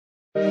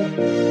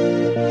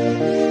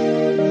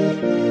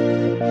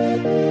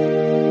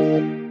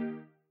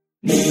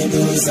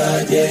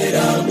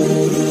Niduzagera mu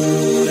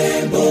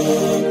rurembo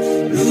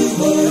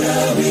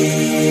ruhoraho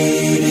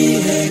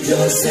ibihe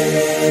byose,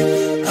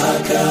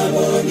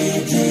 akabona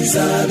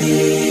ibyiza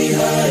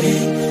bihari,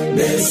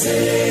 mbese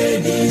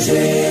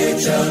nije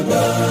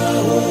cyangwa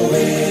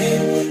wowe,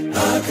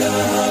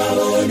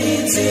 akahabona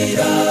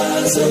inzira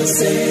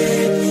zose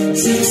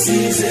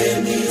zisize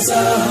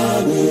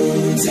n'izahabu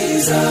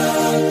nziza,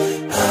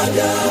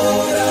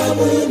 agahora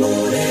mu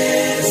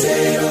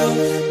munezero,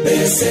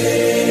 mbese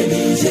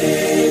nije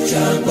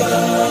cyangwa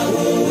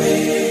wowe.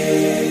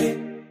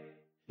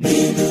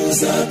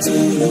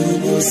 Niduzatura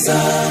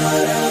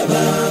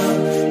umusaraba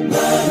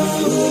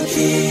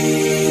maruhuka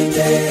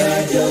iteka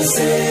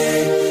ryose,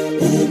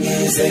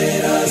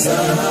 umwizera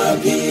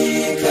azahabwa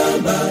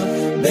ikamba,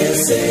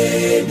 mbese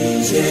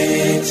nije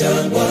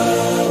cyangwa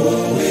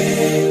wowe,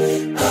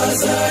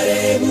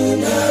 azareba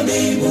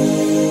umwami mu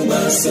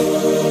maso,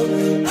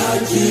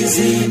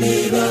 akiza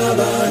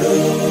imibabaro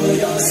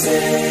yose,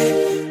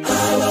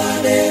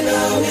 abane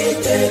nawe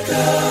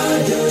iteka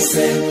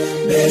ryose,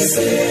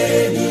 mbese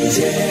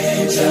nije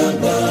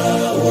cyangwa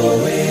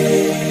wowe.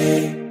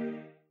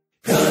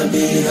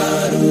 Kandi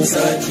hari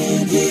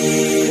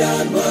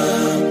uzakingiranwa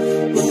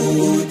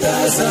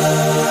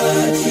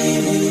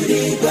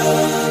utazakiburirwa,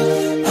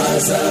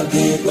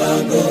 azabwirwa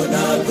ngo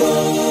ntabwo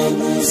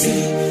muzi,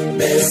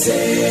 mbese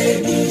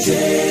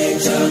nije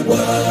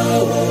cyangwa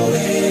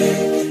wowe,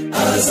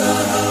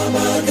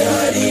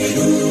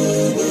 azahamagarira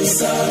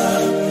ubusa,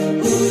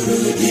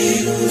 urugi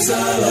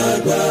ruzaba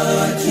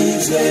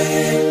rwakijwe,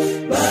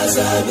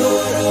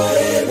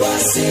 bazagororerwa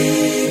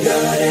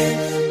sigare,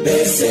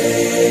 mbese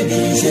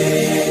nije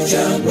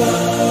cyangwa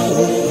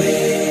wowe.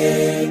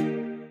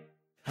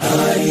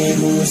 Hari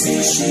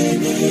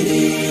uzishimira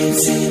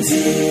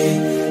intsinzi,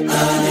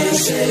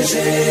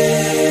 anesheje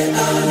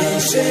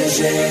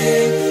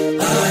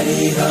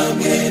ari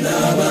hamwe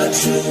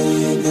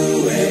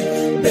n'abacunguwe,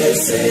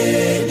 mbese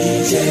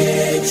nije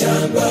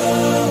cyangwa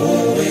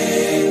wowe.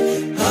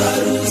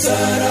 Hari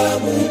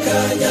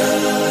uzaramukanya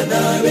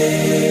nabe,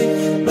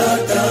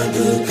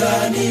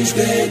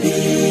 batandukanijwe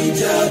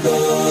n'ibyago,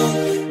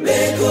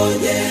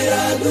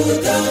 bekongera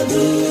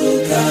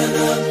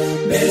gutandukana,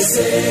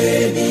 mbese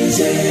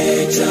nije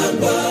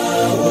cyangwa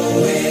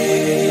wowe.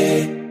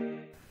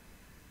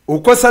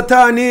 Uko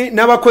Satani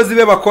n'abakozi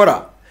be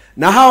bakora,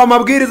 nahawe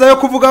amabwiriza yo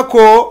kuvuga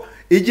ko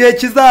igihe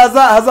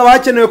kizaza hazaba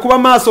hakenewe kuba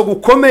maso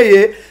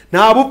gukomeye,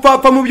 nta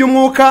bupfapfa mu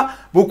by'umwuka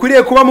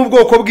bukwiriye kuba mu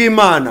bwoko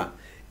bw'Imana.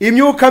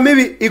 Imyuka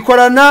mibi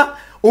ikorana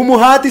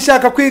umuhati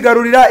ishaka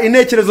kwigarurira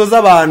intekerezo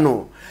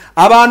z'abantu.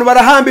 Abantu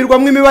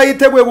barahambirwamo imiba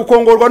yiteguye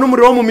gukongorwa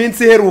n'umuriro wo mu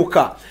minsi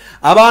iheruka.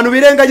 Abantu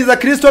birengagiza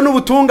Kristo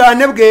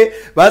n'ubutungane bwe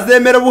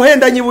bazemera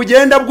ubuhendanyi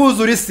bugenda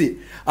bwuzura isi.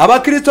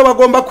 Abakristo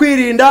bagomba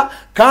kwirinda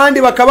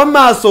kandi bakaba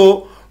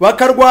maso,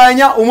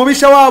 bakarwanya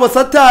umubisha wabo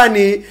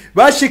Satani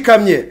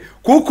bashikamye,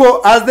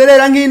 kuko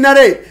azerera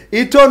nk'intare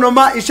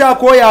itonoma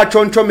ishaka uwo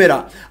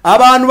yaconshomera.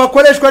 Abantu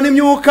bakoreshwa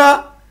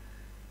n'imyuka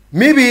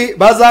mibi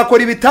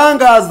bazakora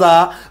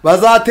ibitangaza,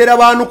 bazatera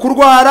abantu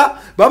kurwara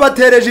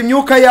babatereje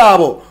imyuka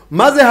yabo,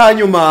 maze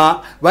hanyuma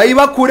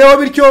bayibakureho,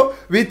 bityo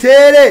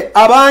bitere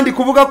abandi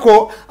kuvuga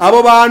ko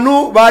abo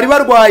bantu bari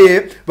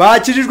barwaye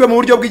bakijijwe mu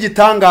buryo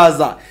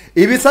bw'igitangaza.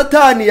 Ibi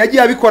Satani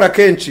yagiye abikora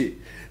kenshi.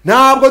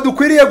 Ntabwo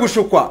dukwiriye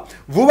gushukwa.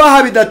 Vuba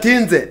aha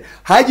bidatinze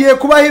hagiye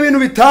kubaho ibintu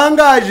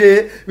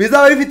bitangaje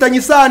bizaba bifitanye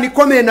isano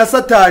ikomeye na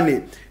Satani.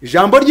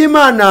 Ijambo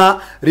ry'Imana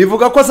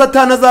rivuga ko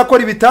Satani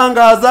azakora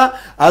ibitangaza,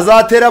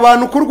 azatera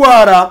abantu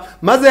kurwara,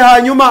 maze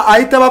hanyuma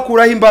ahita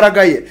bakuraho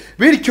imbaraga ye,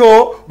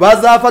 bityo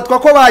bazafatwa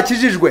ko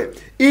bakijijwe.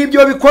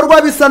 Ibyo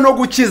bikorwa bisa no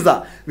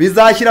gukiza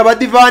bizashyira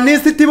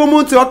abadivanisiti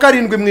b'umunsi wa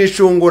 7 mu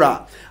ishungura.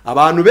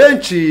 Abantu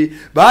benshi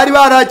bari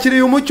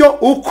barakiriye umucyo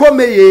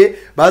ukomeye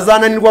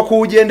bazananirwa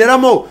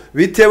kuwugenderamo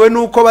bitewe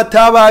nuko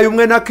batabaye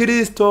umwe na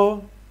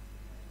Kristo.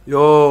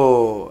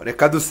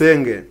 Reka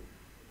dusenge.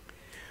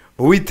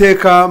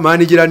 Uwiteka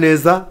Mana igira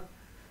neza,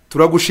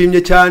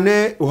 turagushimye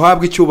cyane,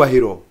 uhabwe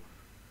icyubahiro.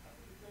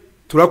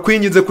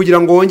 Turakwinginze kugira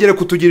ngo wongere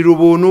kutugirira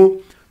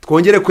ubuntu,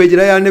 twongere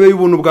kwegera ya ntebe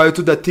y'ubuntu bwawe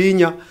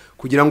tudatinya,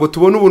 kugira ngo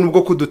tubone ubuntu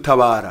bwo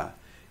kudutabara.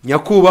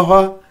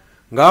 Nyakubahwa,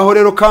 ngaho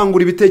rero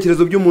kangura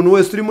ibitekerezo by'umuntu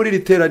wese uri muri iri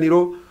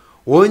teraniro,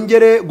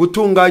 wongere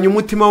gutunganya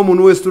umutima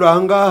w'umuntu wese uri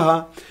aha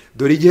ngaha.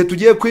 Dore igihe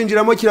tugiye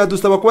kwinjiramo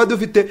kiradusaba kuba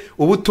dufite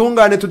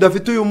ubutungane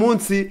tudafite uyu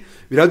munsi,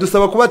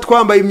 biradusaba kuba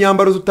twambaye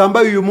imyambaro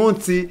tutambaye uyu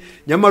munsi,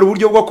 nyamara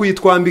uburyo bwo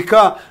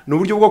kuyitwambika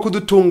n'uburyo bwo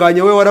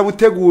kudutunganya we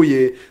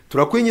warabuteguye.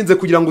 Turakwinginze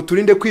kugira ngo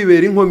turinde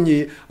kwibera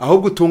inkomyi,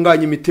 ahubwo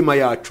utunganye imitima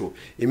yacu.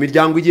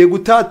 Imiryango igiye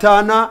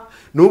gutatana,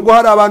 nubwo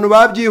hari abantu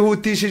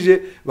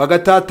babyihutishije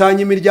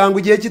bagatatanya imiryango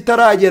igihe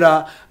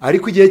kitaragera,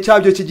 ariko igihe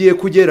cyabyo kigiye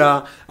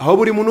kugera, aho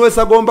buri muntu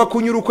wese agomba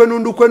kunyura ukwe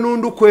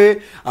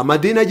n'undukwe.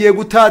 Amadini agiye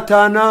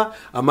gutatana,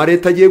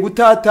 amareta agiye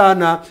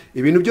gutatana,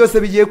 ibintu byose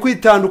bigiye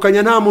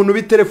kwitandukanya, nta muntu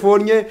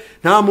ubitelefonye,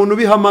 nta muntu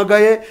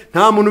ubihamagaye,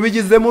 nta muntu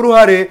ubigizemo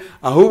uruhare,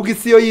 ahubwo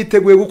isi yo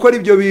yiteguye gukora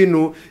ibyo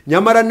bintu.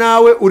 Nyamara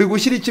nawe uri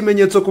gushyira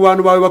ikimenyetso ku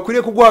bantu bawe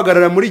bakwiriye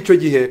kuguhagarara muri icyo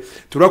gihe.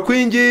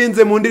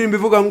 Turakwinginze mu ndirimbo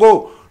ivuga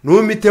ngo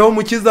numiteho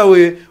mukiza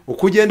we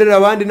uko ugenderera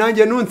abandi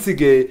nanjye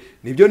ntunsige.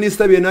 Nibyo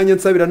nisabiye nanjye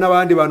nsabira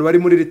n'abandi bantu bari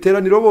muri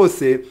riteraniro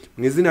bose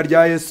mu izina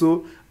rya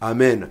Yesu,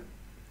 amen.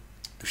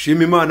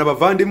 Dushima Imana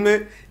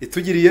bavandimwe,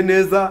 itugiriye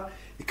neza,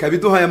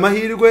 ikabiduhaye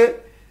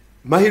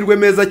amahirwe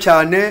meza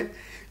cyane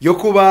yo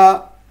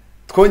kuba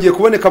twongeye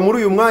kuboneka muri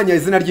uyu mwanya.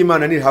 Izina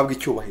ry'Imana nirihabwa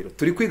icyubahiro.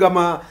 Turi kwiga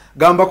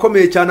amagambo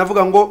akomeye cyane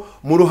avuga ngo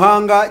mu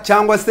ruhanga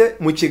cyangwa se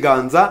mu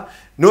kiganza.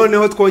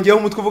 Noneho twongeyeho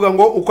umutwe uvuga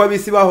ngo uko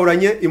abisi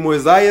bahoranye impuhwe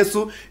za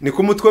Yesu, ni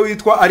ku mutwe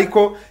witwa,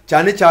 ariko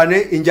cyane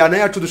cyane injyana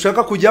yacu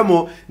dushaka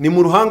kujyamo ni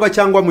mu ruhanga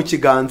cyangwa mu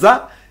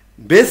kiganza.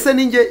 Mbese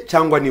ni njye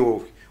cyangwa ni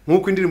wowe?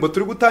 Nk'uko indirimbo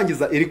turi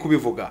gutangiza iri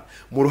kubivuga,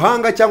 mu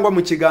ruhanga cyangwa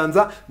mu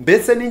kiganza,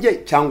 mbese ni njye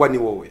cyangwa ni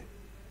wowe?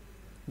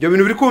 Ibyo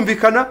bintu biri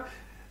kumvikana.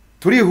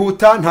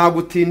 Turihuta nta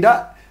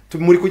gutinda,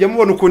 muri kujya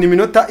mubona ukuntu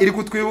iminota iri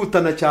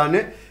kutwihutana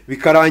cyane,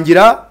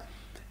 bikarangira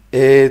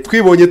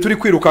twibonye turi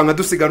kwirukanka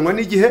dusiganwa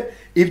n'igihe.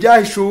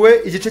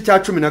 Ibyahishuwe igice cya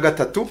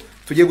 13,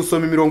 tugiye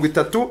gusoma imirongo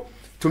 3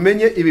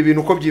 tumenye ibi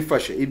bintu uko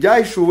byifashe.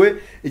 Ibyahishuwe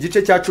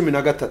igice cya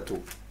 13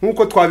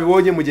 nk'uko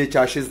twabibonye mu gihe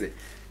cyashize.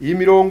 Iyi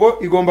mirongo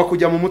igomba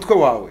kujya mu mutwe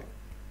wawe.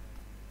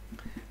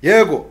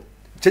 Yego,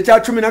 igice cya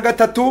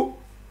 13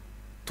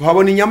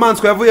 tuhabona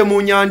inyamaswa yavuye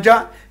mu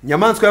nyanja,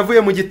 inyamaswa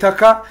yavuye mu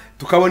gitaka,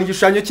 tukabona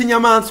igishushanyo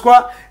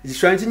cy'inyamaswa.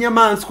 Igishushanyo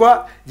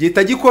cy'inyamaswa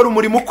gihita gikora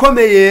umurimo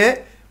ukomeye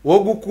wo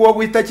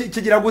guhita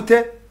kigira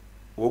gute?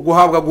 Wo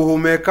guhabwa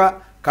guhumeka,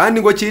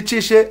 kandi ngo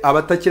cyicishe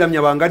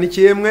abatakiramya bangana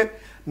ikiyemwe.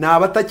 Ni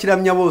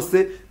abatakiramya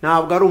bose,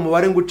 ntabwo ari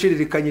umubare ngo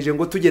uciririkanyije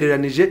ngo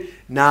tugereranije,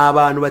 ni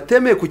abantu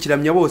batemeye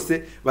kukiramya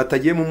bose,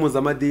 batagiye mu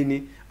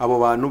mpuzamadini. Abo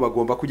bantu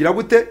bagomba kugira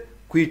gute?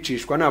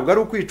 Kwicishwa. Ntabwo ari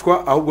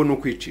ukwicwa, ahubwo ni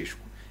ukwicishwa.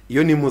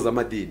 Iyo ni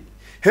impuzamadini.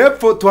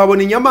 Hepfo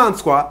tuhabona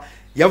inyamaswa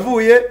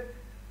yavuye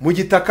mu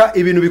gitaka,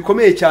 ibintu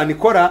bikomeye cyane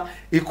ikora,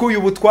 ikuye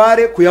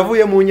ubutware ku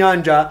yavuye mu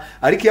nyanja,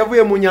 ariko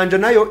yavuye mu nyanja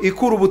nayo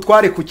ikura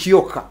ubutware ku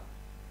kiyoka.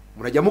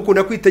 Murajya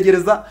mukunda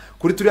kwitegereza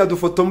kuri turiya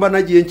dufoto mba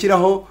nagiye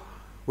nshyiraho,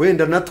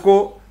 wenda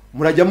natwo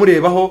murajya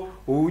murebaho,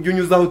 ujya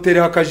unyuzaho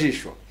utereho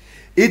akajisho.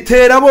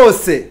 Itera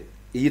bose.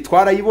 Iyi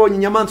twarayibonye,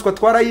 inyamaswa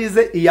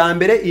twarayize, iya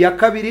mbere, iya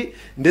kabiri,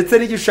 ndetse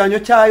n'igishushanyo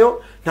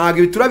cyayo. Ntabwo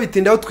ibi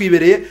turabitindaho,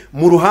 twibereye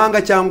mu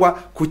ruhanga cyangwa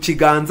ku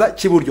kiganza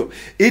cy'iburyo.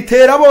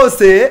 Itera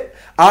bose,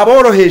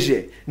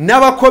 aboroheje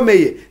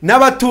n'abakomeye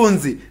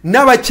n'abatunzi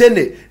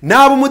n'abakene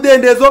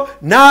n'ab'umudendezo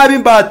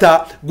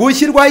n'ab'imbata,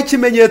 gushyirwaho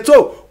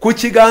ikimenyetso ku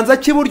kiganza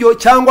cy'iburyo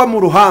cyangwa mu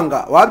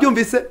ruhanga.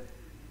 Wabyumvise?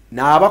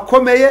 Ni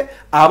abakomeye,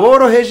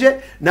 aboroheje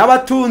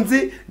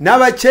n'abatunzi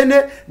n'abakene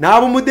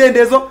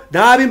n'ab'umudendezo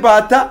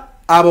n'ab'imbata.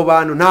 Abo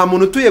bantu nta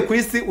muntu utuye ku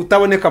isi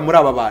utaboneka muri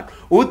aba bantu,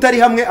 utari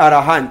hamwe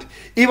arahandi.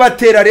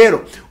 Ibatera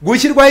rero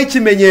gushyirwaho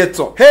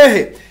ikimenyetso.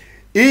 Hehe,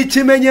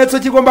 ikimenyetso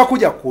kigomba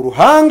kujya ku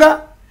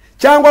ruhanga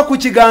cyangwa ku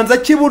kiganza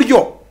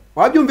cy'iburyo.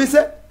 Wabyumvise?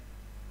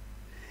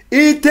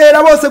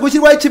 Itera bose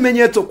gushyirwaho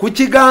ikimenyetso ku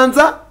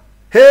kiganza.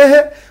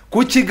 Hehe,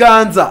 ku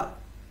kiganza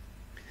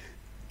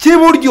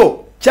cy'iburyo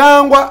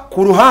cyangwa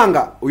ku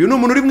ruhanga. Uyu ni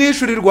umuntu uri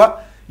mwishurirwa,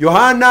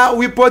 Yohana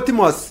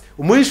w'Ipotimosi,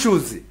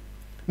 umuhishuzi.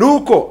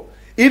 Nuko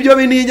ibyo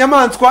bintu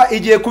inyamaswa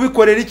igiye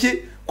kubikorera iki?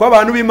 Ko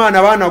abantu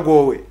b'Imana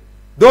banagowe.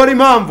 Dore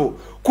impamvu,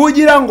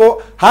 kugira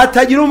ngo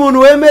hatagira umuntu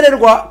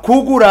wemererwa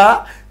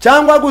kugura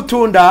cyangwa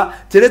gutunda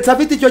keretse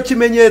afite icyo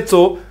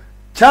kimenyetso,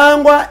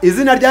 cyangwa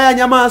izina ry'aya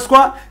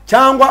nyamaswa,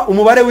 cyangwa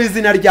umubare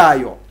w'izina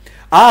ryayo.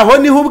 Aho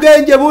niho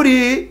ubwenge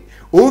buri.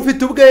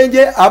 Ufite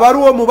ubwenge aba ari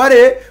uwo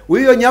mubare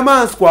w'iyo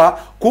nyamaswa,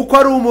 kuko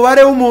ari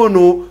umubare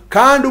w'umuntu,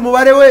 kandi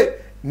umubare we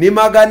ni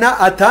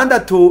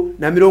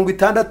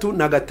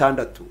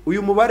 666.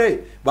 Uyu mubare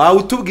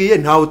bawutubwiye,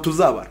 ntawo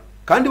tuzabara,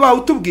 kandi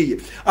bawutubwiye.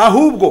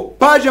 Ahubwo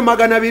paje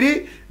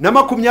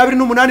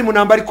 228 mu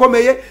nambari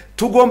ikomeye,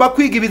 tugomba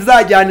kwiga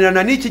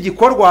ibizajyanirana n'iki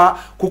gikorwa,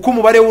 kuko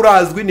umubare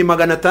urazwi ni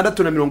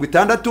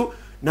 666.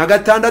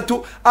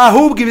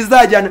 Ahubwo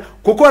ibizajyana,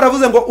 kuko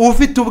baravuze ngo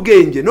ufite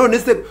ubwenge. None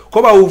se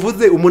ko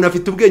bawuvuze, umuntu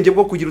afite ubwenge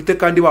bwo kugira ute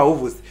kandi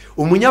bawuvuze?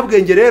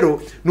 Umunyabwenge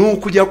rero ni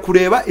ukujya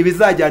kureba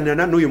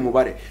ibizajyanirana n'uyu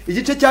mubare.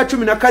 Igice cya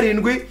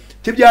 17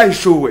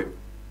 cy'ibyahishuwe,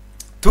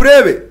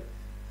 turebe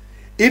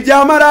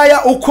ibya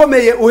maraya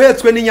ukomeye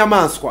uhetswe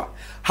n'inyamaswa.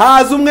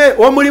 Haza umwe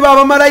wo muri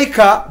baba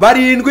marayika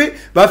 7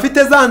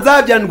 bafite za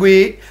nzabya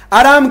ndwi,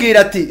 arambwira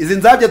ati, izi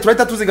nzabya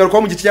turahita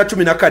tuzigarukaho mu gice cya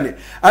 14.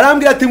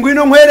 Arambwira ati,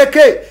 ngwino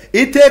nkwereke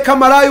iteka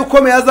maraya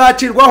ukomeye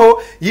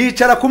azacirwaho,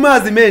 yicara ku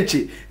mazi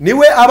menshi.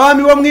 Niwe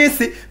abami bo mu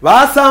isi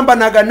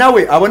basambanaga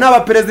nawe. Abo ni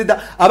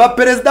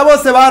abaperezida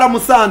bose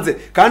baramusanze,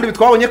 kandi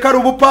bitwabonye ko ari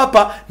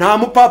ubupapa. Nta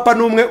mupapa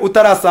n'umwe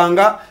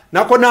utarasanga,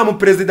 nako nta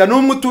muperezida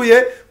n'umwe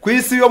utuye ku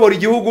isi uyobora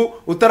igihugu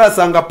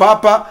utarasanga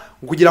papa,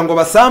 kugira ngo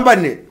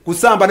basambane.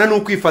 Gusambana ni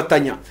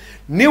ukwifatanya.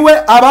 Niwe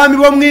abami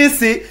bo mu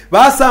isi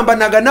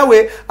basambanaga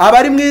nawe,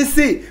 abari mu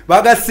isi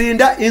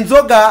bagasinda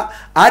inzoga,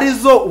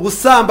 arizo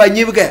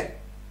ubusambanyi bwe.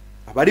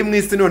 abari mu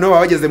isi noneho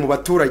bageze mu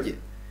baturage.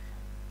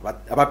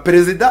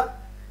 Abaperezida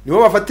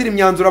nibo bafatira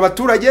imyanzuro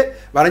abaturage,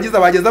 barangiza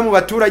bageza mu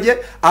baturage,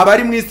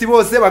 abari mu isi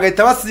bose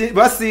bagahita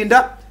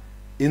basinda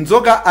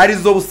inzoga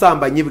arizo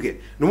busambanyi bwe.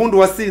 N'ubundi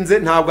wasinze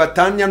ntabwo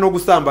atanya no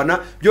gusambana,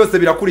 byose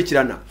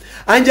birakurikirana.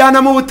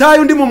 Anjyana mu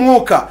butayu ndi mu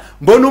mwuka,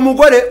 mbona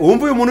umugore.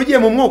 Wumva uyu muntu ugiye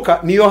mu mwuka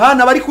ni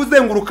Yohana bari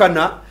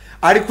kuzengurukana,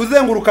 ari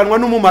kuzengurukanwa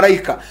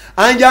n'umumarayika.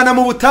 Anjyana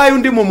mu butayu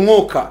ndi mu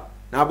mwuka,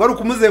 ntabwo ari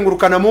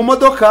ukumuzengurukana mu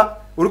modoka,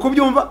 uri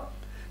kubyumva?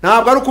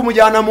 Ntabwo ari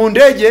ukumujyana mu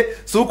ndege,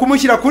 si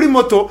ukumushyira kuri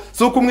moto,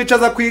 si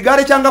ukumwicaza ku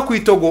igare cyangwa ku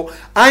itogo.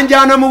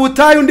 Anjyana mu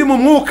butayu ndi mu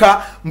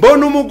mwuka,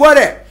 mbona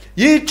umugore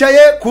yicaye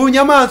ku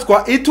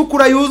nyamaswa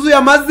itukura yuzuye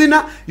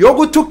amazina yo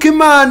gutuka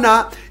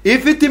Imana,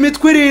 ifite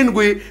imitwe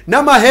 7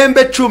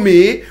 n'amahembe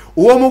 10.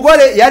 Uwo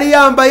mugore yari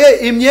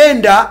yambaye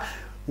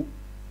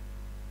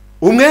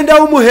umwenda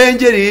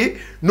w'umuhengeri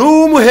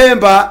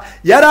n'uw'umuhemba,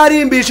 yari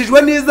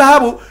arimbishijwe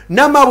n'izahabu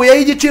n'amabuye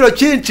y'igiciro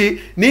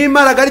cyinshi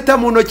n'imaragarita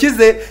mu ntoki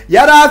ze.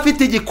 Yari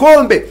afite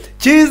igikombe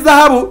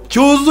cy'izahabu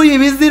cyuzuye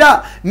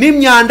ibizira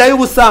n'imyanda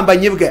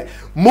y'ubusambanyi bwe.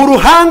 Mu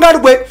ruhanga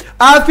rwe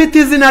afite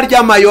izina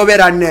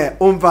ry'amayoberane.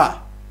 Umva,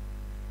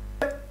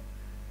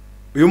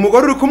 uyu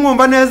mugore uri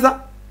kumwumva neza?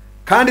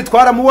 Kandi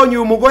twaramubonye.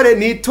 Uyu mugore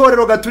ni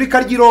itorero gatolika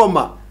ry'i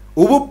Roma,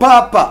 ubu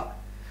papa.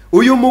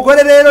 Uyu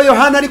mugore rero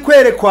Yohana ari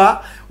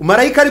kwerekwa,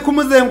 umarayika ari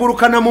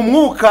kumuzengurukana mu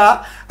mwuka,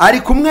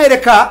 ari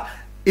kumwereka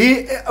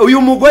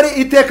uyu mugore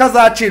iteka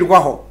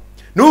azacirwaho.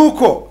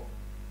 Nuko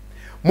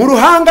mu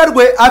ruhanga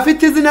rwe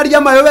afite izina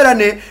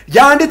ry'amayoberane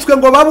ryanditswe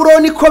ngo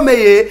Babuloni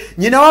ikomeye,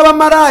 nyina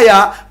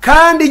w'abamaraya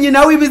kandi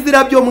nyina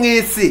w'ibizira byo mu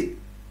isi.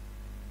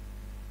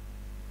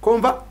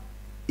 Kumva,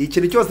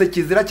 ikintu cyose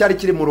kizira cyari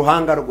kiri mu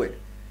ruhanga rwe.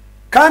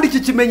 Kandi iki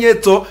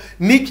kimenyetso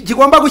ni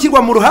kigomba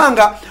gushyirwa mu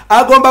ruhanga.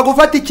 Agomba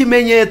gufata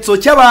ikimenyetso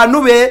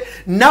cy'abantu be,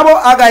 nabo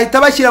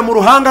agahita bashyira mu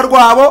ruhanga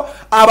rwabo.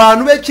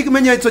 Abantu be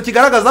ikimenyetso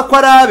kigaragaza ko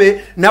ari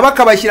abe, nabo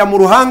akabashyira mu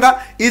ruhanga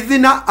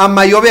izina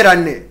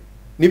amayoberane.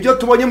 Nibyo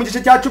tubonye mu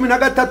gice cya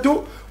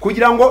 13,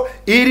 kugira ngo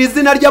iri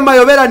zina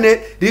ry'amayoberane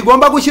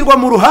rigomba gushyirwa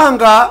mu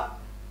ruhanga.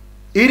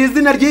 Iri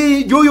zina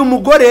ry'uyu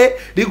mugore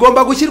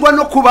rigomba gushyirwa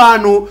no ku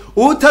bantu.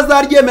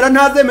 Utazaryemera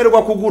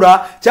ntazemererwa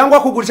kugura cyangwa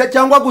kugurisha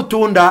cyangwa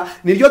gutunda.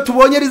 Niryo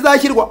tubonye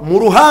rizashyirwa mu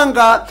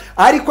ruhanga,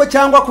 ariko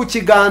cyangwa ku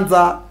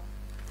kiganza.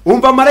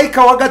 Umva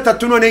marayika wa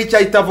gatatu none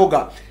icyahita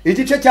avuga.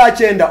 Igice cya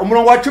 9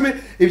 umurongo wa 10,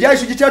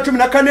 ibyahishe igice cya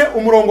 14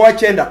 umurongo wa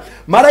 9.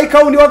 Marayika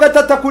wundi wa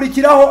gatatu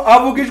akurikiraho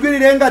avuga ijwi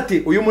rirenga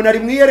ati, uyu muntu ari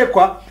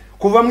mwiyerekwa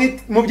kuva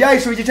mu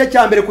byahishe igice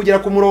cya mbere kugera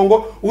ku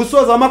murongo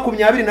usoza wa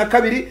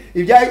 22.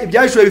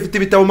 Ibyahishe bifite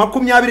ibitabo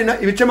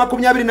 20 ibice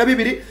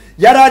 22.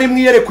 Yari ari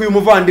mwiyerekwa uyu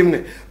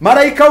muvandimwe.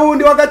 Marayika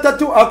wundi wa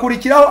gatatu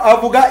akurikiraho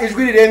avuga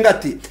ijwi rirenga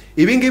ati,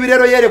 ibi ngibi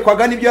rero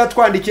yerekwaga nibyo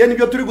yatwandikiye,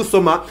 nibyo turi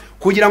gusoma,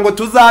 kugira ngo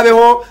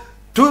tuzabeho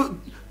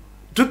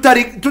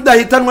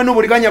tudahitanwe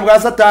n'uburiganya bwa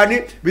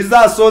Satani,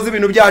 bizasoza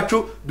ibintu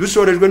byacu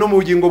dushorejwe no mu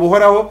bugingo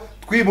buhoraho,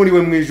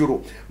 twiburiwe mu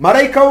ijuru.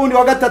 Marayika wundi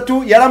wa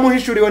gatatu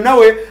yaramuhishuriwe,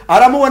 nawe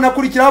aramubona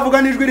akurikira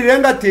avuga n'ijwi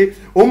rirenga ati,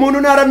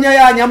 umuntu naramya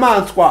ya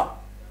nyamaswa.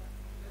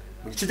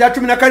 Mu gice cya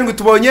 17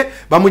 tubonye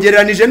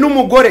bamugereranije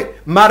n'umugore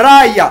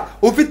maraya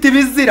ufite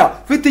ibizira,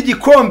 ufite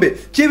igikombe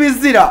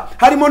cy'ibizira,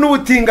 harimo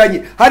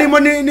n'ubutinganyi, harimo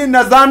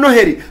na za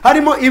Noheri,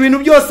 harimo ibintu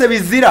byose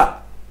bizira,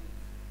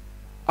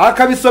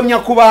 akabisomya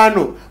ku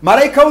bantu.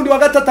 Marayika wundi wa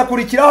gatatu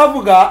akurikiraho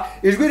avuga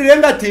ijwi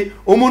rirenga ati,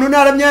 umuntu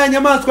naramya ya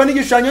nyamaswa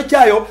n'igishushanyo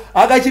cyayo,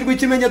 agashyirwa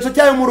ikimenyetso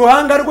cyayo mu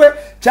ruhanga rwe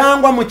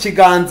cyangwa mu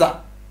kiganza.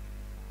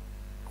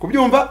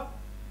 Kubyumva?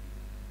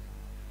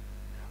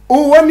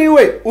 Uwo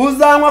niwe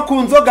uzanywa ku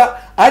nzoga,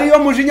 ariyo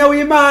mujinya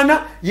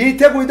w'Imana,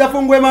 yiteguye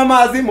idafunguwemo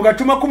amazi mu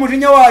gacuma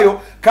k'umujinya wayo,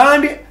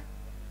 kandi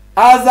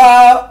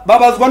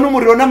azababazwa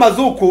n'umuriro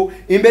n'amazuku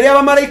imbere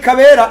y'abamarayika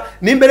bera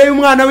n'imbere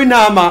y'umwana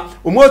w'intama.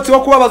 Umwotsi wo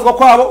kubabazwa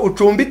kwabo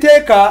ucumba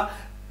iteka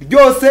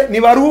ryose,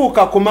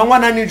 nibaruhuka ku manywa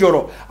na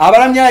nijoro.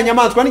 Abaramya ya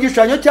nyamaswa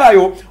n'igishushanyo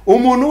cyayo,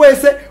 umuntu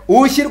wese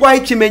ushyirwaho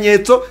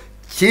ikimenyetso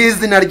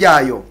cy'izina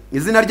ryayo.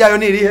 Izina ryayo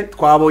ni irihe?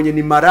 Twabonye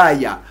ni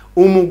maraya,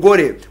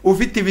 umugore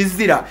ufite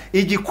ibizira,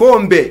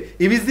 igikombe.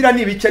 Ibizira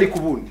ni ibice ariko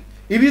ubundi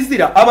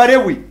ibizira.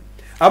 Abarewi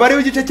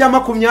igice cya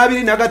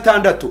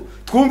 26,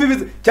 twumva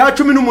ibizira cya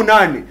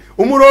 18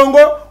 umurongo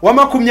wa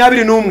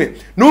 21.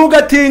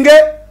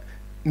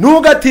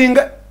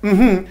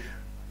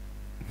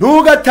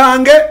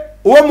 Ntugatange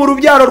uwo mu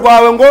rubyaro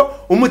rwawe ngo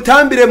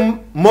umutambire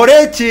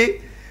Moleki,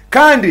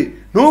 kandi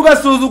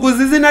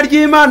ntugasuzuguze izina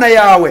ry'Imana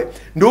yawe,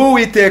 ndi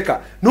Uwiteka.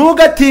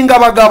 Ntugatinga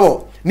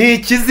abagabo, ni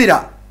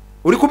ikizira.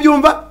 Uri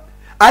kubyumva?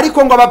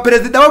 Ariko ngo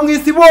abaperezida bo mu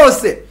isi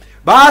bose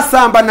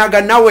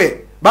basambanaga nawe,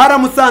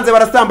 baramusanze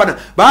barasambana,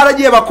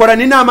 baragiye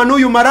bakorana inama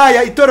n'uyu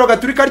maraya, itorero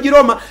gatolika ry'i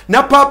Roma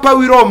na papa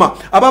w'i Roma.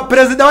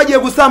 Abaperezida bagiye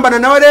gusambana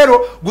nawe.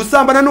 Rero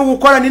gusambana no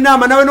gukorana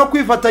inama nawe no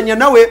kwifatanya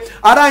nawe,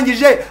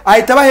 arangije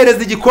ahita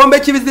bahereza igikombe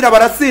cy'ibizira,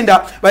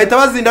 barasinda, bahita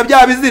bazinda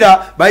bya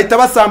bizira, bahita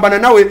basambana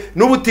nawe,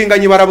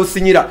 n'ubutinganyi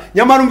barabusinyira.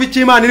 Nyamara umva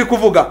icyo Imana iri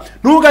kuvuga,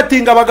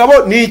 ntugatinga abagabo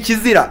ni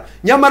ikizira.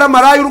 Nyamara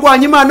maraya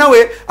urwanya Imana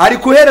we ari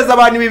kuhereza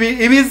abantu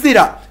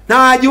ibizira.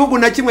 Nta gihugu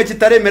na kimwe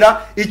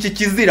kitaremera iki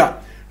kizira.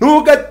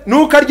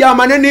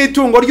 ntukaryamane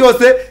n'itungo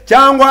ryose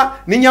cyangwa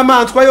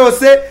n'inyamaswa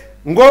yose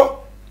ngo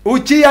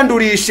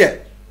ukiyandurishe.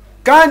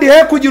 Kandi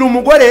he kugira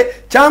umugore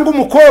cyangwa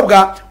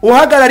umukobwa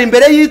uhagarara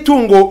imbere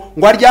y'itungo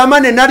ngo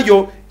aryamane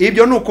naryo,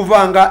 ibyo ni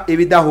ukuvanga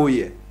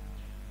ibidahuye.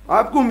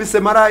 Wabwumvise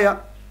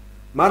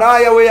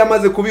maraya we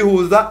yamaze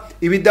kubihuza,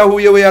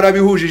 ibidahuye we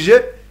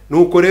yarabihujije.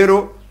 Nuko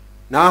rero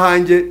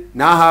nahanjye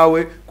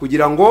nahawe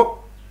kugira ngo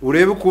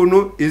urebe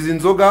ukuntu izi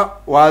nzoga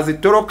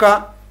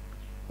wazitoroka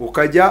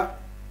ukajya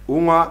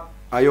unywa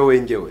ayo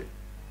wengewe.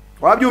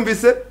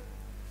 Wabyumvise?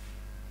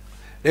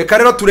 Reka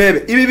rero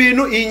turebe ibi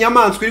bintu iyi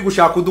nyamaswa iri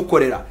gushaka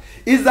kudukorera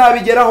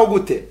izabigeraho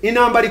gute.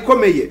 Intambara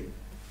ikomeye,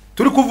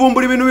 turi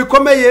kuvumbura ibintu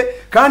bikomeye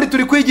kandi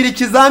turi kwigira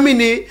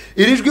ikizamini.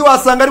 Iri jwi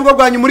wasanga aribwo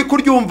bwanyu muri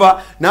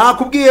kuryumva.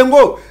 Nakubwiye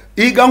ngo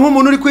iga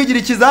nk'umuntu uri kwigira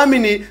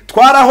ikizamini.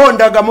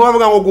 Twarahondaga mu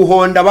bavuga ngo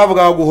guhonda,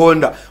 bavuga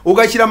guhonda,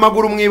 ugashyira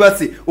amaguru mu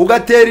ibasi,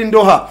 ugatera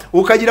indoha,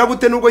 ukagira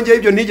gute. Nubwo ngiye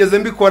ibyo ntigeze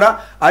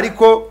mbikora,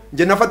 ariko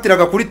nge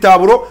nafatiraga kuri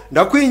taburo.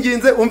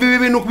 Ndakwinginze umva ibi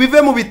bintu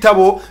bive mu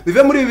bitabo,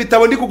 bive muri ibi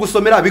bitabo ndi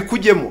kugusomera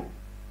bikujyemo.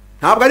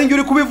 Ntabwo ari njye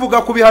uri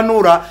kubivuga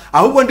kubihanura,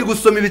 ahubwo ndi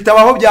gusoma ibitabo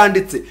aho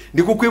byanditse.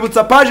 Ndi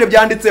kukwibutsa page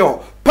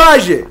byanditseho,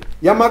 page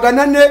ya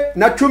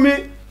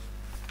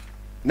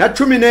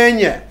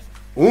 414.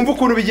 Wumva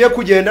ukuntu bigiye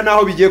kugenda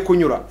naho bigiye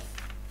kunyura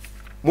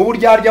mu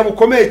buryarya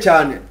bukomeye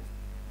cyane.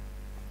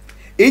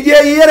 Igihe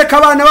yiyereka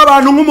abana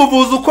b'abantu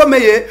nk'umuvuzi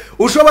ukomeye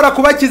ushobora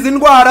kubakiza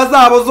indwara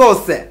zabo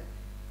zose.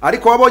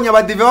 Ariko wabonye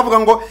abadive bavuga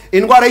ngo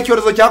indwara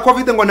y'icyorezo cya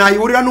covid ngo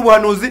ntayihurira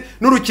n'ubuhanuzi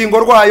n'urukingo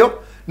rwayo.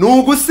 Ni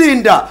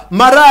ugusinda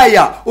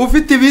maraya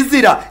ufite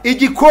ibizira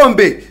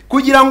igikombe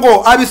kugira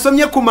ngo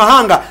abisomye ku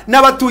mahanga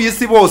n'abatuye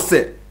isi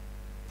bose.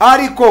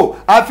 Ariko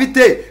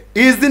afite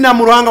izina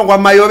Muruhanga ngo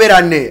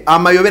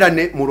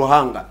amayoberane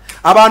Muruhanga.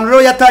 Abantu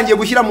rero yatangiye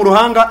gushyira mu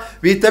ruhanga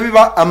bita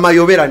biba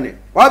amayoberane.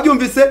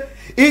 Wabyumvise?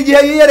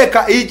 Igihe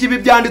yiyereka, igihe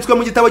byanditswe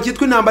mu gitabo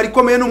cyitwa Intambara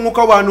Ikomeye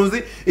n'Umwuka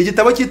w'Ubuhanuzi,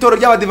 igitabo cy'itoro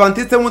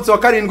ry'Abadiventiste b'umunsi wa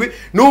karindwi.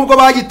 Nubwo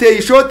bagiteye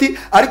ishoti,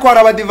 ariko hari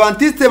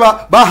Abadiventiste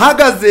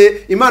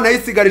bahagaze Imana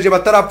yisigarije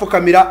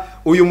batarapfukamira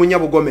uyu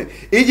munyabugome.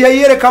 Igihe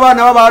yiyereka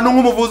abana b'abantu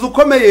nk'umuvuzi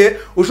ukomeye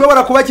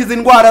ushobora kubakiza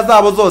indwara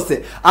zabo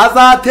zose.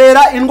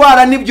 Azatera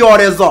indwara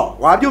n'ibyorezo.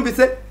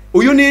 Wabyumvise?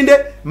 Uyu ninde?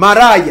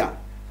 Maraya.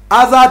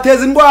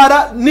 Azateza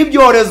indwara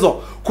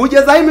n'ibyorezo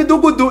kugeza aho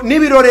imidugudu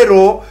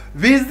n'ibirorero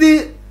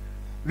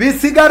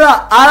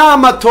bisigara ari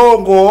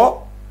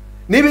amatongo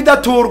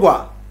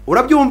n'ibidaturwa.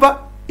 Urabyumva?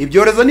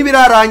 Ibyorezo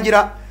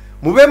nibirarangira.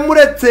 Mube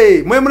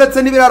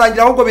muretse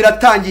nibirarangira, ahubwo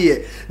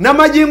biratangiye.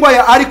 N'amagingo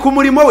aya ari ku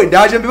murimo we.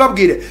 Ndaje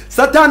mbibabwire,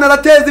 Satani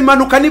arateza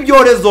impanuka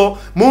n'ibyorezo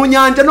mu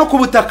nyanja no ku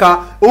butaka.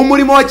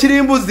 Umurimo wa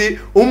kirimbuzi,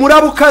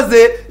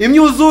 umurabukaze,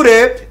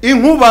 imyuzure,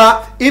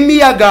 inkuba,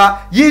 imiyaga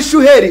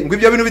y'ishuheri, ngo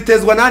ibyo bintu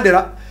bitezwa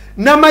nandera.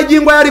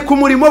 N'amagingo aya ari ku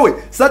murimo we.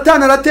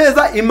 Satani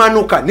arateza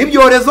impanuka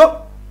n'ibyorezo.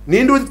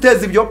 Ninde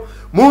uteza ibyo?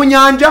 Mu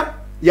nyanja.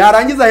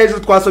 Yarangiza hejuru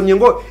twasomye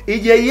ngo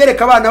igihe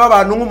yiyereka abana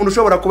b'abantu nk'umuntu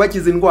ushobora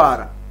kubakiza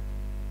indwara.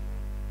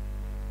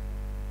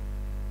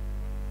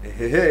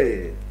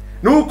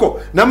 Nuko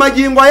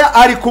n'amagingo aya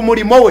ari ku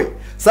murimo we.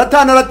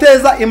 Satani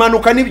arateza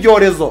impanuka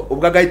n'ibyorezo,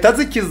 ubwo agahita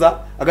azikiza,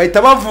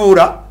 agahita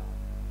bavura.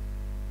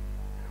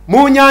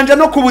 Mu nyanja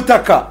no ku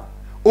butaka,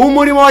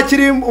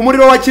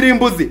 umuriro wa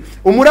kirimbuzi,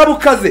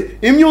 umurabukaze,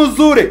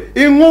 imyuzure,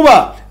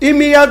 inkuba,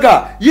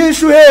 imiyaga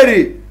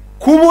y'ishuheri,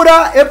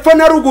 kubura epfo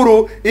na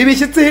ruguru,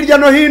 ibishyitsi hirya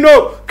no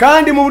hino,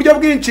 kandi mu buryo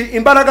bwinshi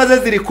imbaraga ze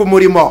ziri ku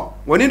murimo.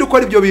 Ngo ninde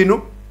ukora ibyo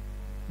bintu?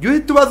 Jya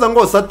uhita ubaza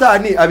ngo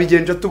Satani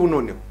abigenje tubu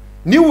noneho.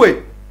 Niwe.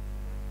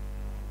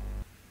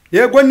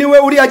 Yego niwe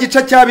uriya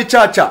gica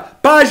cyabicaca.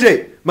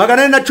 Page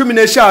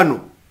 415.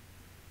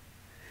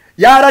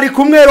 Yarari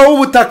kumwero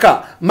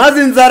w'ubutaka,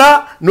 maze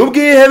inzara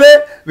n'ubwihebe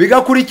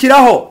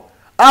bigakurikiraho.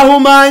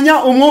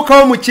 Ahumanya umwuka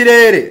wo mu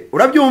kirere.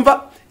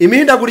 Urabyumva?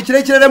 Imihindagurikire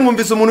y'ikirere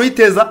mwumvise umuntu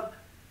yiteza.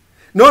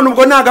 None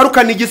ubwo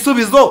nagarukana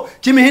igisubizo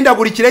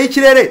cy'imihindagurikire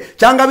y'ikirere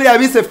cyangwa biriya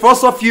bise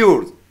fossil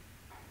fuels.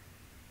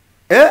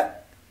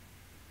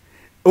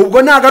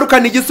 Ubwo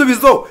nagarukana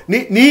igisubizo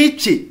ni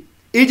iki?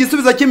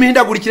 Igisubizo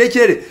cy'imihindagurikire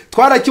y'ikirere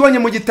twarakibonye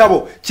mu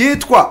gitabo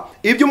cyitwa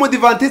ibyo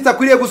umudivantiste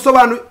akwiriye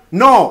gusobanura.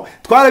 No,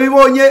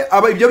 twarabibonye.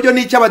 Ibyo byo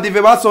ni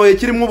icy'abadive basohoye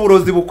kirimo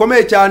uburozi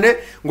bukomeye cyane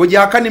ngo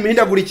gihakana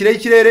imihindagurikire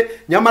y'ikirere.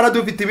 Nyamara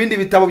dufite ibindi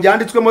bitabo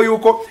byanditswemo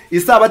yuko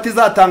isabato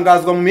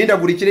izatangazwa mu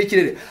mihindagurikire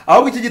y'ikirere.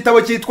 Ahubwo iki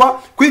gitabo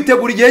cyitwa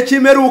kwitegura igihe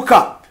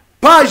cy'imperuka.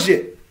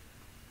 Page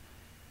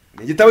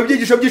ni igitabo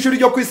by'igisho by'ishuri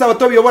ryo ku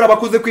isabato biyobora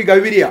abakuze kwiga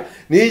Bibiliya.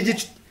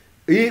 Ni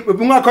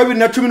umwaka wa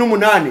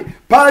 2018,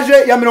 page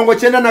ya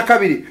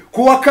 92,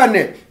 kuwa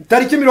 4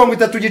 tariki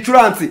 30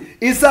 Gicurasi.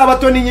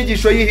 Isabato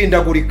n'inyigisho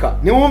yihindagurika.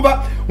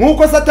 Niwumva?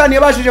 Nkuko Satani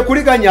yabashije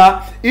kuriganya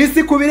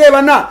isi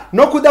kubirebana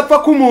no kudapfa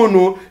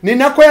k'umuntu, ni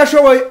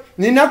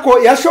nako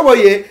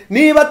yashoboye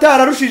niba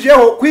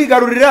atararushijeho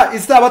kwigarurira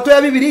isabato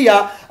ya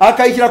Bibiliya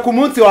akayishyira ku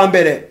munsi wa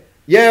mbere.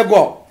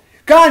 Yego,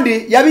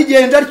 kandi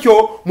yabigenje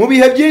atyo mu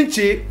bihe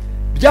byinshi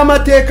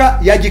by'amateka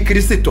ya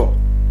Gikristo.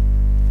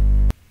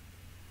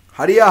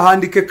 Hariya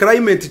handike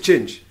climate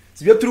change.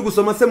 Sibyo turi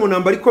gusoma se mu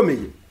Ntambara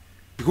Ikomeye.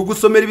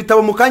 kugusomera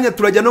ibitabo mu kanya,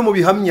 turajya no mu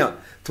bihamya,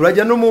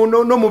 turajya no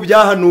mu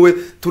byahanuwe,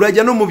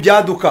 turajya no mu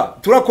byaduka,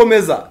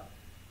 turakomeza.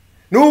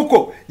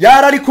 Nuko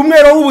yarari ku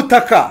mwero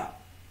w'ubutaka,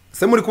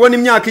 se muri kubona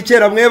imyaka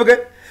ikera mwebwe,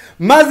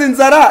 maze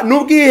inzara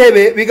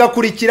n'ubwihebe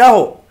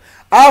bigakurikiraho,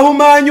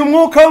 ahumanya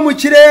umwuka wo mu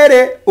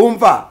kirere.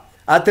 Umva,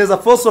 ateza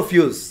force of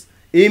use,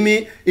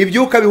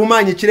 ibyuka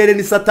bihumanya ikirere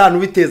ni Satani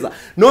ubiteza.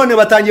 None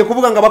batangiye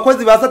kuvuga ngo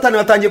abakozi ba Satani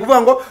batangiye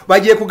kuvuga ngo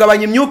bagiye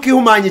kugabanya imyuka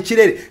ihumanya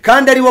ikirere,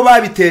 kandi ari bo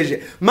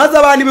babiteje, maze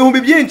abantu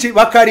ibihumbi byinshi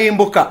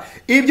bakarimbuka.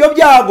 Ibyo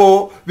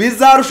byago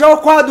bizarushaho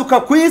kwaduka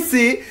ku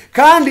isi,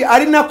 kandi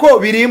ari nako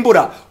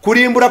birimbura.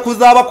 Kurimbura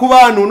kuzaba ku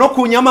bantu no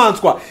ku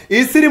nyamaswa.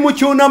 Isi iri mu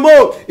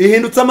cyunamo,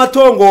 ihindutse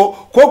amatongo,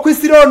 kuko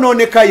isi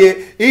irononekaye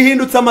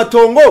ihindutse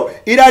amatongo,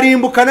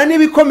 irarimbukana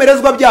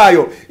n'ibikomerezwa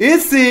byayo.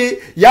 Isi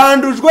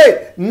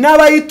yandujwe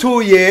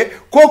n'abayituye,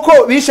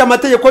 koko bishe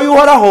amategeko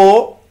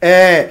y'Uhoraho,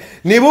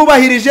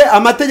 nibubahirije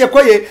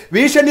amategeko ye,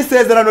 bishe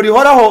n'isezerano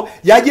rihoraho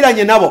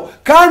yagiranye nabo.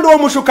 Kandi uwo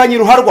mushukanyi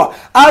ruharwa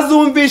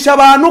azumvisha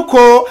abantu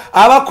ko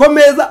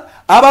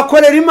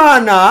abakorera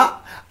Imana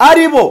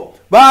ari bo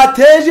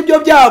bateje ibyo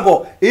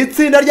byago,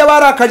 itsinda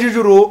ry'abarakaje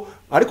ijuru.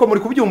 Ariko muri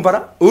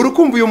kubyumva,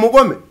 urukumva uyu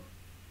mugome.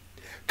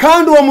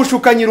 Kandi uwo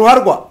mushukanyi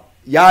ruharwa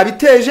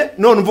yabiteje,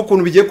 none umva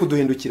ukuntu bigiye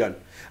kuduhindukirana.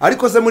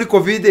 Ariko se muri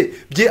covid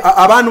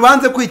abantu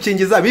banze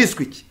kwikingiza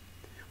biswe iki?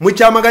 Mu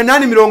cya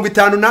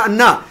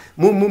 850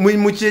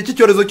 mu kihe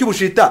cy'icyorezo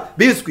cy'ubushita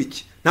biswe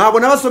iki? Ntabwo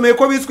nabasomeye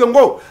ko biswe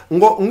ngo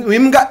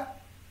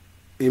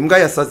imbwa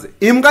yasaze.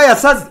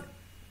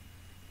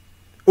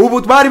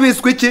 Ubu bari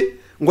biswe iki?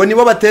 Ngo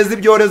nibo bateza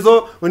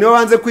ibyorezo, ngo nibo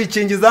banze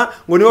kwikingiza,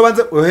 ngo nibo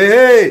banze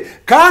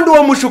kandi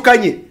uwo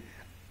mushukanyi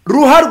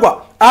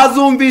ruharwa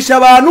azumvisha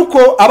abantu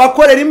ko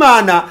abakorera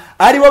Imana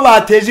ari bo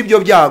bateje ibyo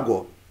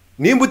byago.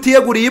 Nimba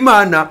utiyeguriye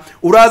Imana,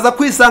 uraza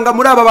kwisanga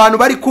muri aba bantu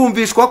bari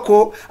kumvishwa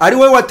ko ari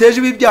wowe wateje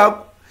ibi byago.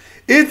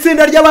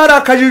 Itsinda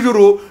ry'abarakaje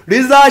ijuru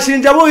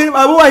rizashinja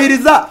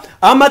abubahiriza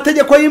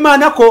amategeko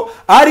y'Imana ko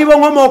ari bo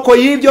nkomoko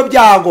y'ibyo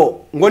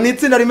byago. Ngo ni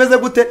itsinda rimeze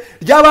gute?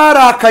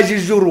 Ry'abarakaje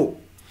ijuru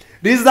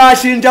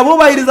rizashinja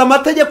abubahiriza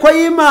amategeko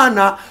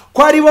y'Imana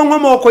ko ari bo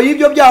nkomoko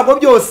y'ibyo byago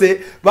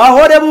byose,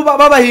 bahore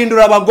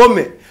babahindura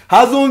abagome.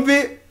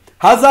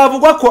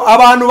 Hazavugwa ko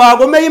abantu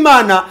bagomeye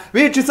Imana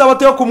bica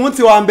isabato yo ku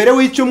munsi wa mbere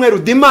w'icyumweru,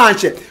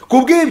 dimanche.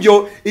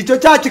 Kubw'ibyo icyo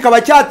cyaha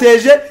kikaba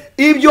cyateje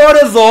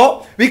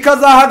ibyorezo,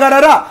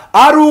 bikazahagarara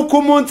ari uko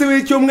umunsi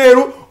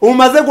w'icyumweru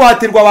umaze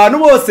guhatirwa abantu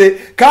bose,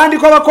 kandi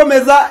ko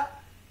bakomeza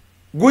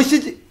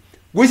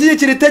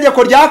gushyigikira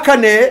itegeko rya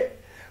 4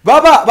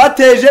 baba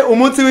bateje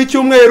umunsi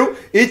w'icyumweru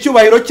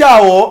icyubahiro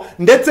cyawo,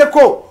 ndetse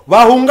ko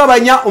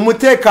bahungabanya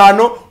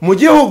umutekano mu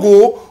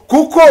gihugu,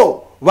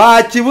 kuko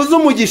bakibuza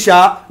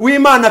umugisha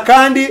w'Imana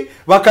kandi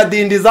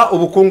bakadindiza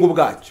ubukungu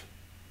bwacyo.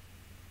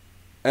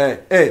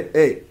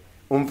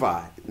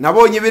 Umva,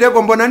 nabonye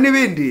ibirego mbona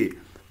n'ibindi,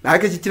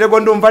 ariko iki kirego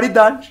ndumva ari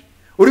danje.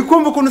 Uri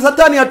kumva ukuntu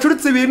Satani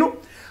yacuritse ibintu?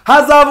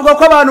 Hazavuga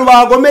ko abantu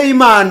bagomeye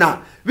Imana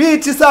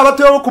bica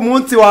isabato yo ku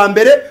munsi wa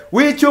mbere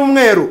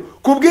w'icyumweru.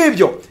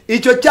 Kubw'ibyo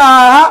icyo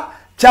cyaha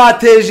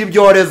cyateje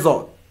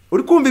ibyorezo.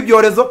 Uri kumva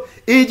ibyorezo?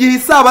 Igihe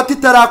isabato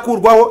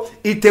itarakurwaho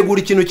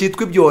itegura ikintu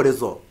cyitwa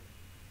ibyorezo.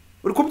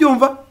 Uri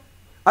kubyumva?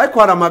 Ariko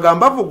hari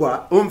amagambo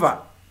avugwa, umva.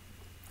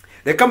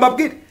 Reka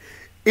mbabwire,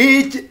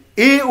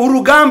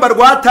 urugamba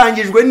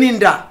rwatangijwe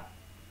n'inda.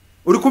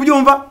 Uri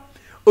kubyumva?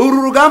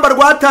 Uru rugamba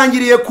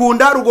rwatangiriye ku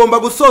nda, rugomba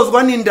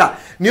gusozwa n'inda.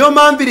 Niyo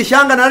mpamvu iri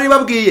shyanga nari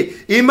babwiye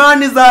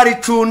Imana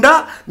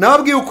izaricunda.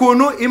 Nababwiye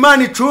ukuntu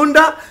Imana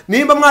icunda.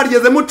 Nimba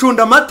mwarigeze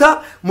mucunda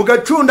amata,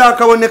 mugacunda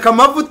hakaboneka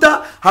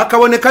amavuta,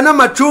 hakaboneka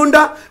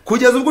n'amacunda,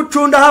 kugeza ubwo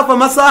ucunda hafi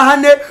amasaha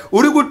 4,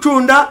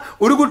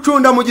 uri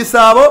gucunda mu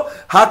gisabo,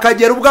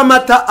 hakagera ubwo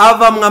amata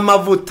avamwe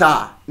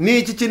amavuta. Ni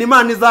iki kintu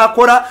Imana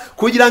izakora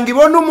kugira ngo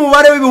ibone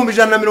umubare w'ibihumbi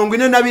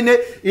 144.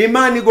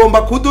 Imana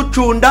igomba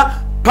kuducunda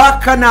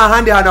paka nta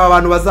handi hantu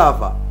abantu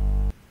bazava.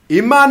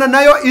 Imana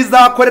nayo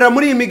izakorera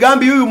muri iyi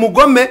migambi y'uyu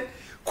mugome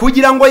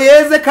kugira ngo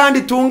yeze kandi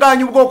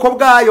itunganye ubwoko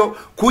bwayo,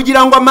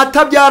 kugira ngo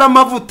amata abyara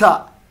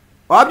amavuta.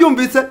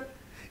 Wabyumvise?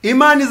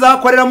 Imana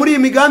izakorera muri iyi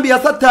migambi ya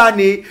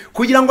Satani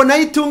kugira ngo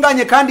nayo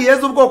itunganye kandi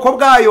yeze ubwoko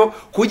bwayo,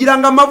 kugira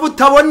ngo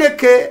amavuta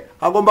aboneke.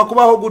 Hagomba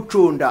kubaho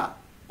gucunda.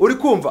 Uri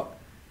kumva?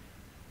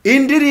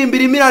 Indirimbo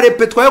irimo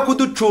irarepetwa yo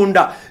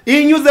kuducunda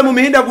inyuze mu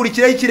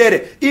mihindagurikire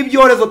y'ikirere.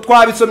 Ibyorezo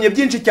twabisomye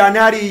byinshi cyane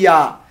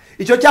hariya.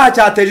 Icyo cyaha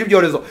cyateje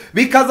ibyorezo,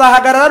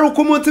 bikazahagarara ari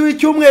uko umunsi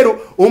w'icyumweru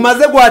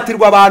umaze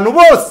guhatirwa abantu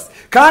bose,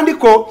 kandi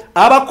ko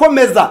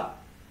abakomeza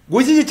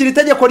gushyigikira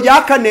itegeko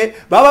rya 4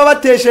 baba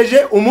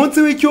batesheje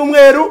umunsi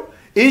w'icyumweru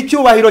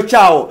icyubahiro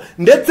cyawo,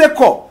 ndetse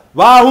ko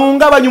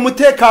bahungabanya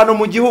umutekano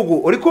mu gihugu.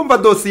 Uri kumva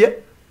dosiye?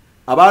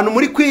 Abantu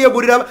muri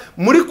kwiyegurira,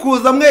 muri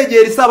kuza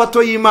mwegera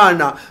isabato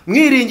y'Imana,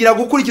 mwiringira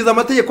gukurikiza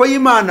amategeko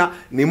y'Imana,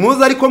 ni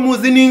muzi ariko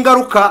muzi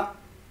n'ingaruka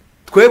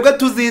twebwe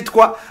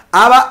tuzitwa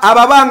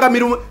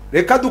ababangamira.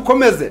 Reka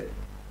dukomeze,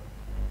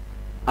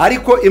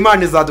 ariko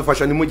Imana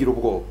izadufasha, nimugire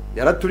ubwoba.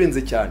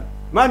 Yaraturinze cyane,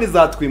 Imana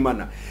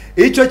izatwimana.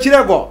 Icyo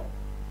kirego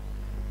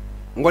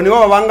ngo nibo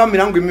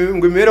babangamira ngo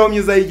imibereho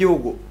myiza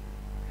y'igihugu,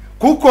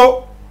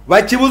 kuko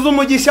bakibuza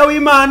umugisha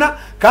w'Imana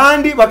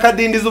kandi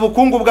bakadindiza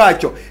ubukungu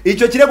bwacyo.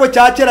 Icyo kirego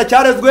cya kera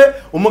cyarezwe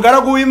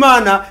umugaragu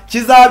w'Imana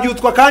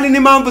kizabyutwa kandi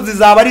n'impamvu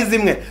zizaba ari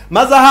zimwe.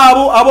 Maze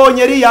Ahabu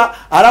abonye Eliya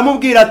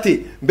aramubwira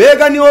ati,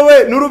 mbega ni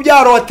wowe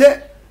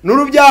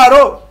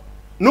n'urubyaro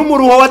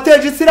n'umuruho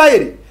wateje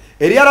Isirayeli?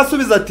 Eliya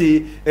arasubiza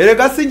ati,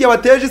 erega sinjye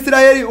wateje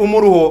Isirayeli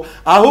umuruho,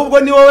 ahubwo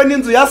ni wowe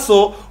n'inzu ya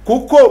so,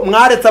 kuko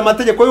mwaretse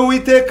amategeko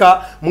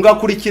y'Uwiteka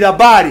mugakurikira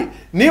Bali.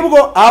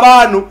 Nibwo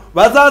abantu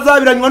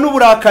bazazabiranywa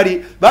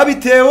n'uburakari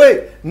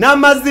babitewe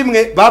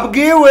n'amazimwe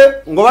babwiwe,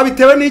 ngo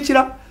babitewe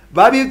n'ikira,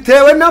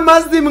 babitewe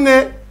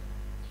n'amazimwe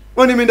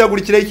ngo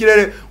nimindagurikire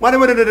ikirere.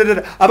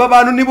 Aba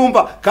bantu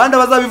nibumva kandi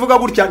abazabivuga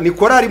gutya ni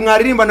korari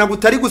mwaririmba na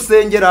gutari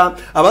gusengera,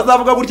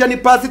 abazavuga gutya ni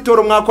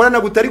pasitoro mwakorana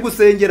gutari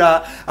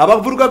gusengera,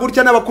 abavuga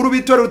gutya n'abakuru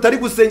b'itorero utari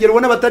gusengera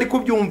ubona batari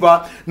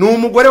kubyumva, ni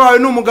umugore wawe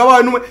n'umugabo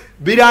wawe,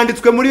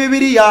 biranditswe muri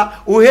Bibiliya,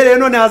 uhereye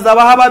none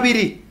hazabaho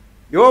babiri.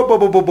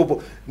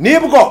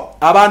 Nibwo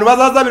abantu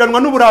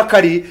bazazabiranwa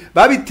n'uburakari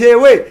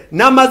babitewe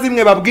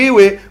n'amazimwe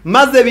babwiwe,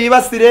 maze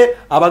bibasire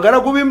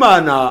abagaragu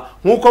b'Imana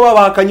nk'uko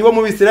babahakanyi bo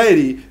mu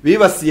Bisirayeli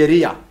bibasiye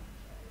Eliya.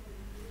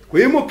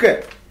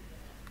 Kwimuke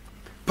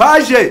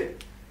paje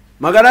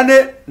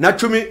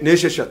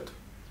 416.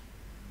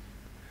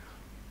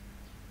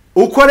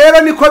 Uko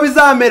rero niko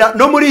bizamera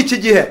no muri iki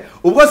gihe,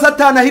 ubwo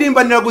Satani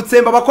ahirimbanira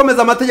gutsemba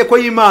abakomeza amategeko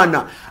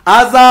y'Imana.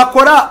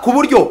 Azakora ku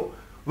buryo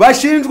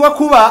bashinjwa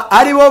kuba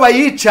ari bo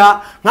bayica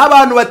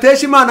nk'abantu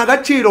batesha Imana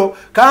agaciro,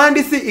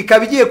 kandi si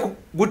ikaba igiye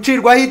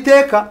gucirwaho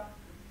iteka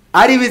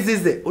ari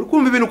bizize. Uri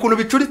kumva ibintu ukuntu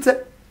bicuritse?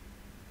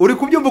 Uri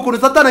kubyumva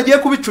ukuntu Satani agiye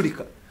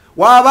kubicurika?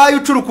 Wabaye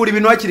ucurukura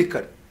ibintu hakiri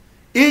kare.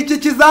 Iki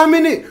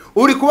kizamini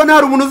uri kubona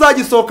hari umuntu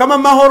uzagisohokamo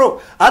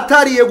amahoro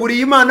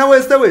atariyeguriye Imana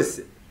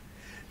wese.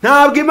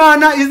 Ntabwo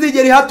Imana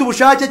izigera ihata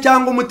ubushake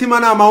cyangwa umutima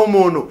nama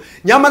w'umuntu.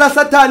 Nyamara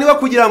Satani we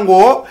kugira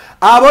ngo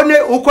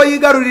abone uko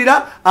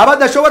yigarurira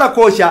abadashobora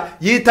koshya,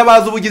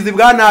 yitabaza ubugizi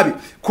bwa nabi.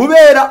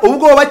 Kubera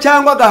ubwoba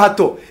cyangwa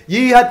gahato,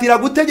 yihatira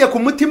gutegeka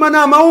umutima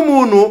nama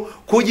w'umuntu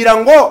kugira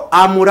ngo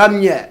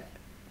amuramye.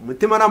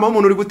 Umutima nama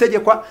w'umuntu uri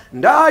gutegekwa,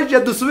 ndaje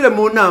dusubire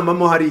mu nama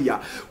mo hariya,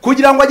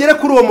 kugira ngo agere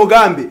kuri uwo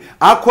mugambi.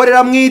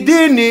 Akorera mu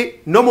idini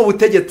no mu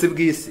butegetsi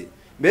bw'isi.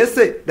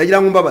 Mbese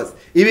ndagira ngo mbabaze,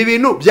 ibi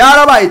bintu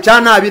byarabaye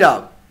cyane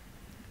ntabiraba?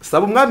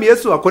 Saba umwami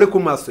Yesu akore ku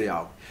maso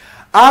yawe,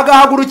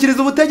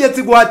 agahagurukiriza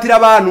ubutegetsi guhatira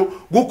abantu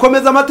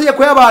gukomeza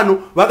amategeko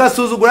y'abantu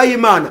bagasuzugura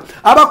y'Imana.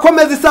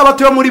 Abakomeza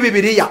isabato yo muri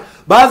Bibiliya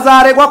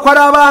bazaregwa ko ari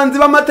abanzi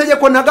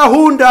b'amategeko na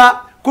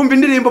gahunda. Kumva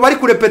indirimbo bari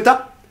kurepeta,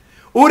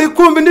 uri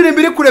kumva indirimbo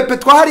iri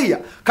kurepetwa hariya,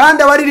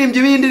 kandi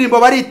abaririmbyi b'indirimbo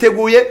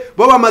bariteguye,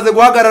 bo bamaze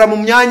guhagarara mu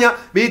myanya,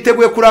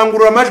 biteguye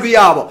kurangurura amajwi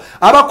yabo.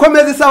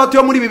 Abakomeza isabato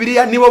yo muri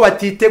Bibiliya nibo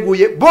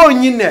batiteguye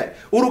bonyine,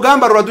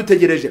 urugamba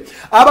ruradutegereje.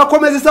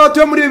 Abakomeza isabato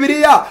yo muri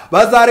Bibiliya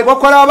bazaregwa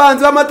ko ari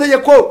abanzi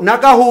b'amategeko na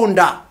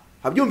gahunda.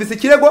 Habyumvise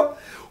ikirego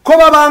ko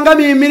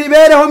babangamiye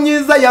imibereho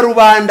myiza ya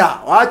rubanda.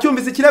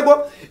 Wacyumvise ikirego?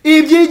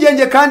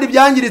 Ibyigenge kandi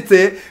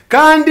byangiritse,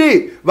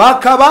 kandi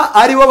bakaba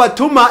ari bo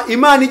batuma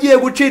Imana igiye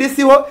gucira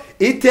isiho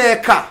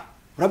iteka.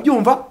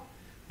 Urabyumva?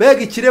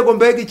 Mbega ikirego.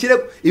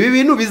 Ibi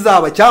bintu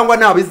bizaba cyangwa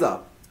nta bizaba?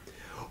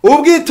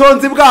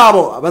 Ubwitonzi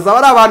bwabo, bazaba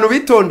ari abantu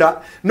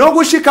bitonda no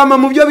gushikama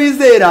mu byo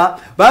bizera,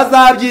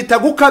 bazabyita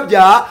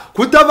gukabya,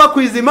 kutava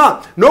kwizima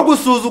no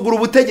gusuzugura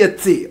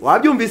ubutegetsi.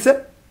 Wabyumvise?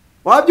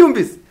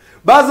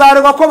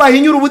 Bazaregwa ko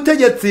bahinyura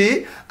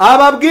ubutegetsi,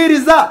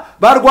 ababwiriza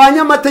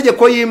barwanya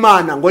amategeko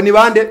y'Imana. Ngo ni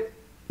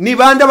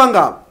bande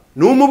abangaba?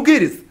 Ni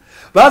umubwiriza.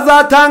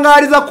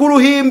 Bazatangariza ku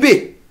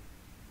ruhimbi.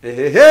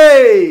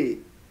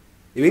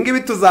 Ibi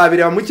ngibi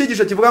tuzabireba mu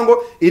cyigisho kivuga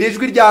ngo iri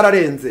jwi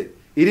ryararenze.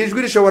 Iri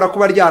jwi rishobora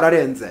kuba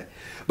ryararenze.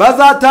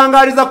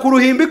 Bazatangariza ku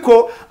ruhimbi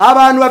ko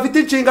abantu bafite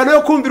inshingano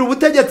yo kumvira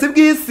ubutegetsi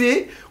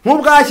bw'isi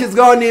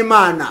nk'ubwashyizweho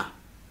n'Imana.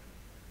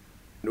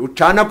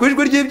 Ucana ku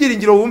ijwi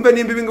ry'ibyiringiro wumve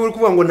nimba ibi ngibi uri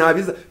kuvuga ngo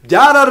ntabiza.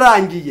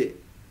 Byararangiye.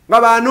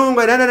 Abantu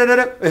ngo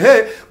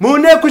mu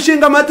nteko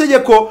ishinga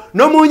amategeko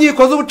no mu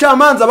nkiko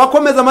z'ubucamanza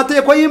bakomeza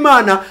amategeko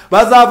y'Imana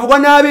bazavugwa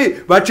nabi,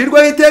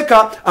 bacirwaho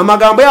iteka,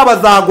 amagambo yabo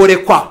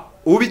azagorekwa.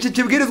 Ubu iki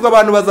kibwirizwa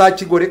abantu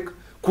bazakigoreka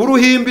ku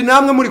ruhimbi,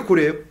 namwe muri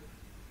kureba.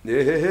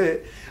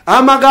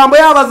 Amagambo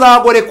yabo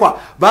azagorekwa,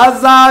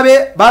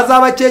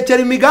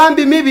 bazabakekera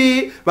imigambi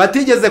mibi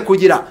batigeze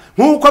kugira,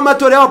 nk'uko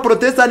amatorero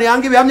y'abaprotestani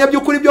yanga ibihamya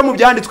by'ukuri byo mu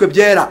byanditswe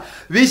byera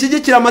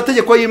bishyigikira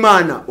amategeko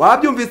y'Imana.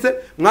 Wabyumvise?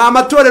 Mwa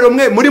matorero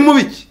mwe muri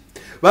mubiki?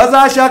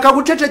 Bazashaka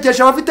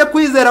gucecekesha abafite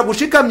kwizera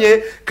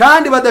gushikamye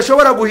kandi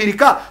badashobora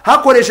guhirika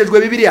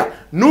hakoreshejwe Bibiliya.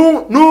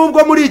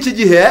 Nubwo muri iki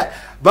gihe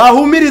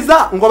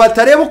bahumiriza ngo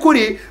batareba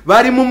ukuri,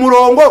 bari mu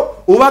murongo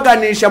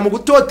ubaganisha mu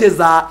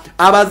gutoteza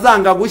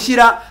abazanga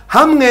gushyira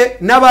hamwe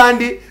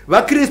n'abandi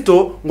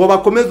bakristo ngo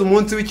bakomeze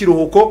umunsi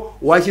w'ikiruhuko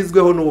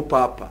washyizweho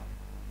n'ubupapa.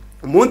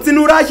 Umunsi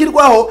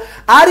nurashyirwaho,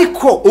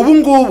 ariko ubu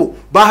ngubu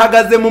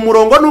bahagaze mu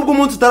murongo nubwo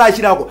umunsi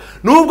utarashyiraho.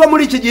 Nubwo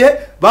muri iki gihe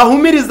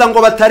bahumiriza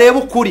ngo batareba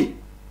ukuri,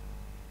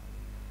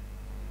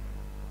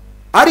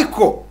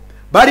 ariko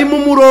bari mu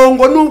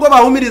murongo. Nubwo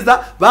bahumiriza,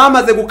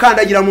 bamaze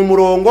gukandagira mu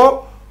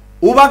murongo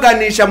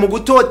ubaganisha mu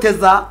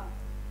gutoteza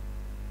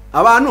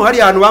abantu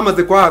hari ahantu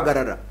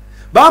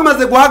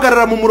bamaze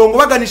guhagarara mu murongo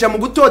baganisha mu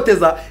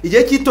gutoteza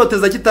igihe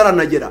cy'itoteza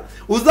kitaranagera.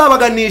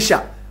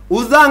 Uzabaganisha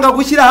uzanga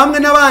gushyira hamwe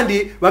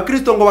n'abandi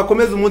bakristo ngo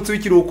bakomeze umunsi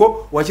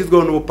w'ikiruhuko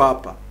washyizweho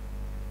n'ubupapa.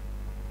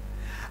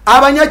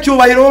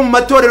 Abanyacyubahiro bo mu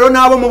matorero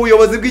n'abo mu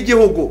buyobozi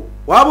bw'igihugu,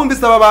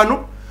 wabumbise aba bantu,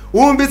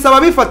 wumvise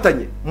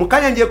ababifatanye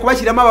mukanya ngiye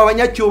kubashyiramo aba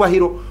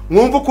banyacyubahiro,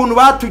 mwumva ukuntu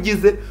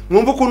batugize,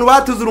 mwumva ukuntu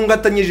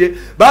batuzurungatanyije,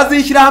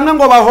 bazishyira hamwe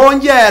ngo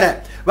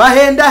bahongere,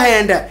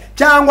 bahendahende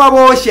cyangwa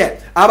boshye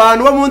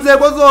abantu bo mu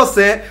nzego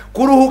zose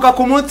kuruhuka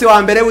ku munsi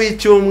wa mbere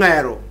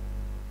w'icyumweru.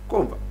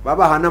 Kumva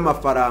babaha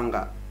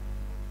n'amafaranga,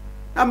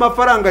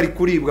 amafaranga ari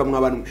kuribwa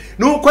mwabantu.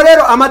 Nuko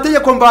rero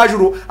amategeko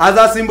mvajuru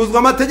azasimbuzwa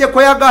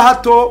amategeko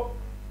y'agahato.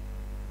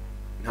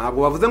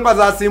 Ntabwo bavuze ngo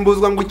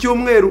azasimbuzwa ngo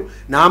icyumweru,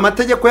 na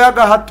amategeko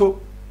y'agahato.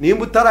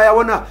 Nimba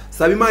utarayabona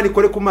saba Imana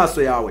ikore ku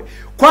maso yawe.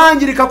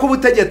 Kwangirika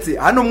k'ubutegetsi,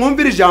 hano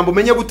mwumvira ijambo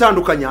umenye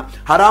gutandukanya.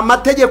 Hari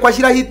amategeko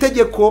ashyiraho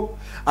itegeko,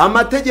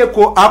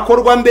 amategeko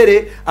akorwa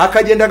mbere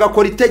akagenda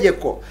agakora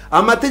itegeko.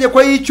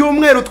 Amategeko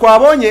y'icyumweru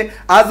twabonye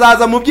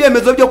azaza mu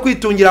byemezo byo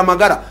kwitungira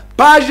amagara,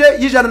 paje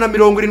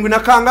y'170 na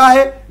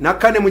kangahe na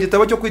kane mu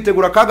gitabo cyo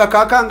kwitegura kaga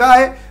ka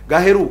kangahe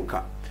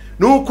gaheruka.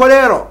 Nuko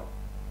rero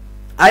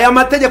aya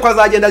mategeko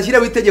azagenda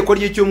ashyireho itegeko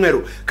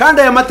ry'icyumweru,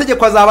 kandi aya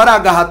mategeko azaba ari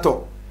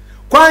agahato.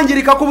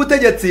 Kwangirika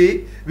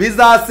k'ubutegetsi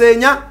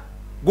bizasenya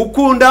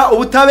gukunda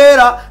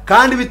ubutabera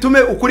kandi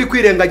bitume ukuri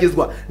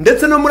kwirengagizwa.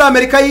 Ndetse no muri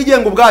Amerika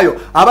yigenga ubwayo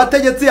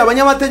abategetsi,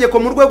 abanyamategeko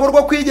mu rwego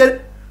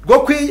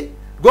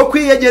rwo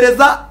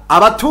kwiyegereza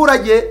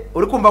abaturage,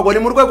 uri kumva ngo ni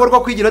mu rwego rwo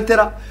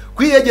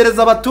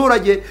kwiyegereza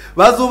abaturage,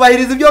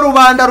 bazubahiriza ibyo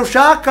rubanda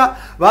rushaka,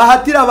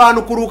 bahatira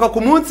abantu kuruka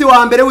ku munsi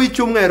wa mbere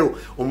w'icyumweru.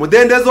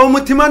 Umudendezo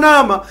w'umutima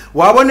nama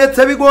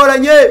wabonetse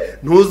bigoranye,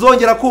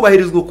 ntuzongera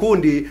kubahirizwa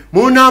ukundi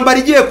mu ntambara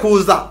igiye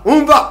kuza.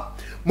 Umva,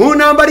 mu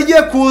ntambara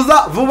igiye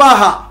kuza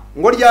vubaha,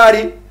 ngo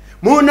ryari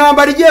mu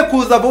ntambara igiye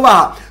kuza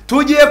vubaha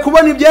tugiye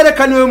kubona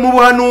ibyerekaniwe mu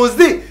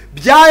buhanuzi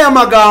by'aya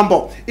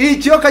magambo.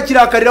 Ikiyoka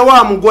kirakarira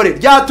wa mugore,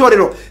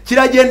 ryatorero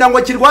kiragenda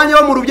ngo kirwanye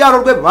bo mu rubyaro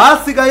rwe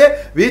basigaye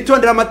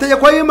bitondera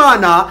amategeko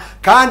y'Imana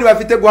kandi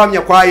bafite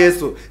guhamya kwa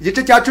Yesu.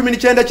 Igice cya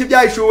 19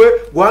 cy'ibyahishuwe,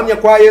 guhamya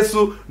kwa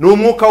Yesu ni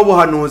umwuka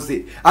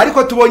w'ubuhanuzi.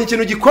 Ariko tubonye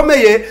ikintu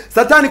gikomeye,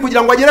 Satani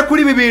kugira ngo agere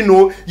kuri ibi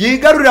bintu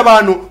yigarurira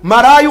abantu.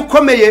 Maraya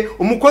ukomeye,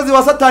 umukozi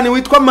wa Satani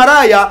witwa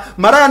Maraya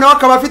nawe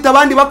akaba afite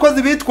abandi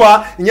bakozi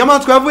bitwa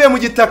inyamaswa yavuye mu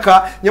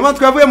gitaka.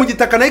 Inyamaswa yavuye mu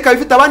gitaka nayo ikaba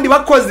ifite abandi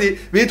bakozi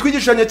bitwa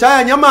igishushanyo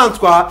cy'aya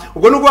nyamaswa.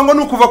 Ubwo nukuvuga ngo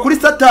nukuva kuri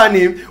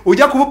Satani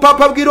ujya ku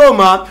bupapa bw'i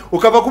Roma,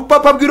 ukava ku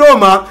bupapa bw'i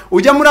Roma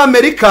ujya muri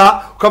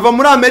Amerika, ukava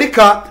muri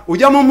Amerika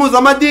ujya mu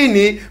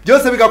mpuzamadini,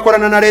 byose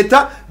bigakorana na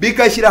leta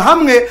bigashyira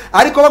hamwe,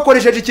 ariko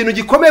bakoresheje ikintu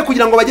gikomeye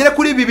kugira ngo bagere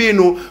kuri ibi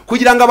bintu,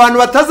 kugira ngo abantu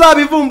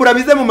batazabivumbura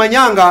bize mu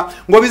manyanga,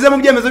 ngo bize mu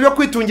byemezo byo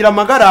kwitungira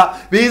amagara,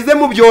 bize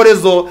mu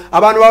byorezo,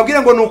 abantu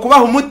babwire ngo ni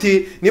ukubaha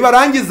umuti,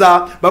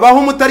 nibarangiza babaha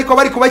umuti ariko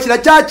bari kubashyira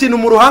cya kintu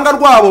mu ruhanga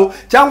rwabo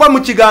cyangwa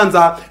mu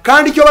kiganza,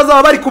 kandi icyo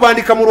bazaba bari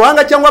kubandika mu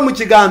ruhanga cyangwa mu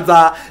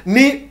kiganza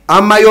ni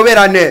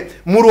amayoberane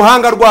mu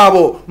ruhanga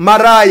rwabo.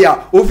 Maraya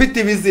ufite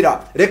ibizira.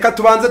 Reka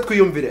tubanze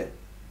twiyumvire.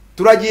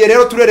 Turagiye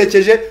rero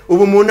turerekeje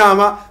ubu mu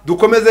nama,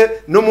 dukomeze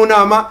no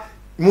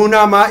mu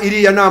nama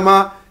iriya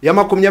nama ya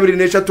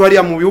 23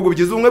 hariya mu bihugu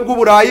bigize ubumwe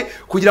bw'Uburayi,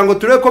 kugira ngo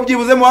turebe ko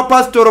byibuze mu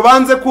bapasitoro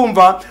banze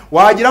kumva,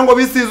 wagira ngo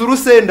bisize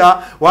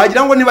urusenda,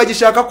 wagira ngo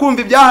ntibagishaka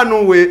kumva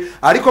ibyahanuwe,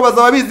 ariko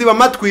bazaba biziba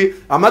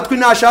amatwi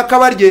nashaka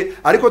barye,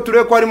 ariko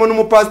turebe ko harimo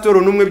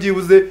n'umupasitoro n'umwe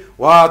byibuze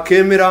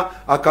wakemera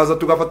akaza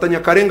tugafatanya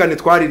karengane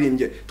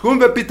twaririmbye.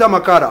 Twumve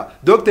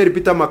Dr.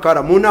 Peter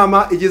Makara mu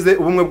nama igize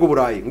ubumwe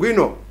bw'Uburayi.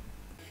 Ngwino.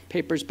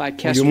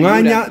 Uyu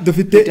mwanya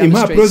dufite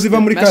impapuro ziva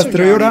muri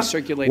Castriola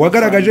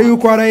wagaragaje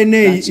yuko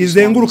RNA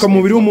izenguruka mu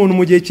mubiri w'umuntu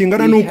mu gihe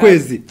kingana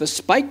n'ukwezi.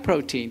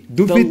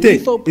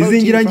 Dufite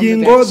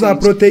izingirangingo za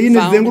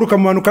proteine zizenguruka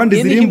mu bantu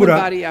kandi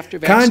zirimbura,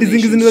 kandi izi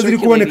ngizi nizo ziri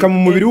kuboneka mu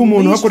mubiri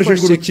w'umuntu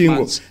hakoreshejwe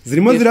urukingo.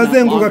 Zirimo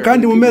zirazenguruka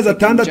kandi mu mezi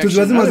 6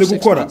 ziba zimaze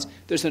gukora.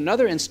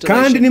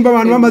 Kandi nimba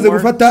abantu bamaze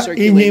gufata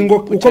inkingo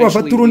uko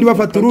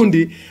bafata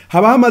urundi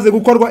haba hamaze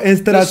gukorwa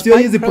installation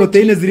y'izi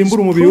proteine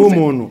zirimbura umubiri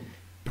w'umuntu.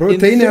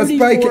 Proteine ya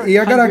spike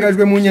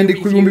yagaragajwe mu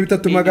nyandiko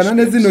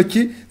 3400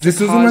 z'intoki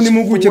zisuzumwa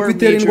n'impuguke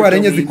kwitera indwara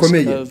enye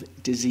zikomeye.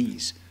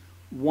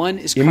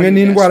 Imwe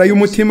ni indwara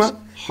y'umutima,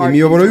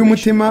 imiyoboro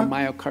y'umutima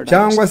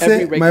cyangwa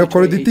se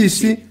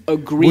myocarditis.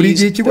 Buri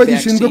gihe ikigo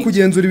gishinzwe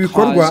kugenzura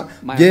ibikorwa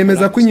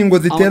byemeza ko inkingo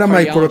zitera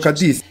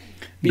myocarditis.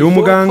 Ndi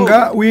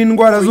umuganga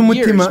w'indwara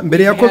z'umutima.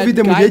 Mbere ya COVID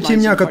mu gihe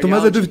cy'imyaka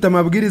tumaze dufite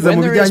amabwiriza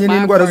mu bijyanye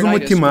n'indwara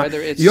z'umutima.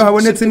 Iyo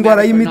habonetse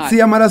indwara y'imitsi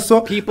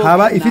y'amaraso,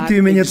 haba ifite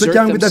ibimenyetso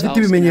cyangwa idafite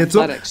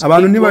ibimenyetso,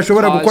 abantu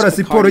ntibashobora gukora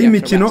siporo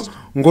y'imikino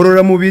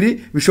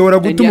ngororamubiri bishobora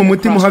gutuma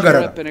umutima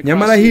uhagarara.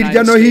 Nyamara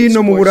hirya no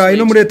hino mu Burayi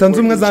no muri Leta Zunze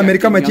Ubumwe za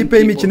Amerika amakipe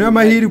y'imikino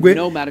y'amahirwe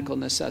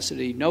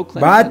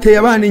bateye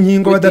abana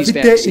inkingo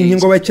badafite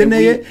inkingo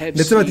bakeneye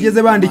ndetse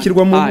batigeze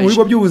bandikirwa mu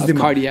bigo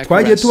by'ubuzima.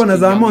 Twagiye tubona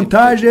za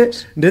montage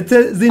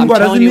ndetse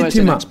z'indwara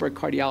z'imitima,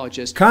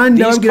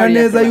 kandi ababwira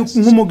neza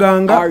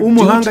nk'umuganga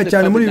w'umuhanga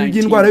cyane muri ibi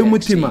by'indwara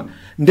y'umutima,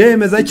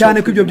 ndemeza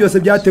cyane ko ibyo byose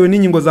byatewe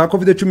n'inkingo za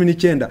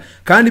COVID-19,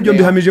 kandi ibyo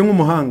mbihamije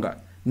nk'umuhanga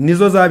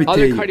nizo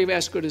zabiteye.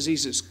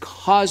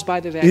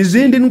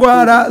 Izindi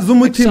ndwara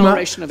z'umutima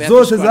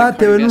zose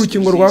zatewe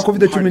n'urukingo rwa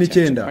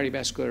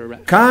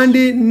COVID-19,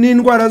 kandi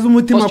n'indwara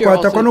z'umutima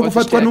kwatakwa no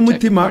gufatwa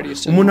n'umutima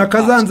umuntu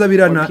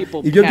akazanzabirana,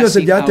 ibyo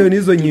byose byatewe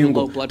n'izo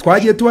nkingo.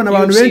 Twagiye tubona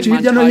abantu benshi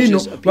hirya no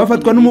hino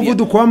bafatwa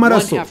n'umuvuduko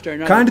w'amaraso,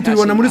 kandi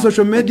tubibona muri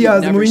social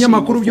media mu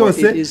binyamakuru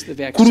byose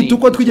kuruta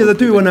uko twigeze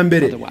tubibona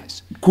mbere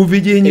kuva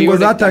igihe inkingo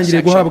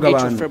zatangiriye guhabwa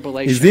abantu.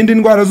 Izindi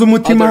ndwara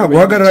z'umutima,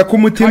 guhagarara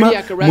k'umutima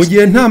mu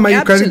gihe nta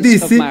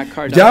myocarditis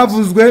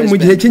byavuzwe mu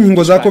gihe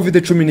cy'inkingo za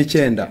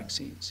COVID-19.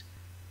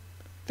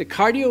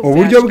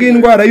 Uburyo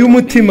bw'indwara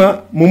y'umutima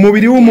mu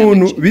mubiri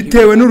w'umuntu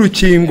bitewe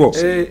n'urukingo.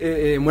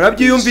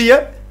 Murabyiyumviye?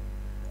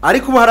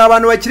 Ariko ubu hari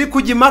abantu bakiri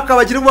kujya impaka,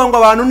 bakiri kuvuga ngo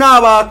abantu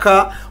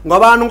nabaka, ngo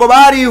abantu ngo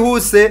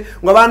barihuse,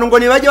 ngo abantu ngo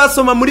ntibajye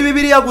basoma muri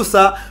Bibiliya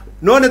gusa.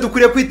 None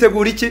dukwiriye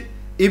kwitegura iki?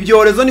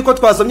 Ibyorezo niko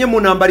twasomye mu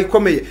ntambara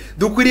ikomeye.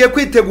 Dukwiriye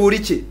kwitegura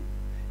iki?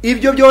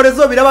 Ibyo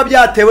byorezo biraba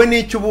byatewe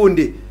n'icyo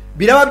ubundi?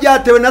 Biraba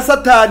byatewe na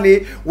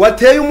Satani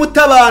wateye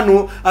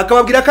umutabantu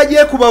akababwira ko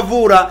agiye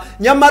kubavura,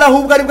 nyamara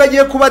ahubwo aribwo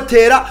agiye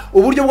kubatera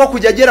uburyo bwo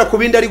kujya agera ku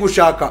bindi ari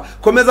gushaka.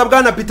 Komeza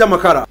bwana Peter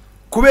Makara.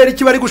 Kubera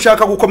iki bari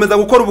gushaka gukomeza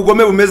gukora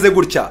ubugome bumeze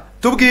gutya?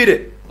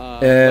 Tubwire.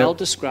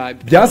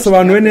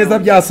 Byasobanuwe neza,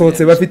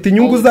 byasohotse, bafite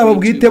inyungu zabo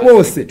bwite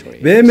bose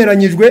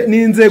bemeranyijwe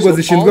n'inzego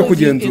zishinzwe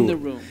kugenzura.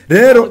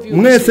 Rero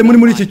mwese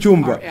muri iki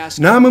cyumba,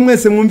 namwe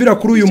mwese mwumvira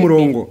kuri uyu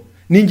murongo,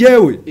 ni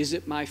njyewe,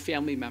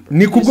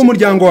 ni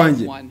kubw'umuryango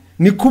wanjye,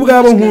 ni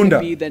kubw'abo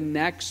nkunda,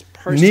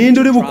 ninde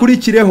uri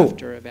bukurikireho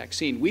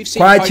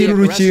kwakira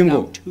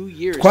urukingo.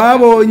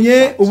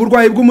 Twabonye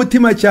uburwayi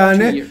bw'umutima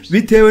cyane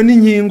bitewe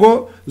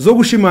n'inkingo zo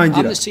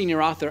gushimangira.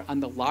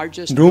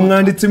 Ndi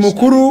umwanditsi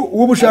mukuru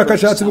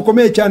w'ubushakashatsi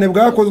bukomeye cyane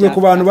bwakozwe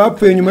ku bantu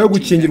bapfuye nyuma yo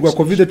gukingirwa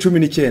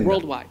COVID-19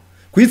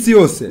 ku isi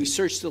yose.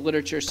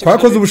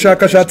 Twakoze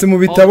ubushakashatsi mu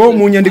bitabo,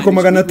 mu nyandiko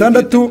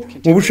 600,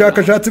 mu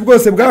bushakashatsi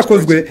bwose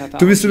bwakozwe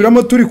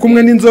tubisubiramo turi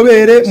kumwe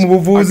n'inzobere mu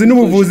buvuzi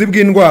n'ubuvuzi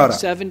bw'indwara.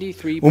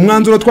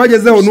 Umwanzuro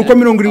twagezeho nuko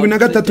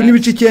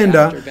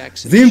 73.9%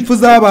 z'impfu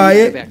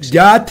zabaye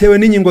byatewe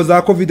n'inkingo za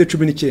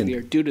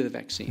COVID-19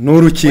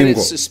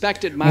 n'urukingo.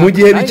 Mu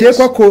gihe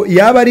bikekwa ko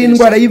yaba ari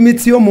indwara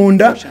y'imitsi yo mu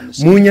nda,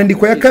 mu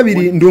nyandiko ya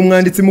kabiri ndi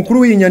umwanditsi mukuru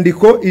w'iyi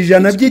nyandiko,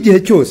 100 by'igihe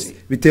cyose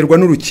biterwa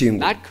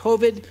n'urukingo.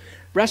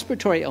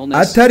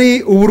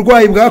 Atari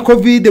uburwayi bwa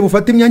COVID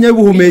bufata imyanya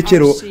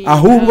y'ubuhumekero,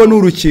 ahubwo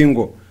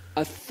n'urukingo.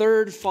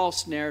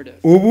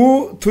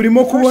 Ubu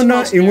turimo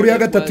kubona inkuru ya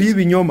gatatu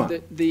y'ibinyoma.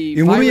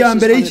 Inkuru ya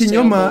mbere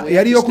y'ikinyoma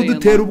yari yo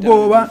kudutera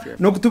ubwoba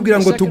no kutubwira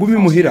ngo tugume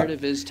imuhira.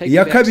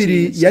 Iya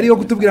kabiri yari yo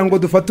kutubwira ngo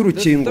dufate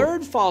urukingo.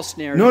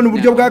 None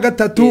uburyo bwa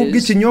gatatu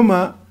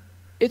bw'ikinyoma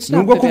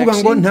nubwo kuvuga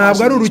ngo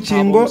ntabwo ari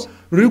urukingo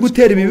ruri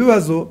gutera ibi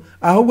bibazo,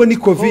 ahubwo ni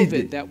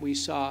COVID.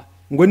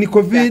 Ngo ni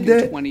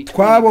COVID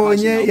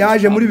twabonye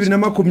yaje muri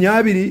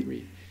 2020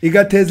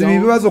 igateza ibi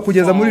bibazo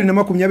kugeza muri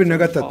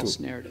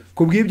 2023.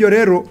 Kubw'ibyo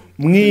rero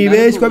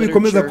mwibeshywa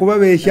bikomeza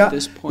kubabeshya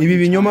ibi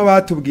binyoma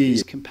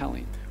batubwiye.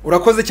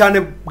 Urakoze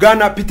cyane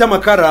bwana Peter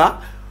Makara.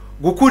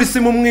 Gukura isi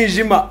mu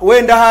mwijima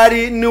wenda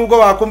hari nubwo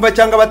bakumva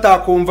cyangwa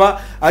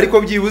batakumva,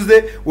 ariko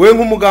byibuze we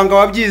nk'umuganga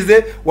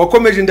wabyize,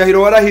 wakomeje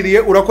indahiro warahiriye,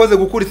 urakoze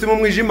gukura isi mu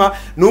mwijima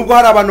nubwo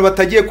hari abantu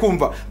batagiye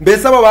kumva.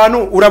 Mbese aba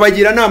bantu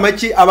urabagira nama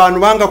ki abantu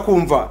banga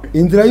kumva?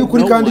 Inzira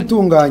y'ukuri kandi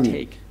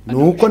itunganye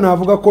nuko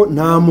navuga ko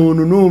nta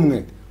muntu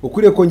numwe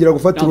ukuriye kongera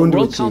gufata urundi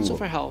rukingo.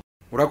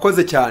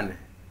 Urakoze cyane.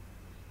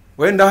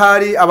 Wenda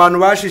hari abantu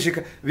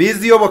bashishika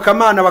bizi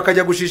yobokamana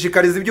bakajya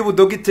gushishikariza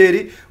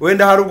iby'ubudogiteri,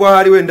 wenda hari ubwo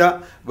hari wenda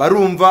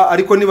barumva,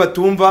 ariko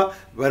nibatumva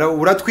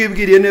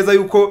uratwibwiriye neza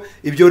yuko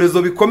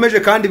ibyorezo bikomeje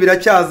kandi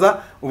biracyaza.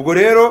 Ubwo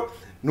rero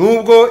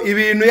nubwo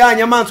ibintu ya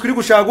nyamaswa iri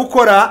gushaka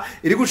gukora,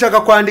 iri gushaka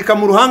kwandika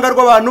mu ruhanga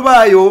rw'abantu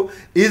bayo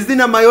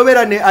izina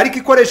mayoberane, ariko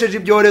ikoresheje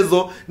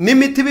ibyorezo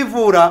n'imiti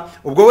bivura,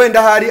 ubwo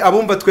wenda hari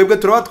abumva twebwe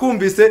turaba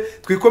twumvise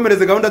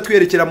twikomereze gahunda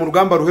twiyerekera mu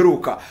rugamba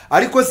ruheruka.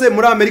 Ariko se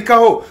muri Amerika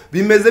ho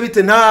bimeze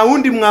bite? Nta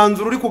wundi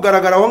mwanzuro uri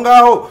kugaragara aho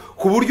ngaho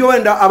ku buryo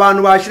wenda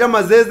abantu bashira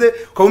amazeze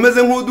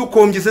ukabumeze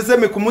nk'udukombye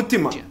seseme ku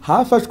mutima?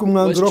 Hafashwe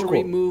umwanzuro ko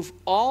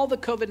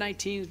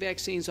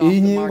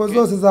inkingo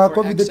zose za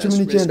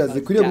COVID-19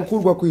 zikwiriye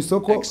gukurwa ku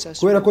isoko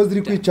kubera ko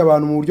ziri kwica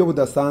abantu mu buryo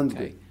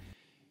budasanzwe.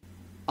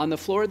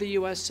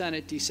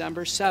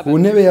 Ku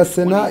ntebe ya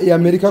Sena ya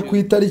Amerika ku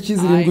itariki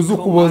 7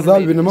 z'Ukuboza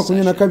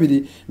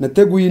 2022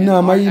 nateguye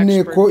inama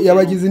y'inteko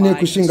y'abagize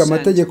inteko ishinga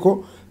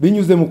amategeko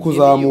binyuze mu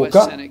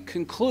kuzamuka,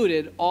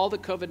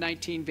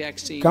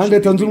 kandi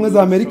Leta Zunze Ubumwe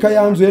za Amerika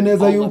yanzuye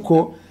neza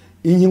yuko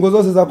inkingo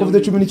zose za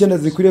COVID-19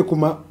 zikwiriye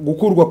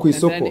gukurwa ku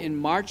isoko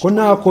ko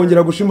nta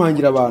kongera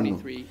gushimangira abantu.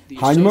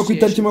 Hanyuma ku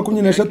itariki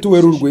 23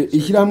 Werurwe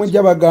ishyirahamwe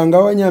ry'abaganga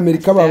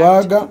b'Abanyamerika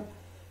babaga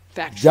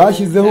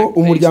byashyizeho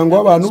umuryango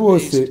w'abantu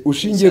bose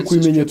ushingiye ku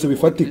bimenyetso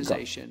bifatika.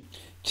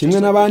 Kimwe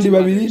n'abandi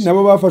babiri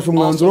nabo bafashe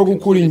umwanzuro wo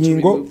gukura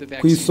inkingo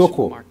ku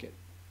isoko.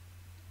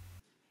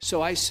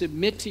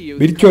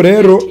 Bityo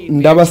rero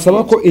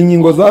ndabasaba ko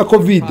inkingo za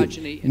COVID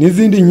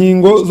n'izindi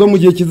nkingo zo mu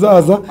gihe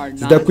kizaza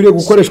zidakwiriye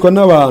gukoreshwa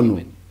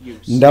n'abantu.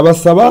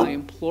 Ndabasaba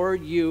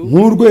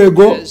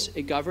nk'urwego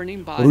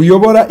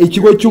ruyobora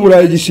ikigo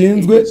cy'Uburayi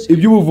gishinzwe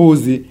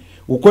iby'ubuvuzi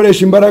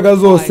gukoresha imbaraga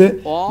zose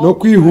no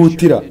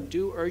kwihutira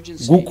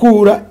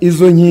gukura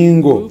izo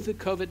nkingo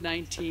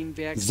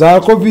za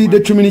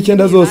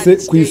COVID-19 zose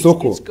ku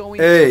isoko.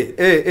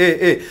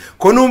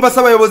 Ko numva se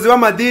abayobozi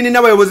b'amadini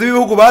n'abayobozi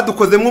b'ibihugu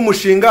badukozemo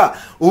umushinga,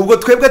 ubwo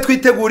twebwe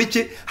twitegura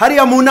iki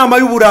hariya mu nama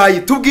y'Uburayi?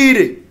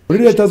 Tubwire.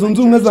 Muri Leta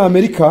Zunze Ubumwe za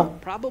Amerika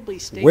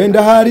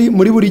wenda hari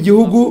muri buri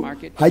gihugu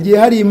hagiye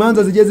hari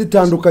imanza zigiye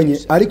zitandukanye,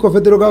 ariko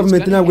federal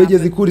government ntabwo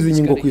yigeze ikuriza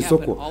inkingo ku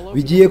isoko.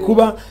 Bigiye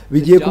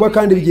kuba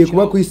kandi bigiye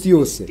kuba ku isi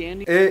yose.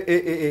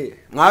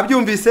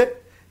 Mwabyumvise?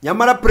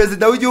 Nyamara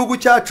perezida w'igihugu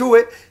cyacu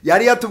we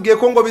yari yatubwiye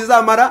ko ngo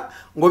bizamara,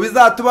 ngo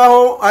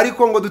bizatubaho,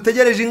 ariko ngo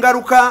dutegereje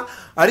ingaruka,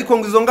 ariko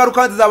ngo izo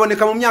ngaruka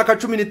zizaboneka mu myaka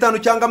 15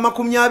 cyangwa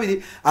 20.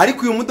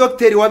 Ariko uyu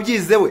mudokteri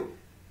wabyize we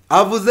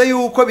avuze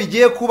yuko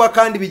bigiye kuba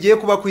kandi bigiye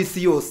kuba ku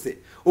isi yose.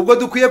 Ubwo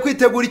dukwiye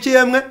kwitegura iki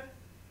yemwe?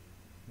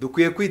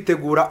 Dukwiye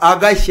kwitegura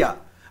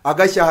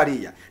agashya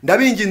hariya.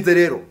 Ndabinginze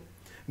rero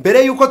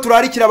mbere yuko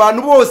turarikira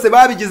abantu bose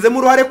babigizemo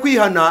uruhare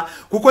kwihana,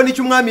 kuko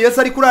nicyo umwami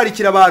Yesu ari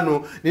kurarikira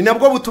abantu, ni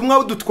nabwo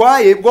butumwa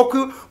dutwaye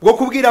bwo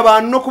kubwira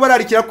abantu no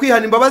kubararikira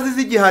kwihana imbabazi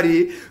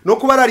z'igihari, no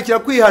kubararikira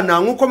kwihana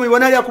nk'uko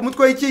mubibona hariya ku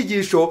mutwe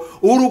w'icyigisho,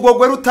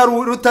 urugogwe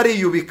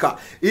rutariyubika,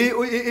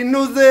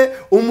 inuze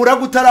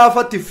umuraga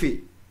utarafata ifi.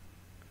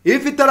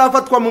 Ifi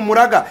itarafatwa mu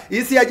muraga,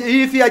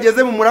 ifi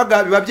yageze mu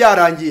muraga biba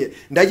byarangiye.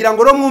 Ndagira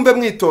ngo ro mwumve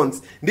mwitonze.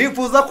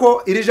 Ndifuza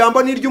ko iri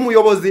jambo ni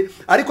ry'umuyobozi,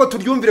 ariko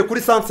turyumvire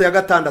kuri sanse ya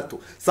gatandatu.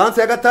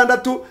 Sanse ya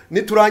gatandatu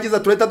niturangiza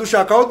tureta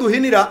dushaka aho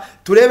duhinira,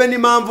 turebe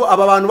n'impamvu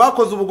aba bantu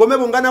bakoze ubugome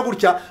bungana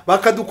gutya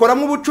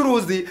bakadukoramo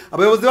ubucuruzi.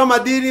 Abayobozi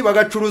b'amadini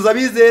bagacuruza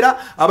bizera,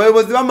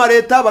 abayobozi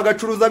b'amareta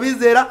bagacuruza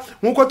bizera,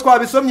 nkuko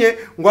twabisomye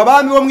ngo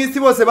abami bo mwisi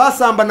bose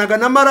basambanaga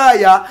na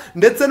maraya,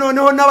 ndetse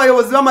noneho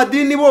n'abayobozi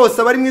b'amadini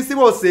bose bari mwisi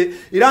bose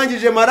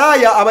irangije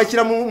maraya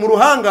abashyira mu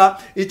ruhanga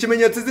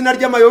ikimenyetso izina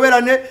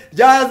ry'amayoberane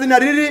rya zina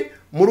riri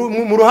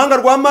mu ruhanga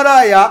rwa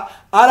maraya,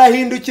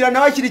 arahindukira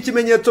nawe ashyira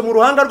ikimenyetso mu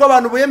ruhanga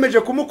rw'abantu buyemeje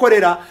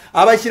kumukorera,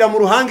 abashyira mu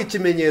ruhanga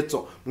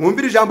ikimenyetso.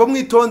 Mwumvire ijambo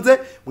mwitonze,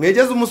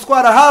 mwegeze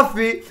umuswara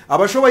hafi,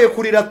 abashoboye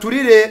kurira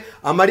turire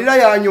amarira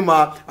ya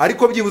nyuma,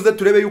 ariko byibuze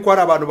turebe yuko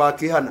hari abantu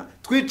bakihana.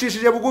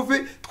 Twicishije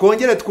bugufi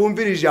twongere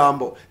twumvire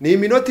ijambo. Ni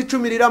iminota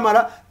 10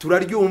 riramara,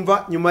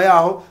 turaryumva, nyuma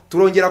yaho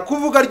turongera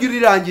kuvuga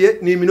ryurirangiye.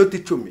 Ni iminota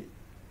 10.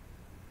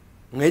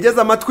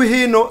 Mwegeze amatwi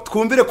hino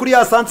twumvire kuri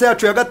ya sanse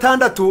yacu ya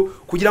gatandatu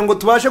kugira ngo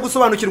tubashe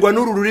gusobanukirwa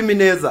n'uru rurimi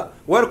neza.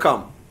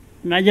 Welcome.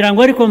 Nagira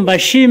ngo ariko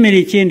mbashimire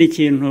ikindi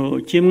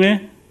kintu kimwe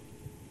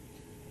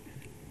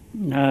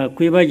nta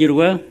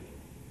kwibagirwa,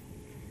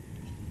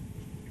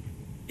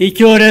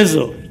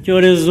 icyorezo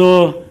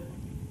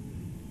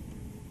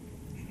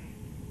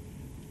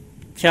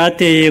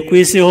cyateye ku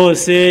isi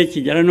hose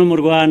kigera no mu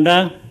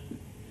Rwanda,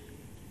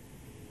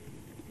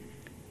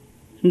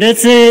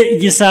 ndetse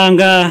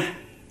gisanga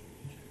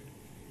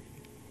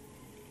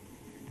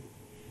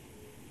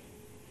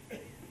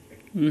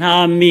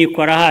nta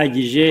mikoro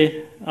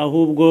ahagije,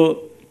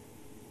 ahubwo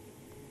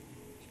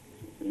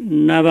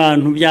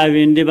n'abantu bya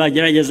bindi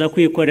bagerageza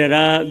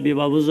kwikorera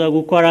bibabuza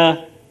gukora.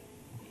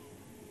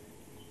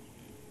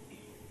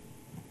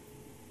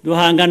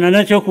 Duhangana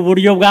nacyo ku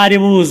buryo bwari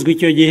buzwi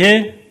icyo gihe,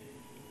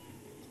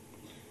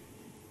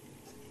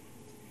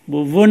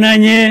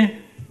 buvunanye,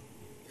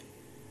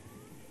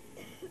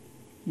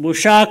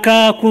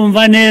 bushaka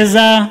kumva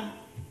neza,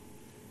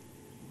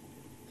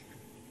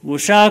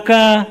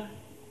 bushaka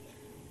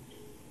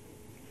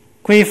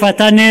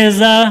kwifata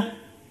neza,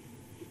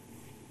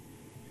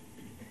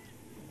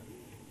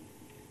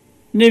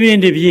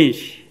 n'ibindi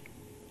byinshi.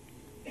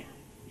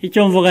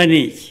 Icyo mvuga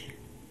ni iki: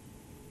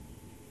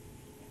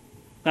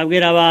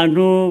 kabwira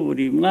abantu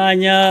buri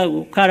mwanya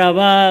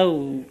gukaraba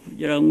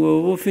kugira ngo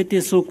ube ufite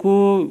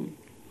isuku.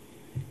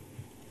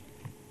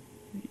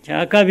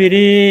 Cya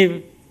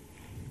kabiri,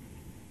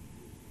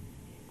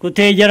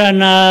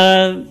 kutegerana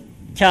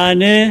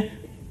cyane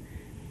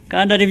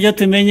kandi ari byo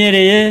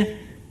tumenyereye.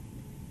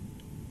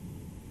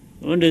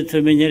 Ubundi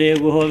tumenyereye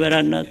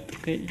guhoberana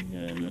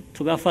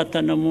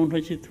tugafatana mu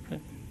ntoki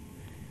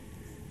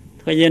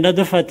tukagenda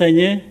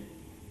dufatanye.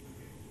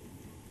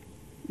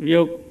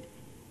 Ibyo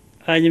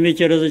hanyuma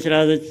icyorezo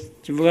kiraza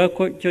kivuga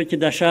ko cyo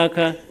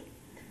kidashaka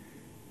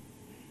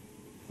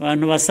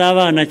abantu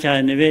basabana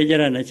cyane,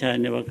 begerana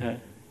cyane,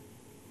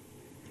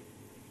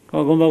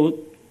 bagomba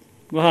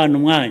guhana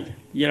umwanya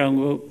kugira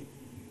ngo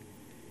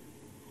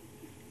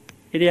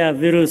iriya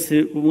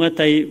virusi umwe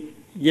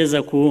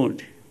atayigeza ku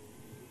wundi.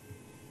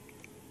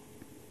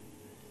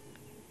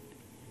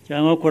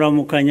 cyangwa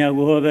kuramukanya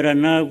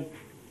guhoberana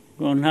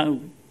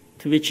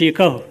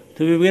tubicikaho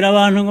tubibwira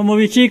abantu ngo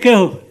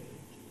mubicikeho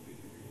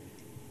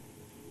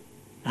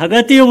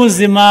hagati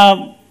y'ubuzima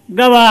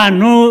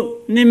bw'abantu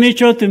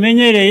n'imico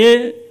tumenyereye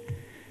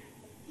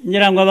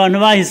ngira ngo abantu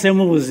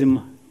bahisemo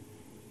ubuzima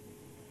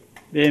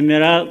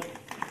bemera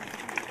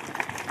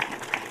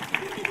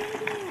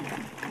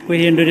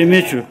guhindura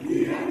imico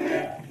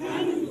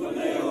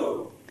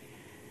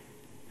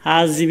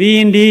haza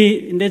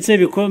ibindi ndetse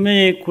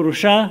bikomeye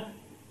kurusha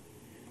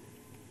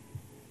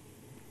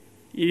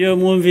iyo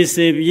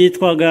mwumvise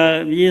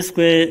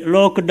byiswe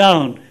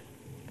lockdown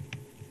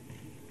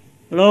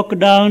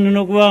ni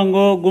ukuvuga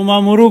ngo guma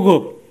mu rugo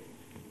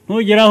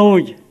ntugire aho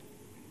ujya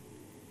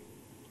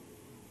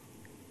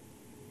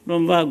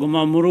urumva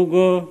guma mu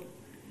rugo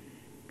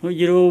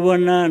ntugire uwo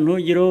ubona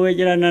ntugire uwo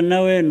wegerana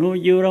nawe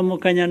ntugire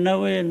uramukanya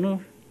nawe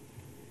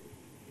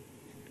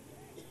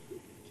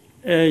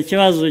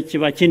ikibazo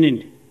kiba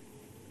kinini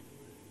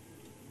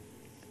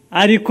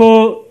ariko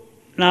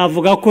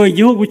navuga ko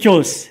igihugu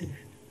cyose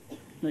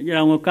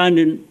nagira ngo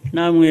kandi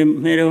namwe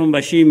mpereho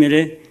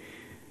mbashimire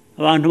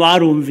abantu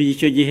barumviye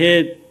icyo gihe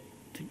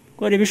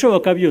gukora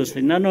ibishoboka byose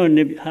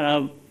nanone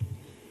hari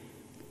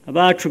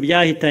abacu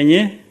byahitanye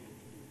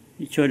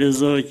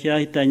icyorezo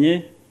cyahitanye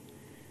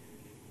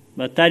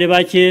batari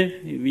bake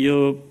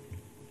ibyo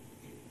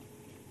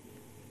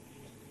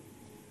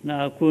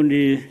nta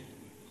kundi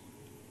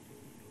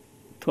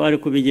twari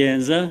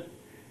kubigenza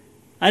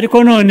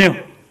ariko noneho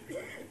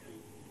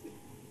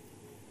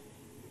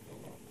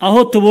aho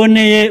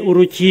tuboneye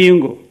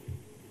urukingo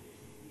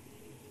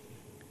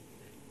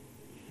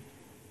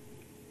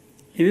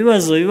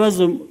ibibazo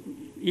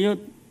iyo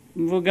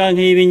mvuga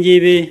nk'ibi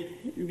ngibi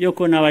byo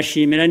ko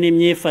nabashimira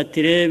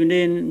n'imyifatire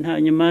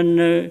hanyuma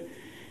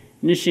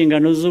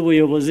n'inshingano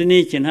z'ubuyobozi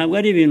n'iki ntabwo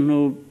ari ibintu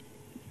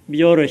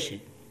byoroshye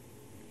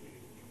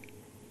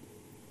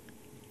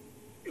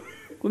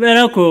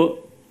kubera ko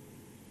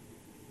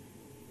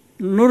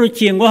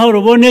n'urukingo aho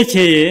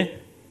rubonekeye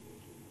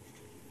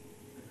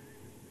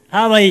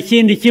habaye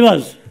ikindi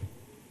kibazo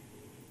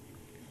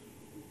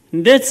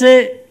ndetse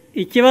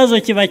ikibazo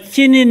kiba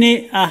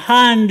kinini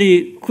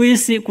ahandi ku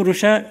isi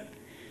kurusha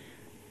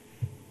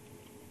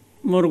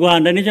mu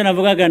Rwanda nicyo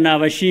navugaga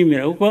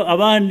nabashimira kuko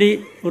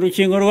abandi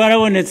urukingo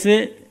rwarabonetse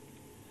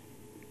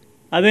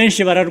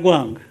abenshi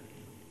bararwanga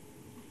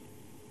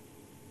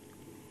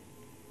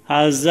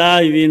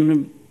haza ibintu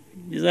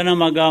bizana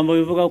amagambo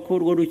bivuga ko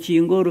urwo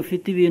rukingo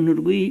rufite ibintu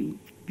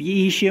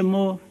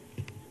byihishemo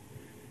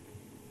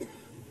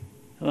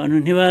abantu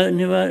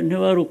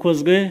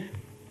ntibarukozwe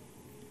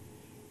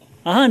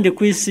ahandi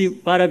ku isi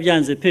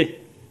barabyanze pe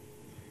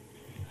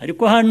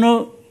ariko hano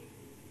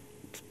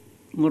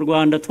mu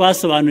Rwanda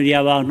twasobanuriye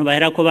abantu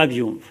bahera ko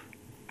babyumva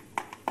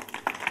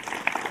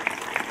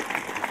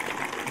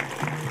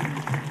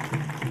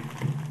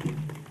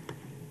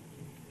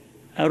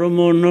hari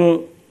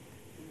umuntu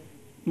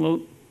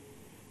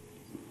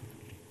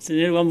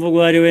sinirwa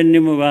mvugo ari we ni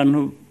mu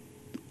bantu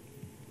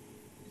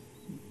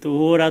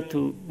duhura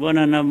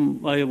tubona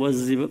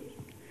n'abayobozi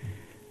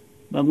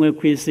bamwe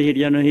ku isi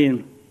hirya no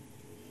hino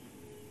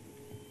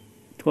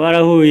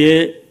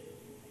twarahuye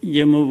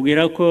njye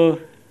mubwira ko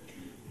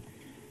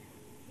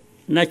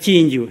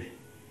nakingiwe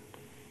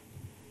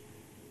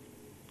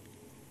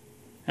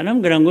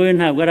anambwira ngo we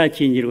ntabwo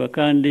arakingirwa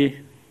kandi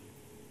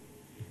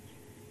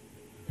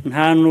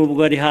nta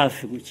nubwo ari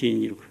hafi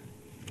gukingirwa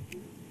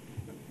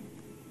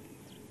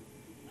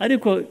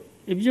ariko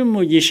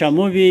iby'umugisha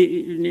mubi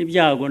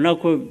n'ibyago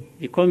nako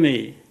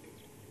bikomeye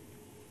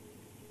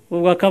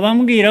ubwo akaba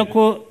ambwira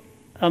ko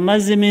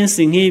amaze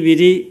iminsi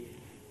nk'ibiri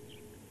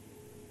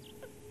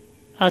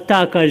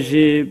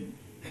atakaje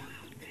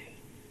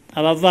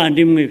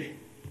abavandimwe be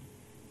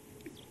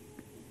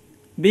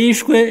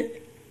bishwe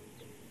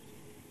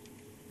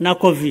na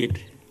covid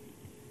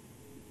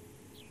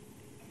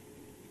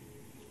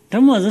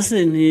ndamubaza se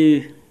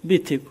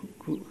ntibite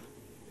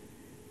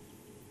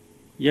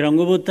kugira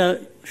ngo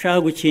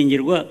utashaka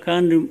gukingirwa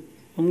kandi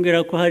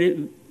umbwira ko hari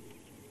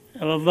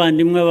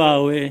abavandimwe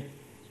bawe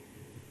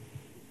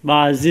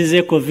bazize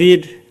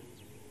covid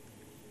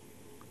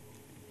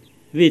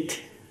bite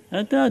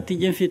ati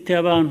njye mfite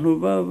abantu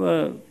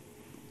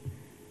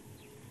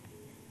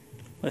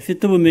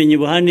bafite ubumenyi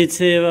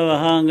buhanitse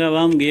b'abahanga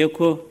bambwiye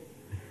ko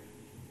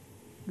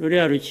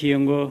ruriya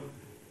rukingo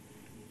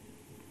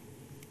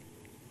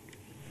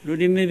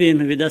rurimo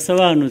ibintu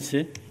bidasobanutse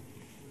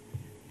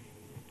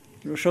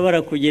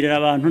rushobora kugirira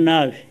abantu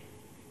nabi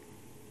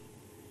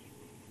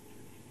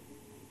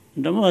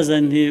ndamubaza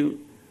nti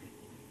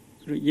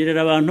rugirira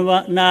abantu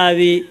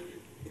nabi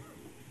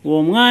uwo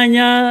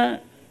mwanya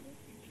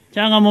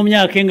cyangwa mu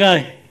myaka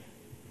ingahe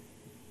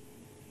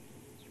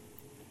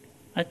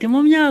ati mu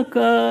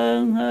myaka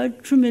nka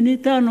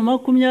 15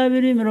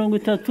 20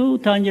 30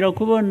 utangira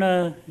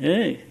kubona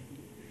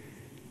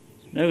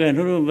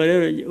nturumva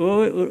rero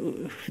wowe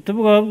ufite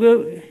ubwoba bwo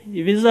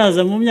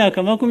ibizaza mu myaka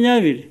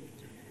 20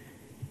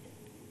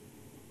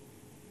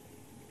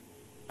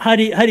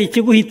 hari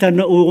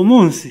ikiguhitana uwo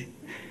munsi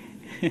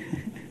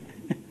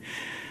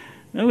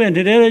nabwo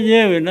rero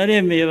yewe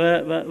naremeye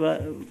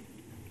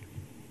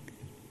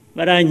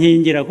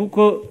barankingira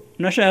kuko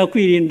nashaka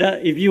kwirinda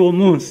iby'uwo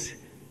munsi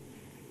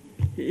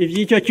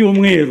iby'icyo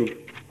cyumweru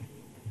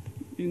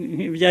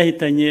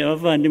byahitanye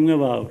abavandimwe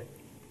bawe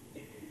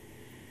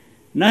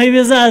naho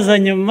ibizaza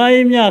nyuma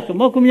y'imyaka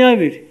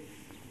 20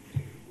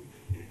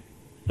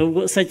 ubwo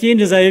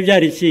sakindi zawe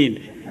byari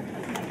ikindi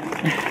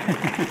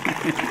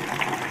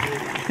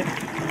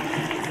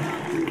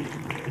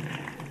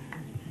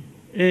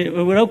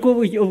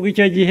ubwo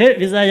icyo gihe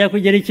bizajya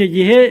kugera icyo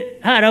gihe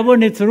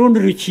harabonetse urundi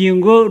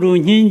rukingo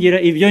runkingira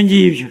ibyo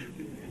ngibyo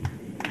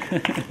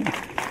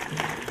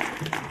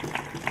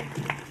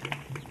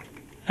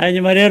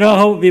hanyuma rero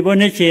aho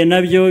bibonekeye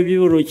nabyo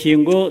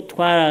by'urukingo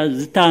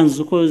twarazitanze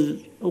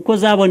uko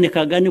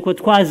zabonekaga niko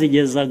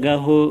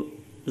twazigezagaho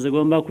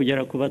zigomba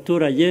kugera ku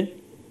baturage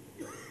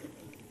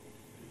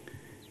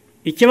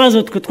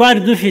ikibazo twari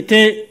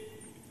dufite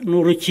ni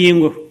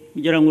urukingo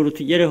kugira ngo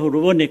rutugereho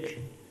ruboneke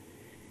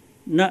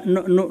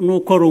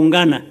nuko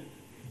rungana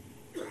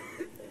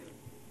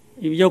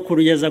ibyo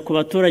kurugeza ku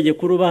baturage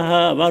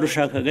kurubaha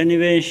barushakaga ni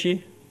benshi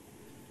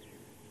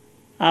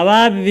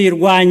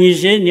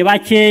ababirwanyije ni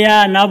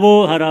bakeya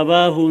nabo hari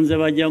abahunze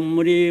bajya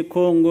muri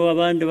Kongo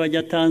abandi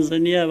bajya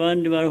Tanzania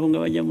abandi barahunga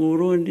bajya mu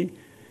Burundi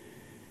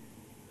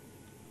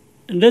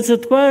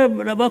ndetse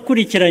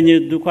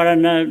twarabakurikiranye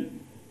dukorana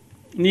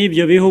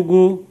n'ibyo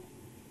bihugu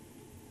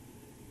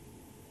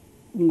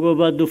ngo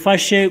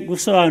badufashe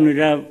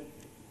gusobanurira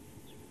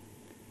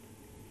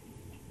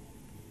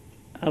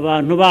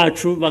abantu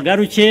bacu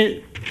bagaruke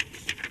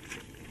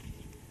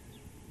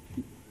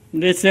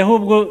ndetse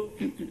ahubwo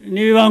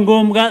nibiba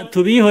ngombwa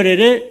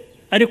tubihorere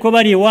ariko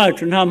bari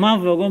iwacu nta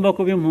mpamvu bagomba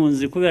kuba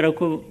impunzi kubera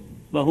ko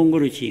bahunga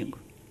urukingo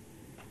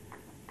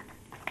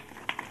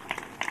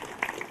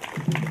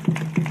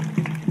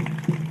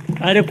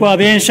ariko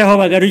abenshi aho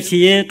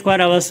bagarukiye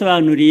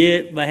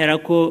twarabasobanuriye bahera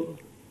ko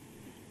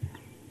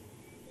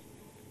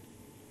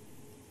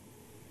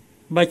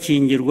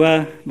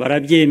bakingirwa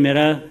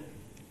barabyemera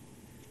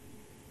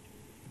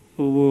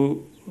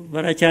ubu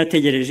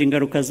baracyategereje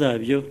ingaruka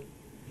zabyo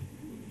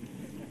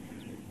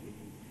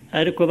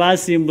ariko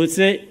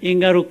basimbutse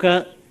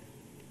ingaruka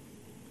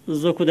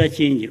zo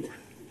kudakingirwa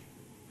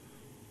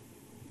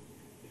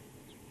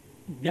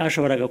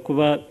byashoboraga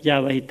kuba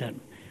byabahitana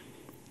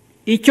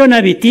icyo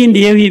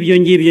nabitindiyeho ibyo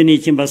ngibyo ni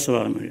iki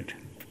mbasobanurira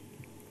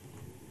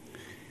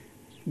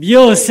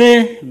byose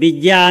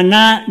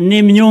bijyana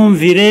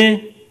n'imyumvire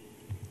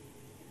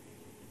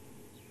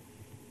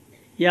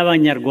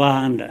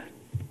y'abanyarwanda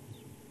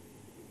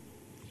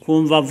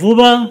kumva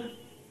vuba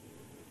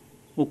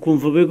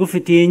ukumva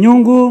bigufitiye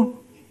inyungu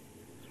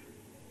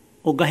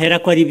ugahera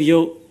ko ari byo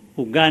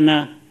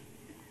ugana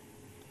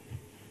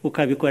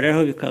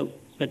ukabikoreraho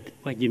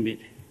bikajya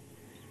imbere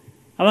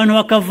abantu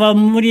bakava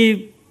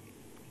muri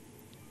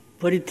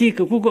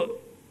politike kuko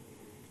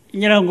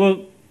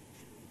nyirango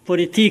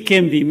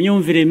politike mbi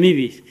imyumvire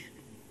mibi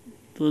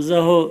tuzi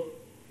aho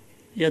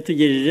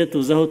yatugejeje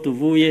tuzi aho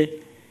tuvuye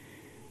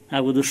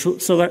ntabwo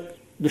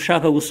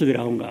dushaka gusubira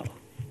aho ngaho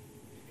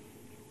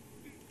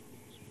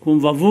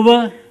kumva vuba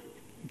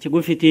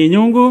ikigufitiye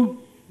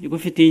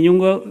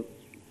inyungu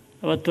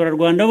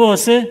abaturarwanda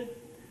bose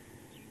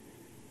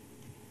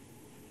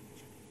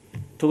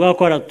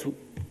tugakora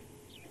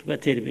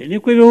tugatera imbere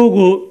niko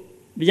ibihugu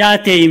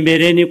byateye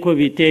imbere niko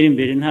bitera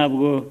imbere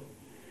ntabwo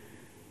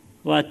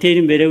watera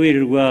imbere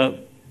wirirwa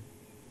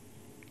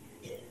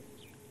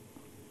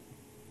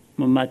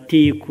mu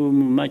matiku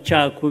mu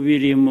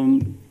macakubiri mu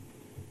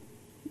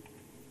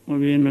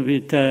bintu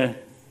bita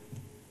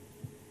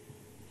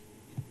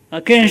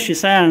akenshi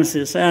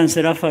sayansi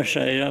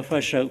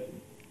irafasha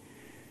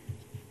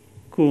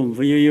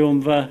kumva iyo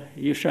yumva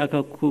iyo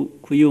ushaka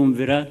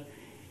kuyumvira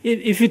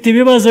ifite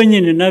ibibazo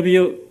nyine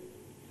nabyo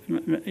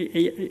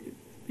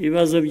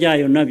ibibazo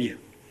byayo nabyo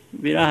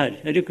birahari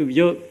ariko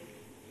ibyo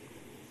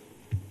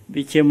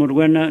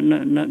bikemurwa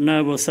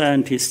n'abo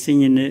scientists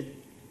nyine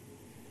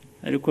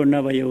ariko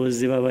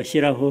n'abayobozi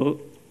babashyiraho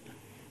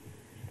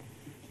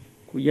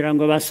kugira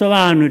ngo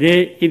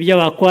basobanure ibyo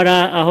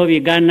bakora aho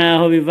bigana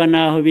aho biva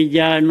n'aho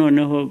bijya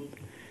noneho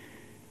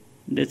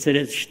ndetse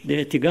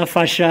leta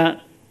igafasha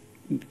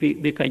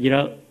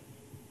bikagira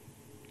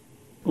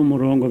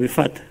umurongo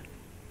bifata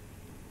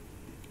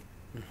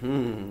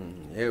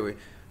yewe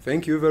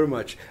thank you very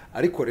much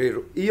ariko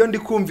rero iyo ndi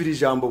kumvira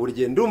ijambo buri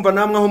gihe ndumva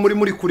namwe aho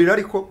muri kurira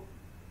ariko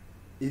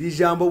iri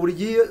jambo buri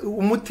gihe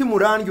umutima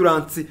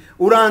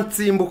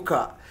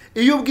uransimbuka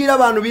iyo ubwira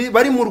abantu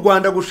bari mu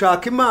Rwanda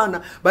gushaka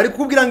Imana bari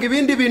kubwira ngo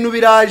ibindi bintu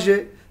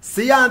biraje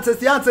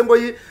siyanse ngo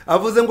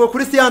avuze ngo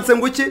kuri siyanse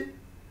ngo iki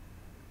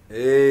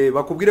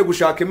bakubwire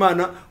gushaka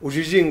Imana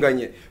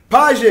ujijinganye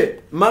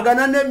page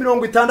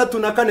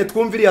 464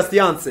 twumvira ya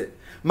siyanse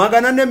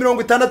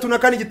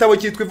 464 igitabo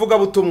cyitwa ivuga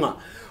butumwa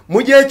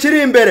mu gihe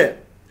kiri imbere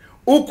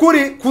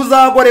ukuri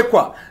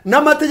kuzagorekwa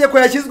n'amategeko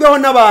yashyizweho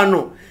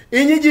n'abantu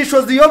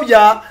inyigisho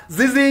ziyobya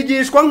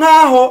zizigishwa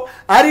nk'aho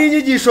ari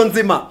inyigisho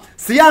nzima.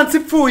 Siyansi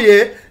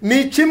ipfuye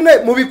ni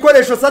kimwe mu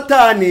bikoresho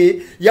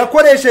Satani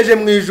yakoresheje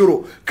mu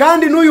ijuru,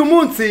 kandi n'uyu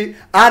munsi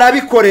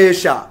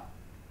arabikoresha.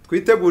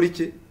 Twitegure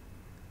iki?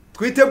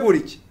 Twitegure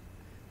iki?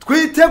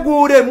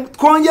 Twitegure,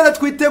 twongere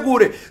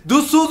twitegure,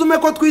 dusuzume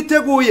ko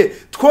twiteguye,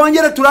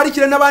 twongere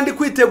turarikire n'abandi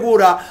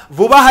kwitegura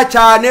vubaha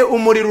cyane.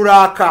 Umuriro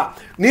uraka.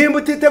 Nimba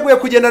utiteguye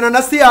kugendana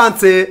na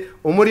siyanse,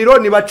 umuriro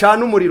ni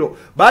bacana umuriro,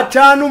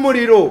 bacana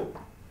umuriro.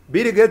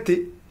 Bill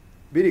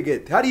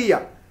Gates hariya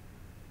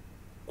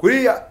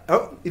kuri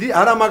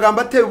hari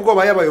amagambo ateye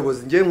ubwoba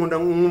y'abayobozi. Ngiye nkunda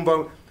nkumva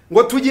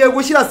ngo tugiye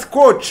gushyira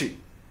scotch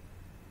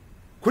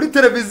kuri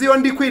televiziyo,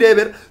 ndi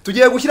kwirebera,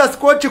 tugiye gushyira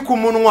scotch ku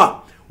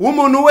munwa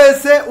w'umuntu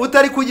wese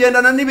utari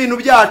kugendana n'ibintu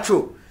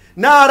byacu.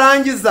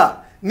 Narangiza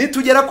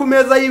nitugera ku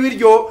meza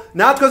y'ibiryo,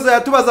 natwe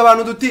zayatubaza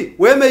abantu duti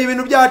wemeye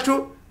ibintu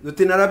byacu,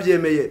 duti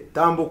narabyemeye,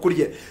 tambuka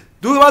urye.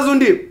 Dubaza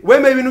undi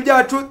wemeye ibintu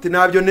byacu, ti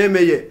nabyo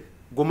nemeye,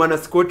 gumana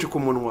scotch ku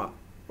munwa.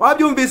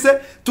 Wabyumvise?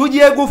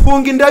 Tugiye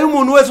gufunga inda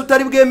y'umuntu wese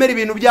utari bwemera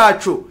ibintu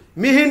byacu.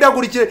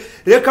 Mihindagurikire.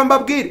 Reka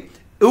mbabwire,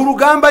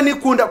 urugamba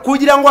nikunda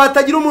kugira ngo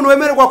hatagira umuntu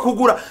wemererwa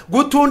kugura,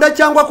 gutunda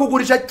cyangwa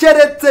kugurisha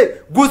keretse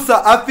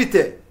gusa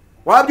afite.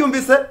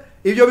 Wabyumvise?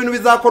 Ibyo bintu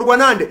bizakorwa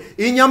nande?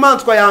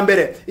 Inyamaswa ya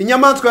mbere,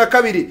 inyamaswa ya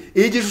kabiri,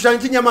 igishushanyo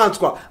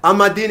cy'inyamaswa,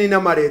 amadini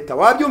n'amareta.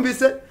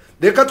 Wabyumvise?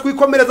 Reka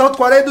twikomereza aho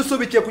twaraye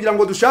dusubikiye kugira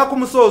ngo dushake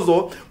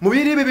umusozo.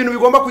 Mubiri ibi bintu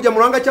bigomba kujya mu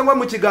ruhanga cyangwa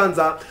mu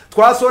kiganza.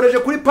 Twasoreje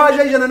kuri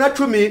page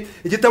 110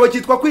 igitabo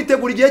cyitwa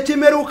kwitegura igihe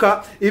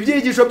cy'imperuka,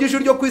 ibyigisho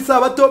by'ishuri ryo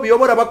kwisabato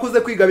biyobora abakuze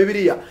kwiga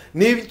Bibiliya.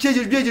 Ni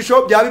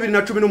ibyigisho bya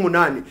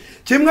 2018.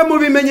 Kimwe mu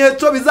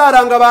bimenyetso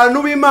bizaranga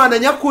abantu b'Imana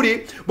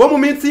nyakuri bo mu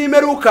minsi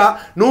y'imperuka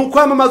ni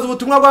ukwamamaza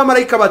ubutumwa bwa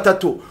marayika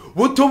batatu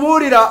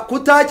butuburira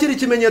kutakira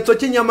ikimenyetso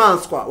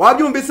cy'inyamaswa.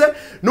 Wabyumvise?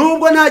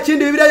 Nubwo nta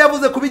kindi Bibiliya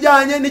yavuze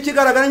kubijyanye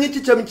n'ikigaragara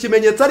nk'iki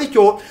kimenyetso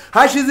aricyo,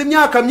 hashize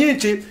imyaka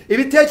myinshi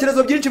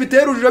ibitekerezo byinshi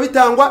bitera urujijo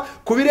bitangwa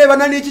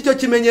kubirebana n'iki cyo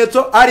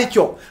kimenyetso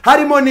aricyo.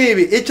 Harimo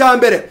nibi: icya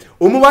mbere,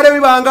 umubare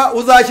w'ibanga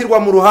uzashyirwa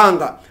mu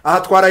ruhanga.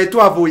 Aha twaraye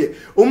tuhavuye.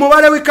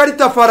 Umubare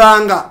w'ikarita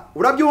faranga.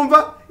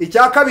 Urabyumva?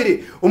 Icya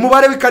kabiri,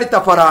 umubare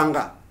w'ikarita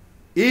faranga.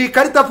 Iyi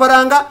karita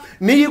faranga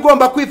niyo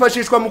igomba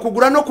kwifashishwa mu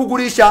kugura no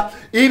kugurisha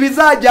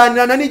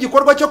ibizajyanirana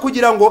n'igikorwa cyo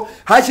kugira ngo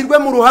hashyirwe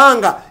mu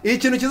ruhanga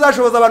ikintu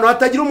kizashoboza abantu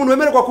hatagira umuntu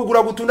wemererwa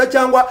kugura, gutunda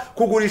cyangwa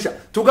kugurisha.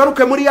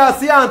 Tugaruke muri ya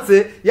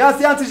siyanse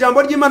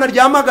ijambo ry'Imana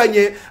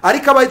ryamaganye,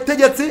 ariko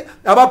abategetsi,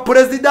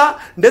 abaperezida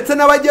ndetse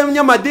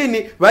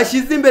n'abanyamadini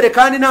bashyize imbere,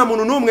 kandi nta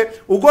muntu n'umwe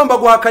ugomba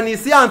guhakana iyi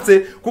siyanse,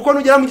 kuko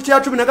nugera mu gice cya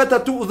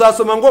 13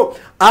 uzasoma ngo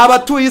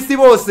abatuye isi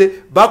bose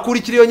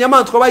bakurikira iyo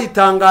nyamaswa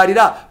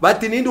bayitangarira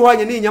bati ninde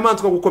uhanye n'iyi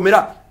nyamaswa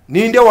gukomera,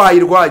 ninde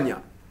wayirwanya.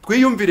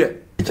 Twiyumvire.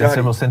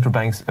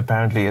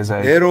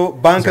 Rero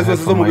banki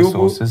zose zo mu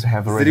bihugu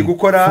ziri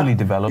gukora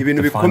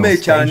ibintu bikomeye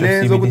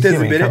cyane zo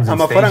guteza imbere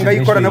amafaranga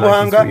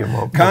y'ikoranabuhanga,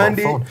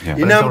 kandi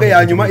intambwe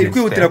ya nyuma iri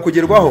kwihutira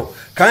kugerwaho.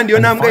 Kandi iyo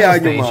ntambwe ya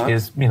nyuma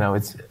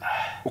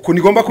ukuntu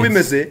igomba kuba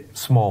imeze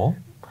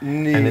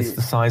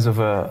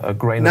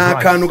ni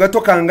akantu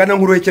gato kangana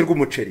nk'uruheke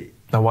rw'umuceri.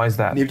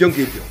 Nibyo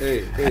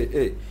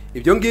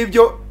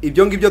ngibyo.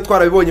 Ibyo ngibyo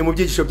twarabibonye mu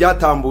byigisho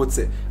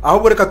byatambutse.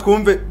 Ahubwo reka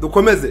twumve,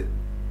 dukomeze.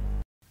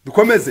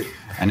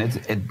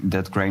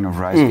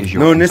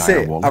 None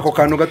se ako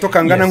kantu gato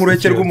kangana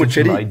nk'uruheke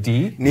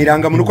rw'umuceri ni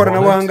irangamuntu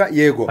ikoranabuhanga?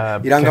 Yego,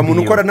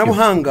 irangamuntu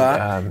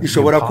ikoranabuhanga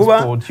ishobora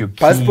kuba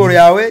pasiporo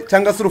yawe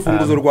cyangwa se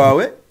urufunguzo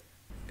rwawe.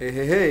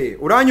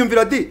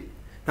 Uranyumvira di?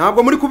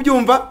 Ntabwo muri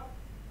kubyumva?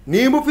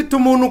 Nimba ufite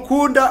umuntu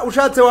ukunda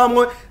ushatse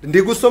wamwe,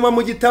 ndi gusoma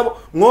mu gitabo,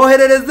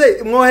 mwoherereze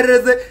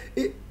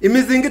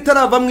imizinga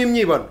itaravamwe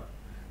imyibano.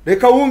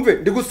 Reka wumve,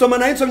 ndi gusoma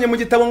nayo nsomye mu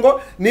gitabo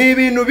ngo ni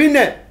ibintu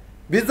 4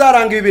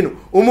 bizaranga ibi bintu.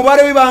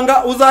 Umubare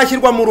w'ibanga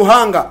uzashyirwa mu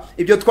ruhanga.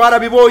 Ibyo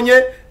twarabibonye,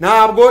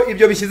 ntabwo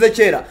ibyo bishyize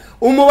kera.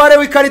 Umubare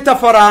w'ikarita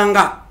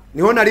faranga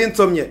niho nari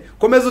nsomye.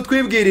 Komeza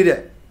utwibwirire.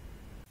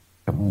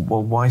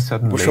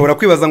 Ushobora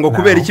kwibaza ngo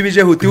kubera iki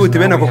bije huti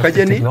bene ako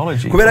kageni?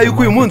 Kubera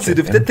yuko uyu munsi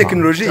dufite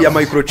tekinoloji ya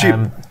microchip.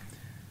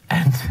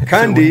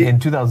 Kandi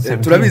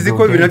turabizi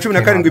ko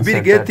 2017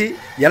 Bill Gates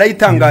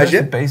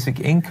yarayitangaje,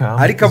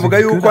 ariko avuga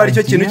yuko ari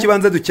cyo kintu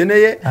kibanza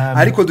dukeneye,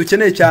 ariko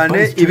dukeneye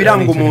cyane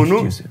ibiranga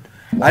umuntu.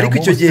 Ariko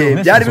icyo gihe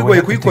byari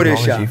bigoye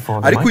kuyikoresha,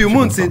 ariko uyu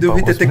munsi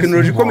dufite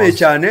tekinoloji ikomeye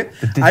cyane,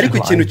 ariko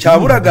ikintu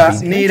cyaburaga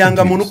ni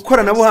irangamuntu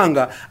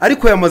ikoranabuhanga,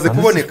 ariko yamaze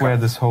kuboneka.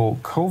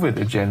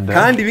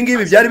 Kandi ibi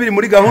ngibi byari biri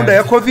muri gahunda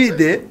ya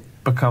COVID.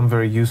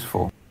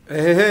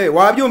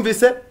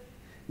 Wabyumvise?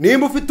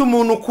 Nimba ufite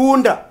umuntu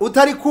ukunda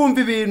utari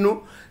kumva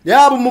ibintu,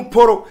 yaba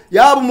umuporo,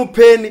 yaba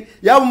umupeni,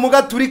 yaba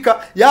umugaturika,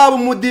 yaba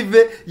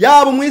umudive,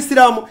 yaba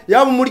umwisilamu,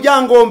 yaba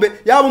umuryangombe,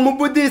 yaba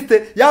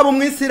umubudiste, yaba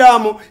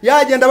umwisilamu,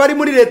 yagenda bari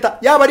muri leta,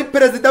 yaba ari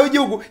perezida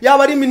w'igihugu,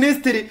 yaba ari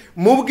minisitiri,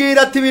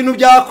 mubwira ati ibintu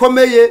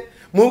byakomeye,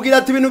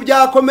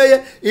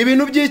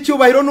 ibintu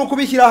by'icyubahiro nuko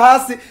bishyira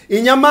hasi.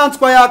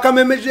 Inyamaswa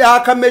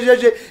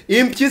yakamejeje,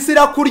 impyisi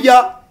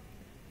irakurya.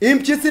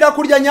 impyisi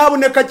irakurya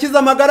nyabuneka kiza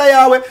amagara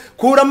yawe,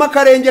 kuramo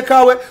akarenge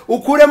kawe,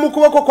 ukuremo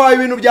ukuboko kwawe,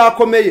 ibintu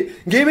byakomeye.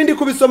 Ngibi ndi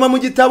kubisoma mu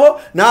gitabo,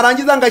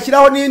 narangiza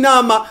ngashyiraho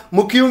n'inama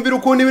mukiyumvira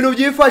ukuntu ibintu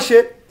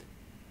byifashe.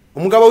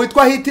 Umugabo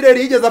witwa Hitler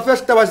yigeze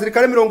afasha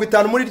abasirikare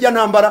 50 muri rya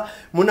ntambara,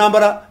 mu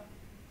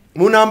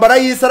ntambara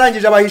y'isi,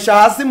 arangije abahisha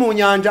hasi mu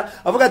nyanja,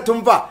 avuga ati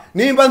umva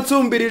nimba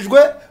nsumbirijwe,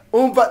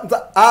 umva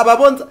aba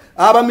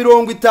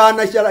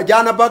 50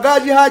 ajyana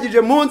bagaje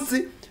ihagije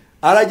Munsi,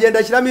 aragenda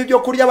ashyiramo ibyo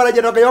kurya,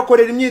 baragenda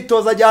bakabakorera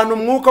imyitozo, ajyana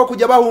umwuka wo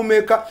kujya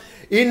bahumeka.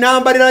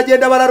 Intambara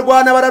iragenda,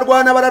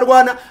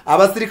 bararwana,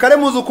 abasirikare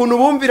muzi ukuntu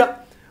bumvira,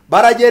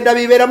 baragenda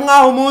bibera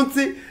mwaho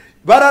Munsi,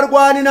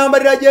 bararwana,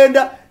 intambara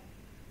iragenda.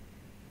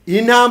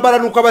 Intambara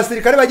nuko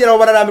abasirikare bageraho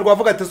bararambirwa,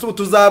 bavuga ati subu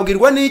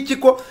tuzabwirwa n'iki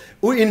ko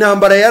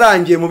intambara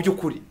yarangiye mu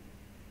by'ukuri.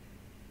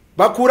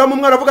 Bakuramo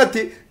umwe, aravuga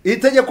ati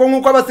itegeko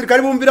nk'uko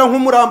abasirikare bumvira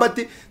nk'umuramba,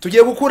 ati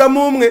tugiye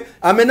gukuramo umwe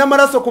amena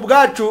amaraso ku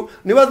bwacu,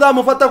 niba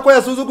zamufata ko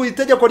yasuzuguye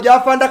itegeko rya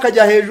fanda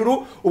akajya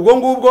hejuru, ubwo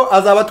ngubwo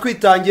azaba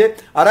twitangiye.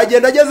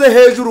 Aragenda ageze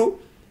hejuru,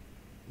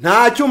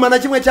 nta cyuma na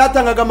kimwe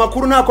cyatangaga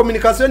amakuru, nta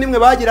communication nimwe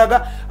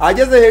bagiraga.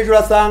 Ageze hejuru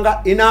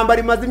asanga intambara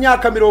imaze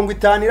imyaka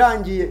 50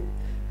 irangiye.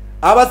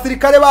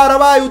 Abasirikare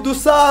barabaye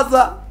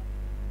udusaza,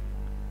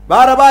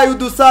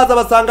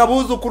 basanga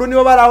abuzukuru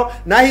nibo baraho,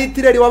 na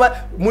Hitler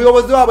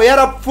umuyobozi wabo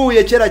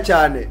yarapfuye kera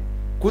cyane.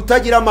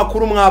 Kutagira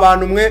amakuru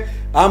mw'abantu mwe,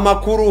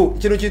 amakuru,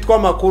 ikintu cyitwa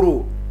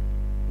amakuru,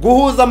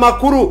 guhuza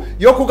amakuru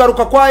yo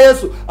kugaruka kwa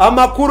Yesu,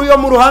 amakuru yo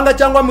mu Ruhanga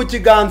cyangwa mu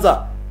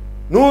Kiganza.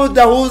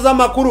 Nudahuza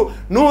amakuru,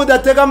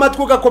 nudatega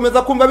amatwi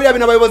ugakomeza kumva biriya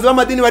bintu abayobozi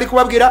b'amadini bari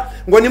kubabwira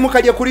ngo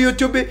nimukajye kuri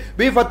YouTube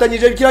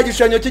bifatanyije kiriya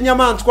gishushanyo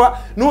cy'inyamaswa,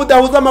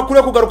 nudahuza amakuru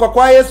yo kugaruka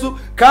kwa Yesu,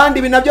 kandi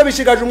ibi nabyo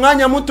bishigaje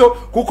umwanya muto,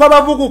 kuko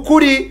abavuga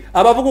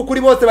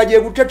ukuri bose bagiye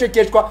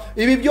gucecekeshwa.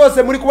 Ibi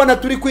byose muri kubona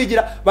turi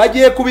kwigira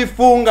bagiye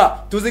kubifunga.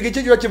 Tuziga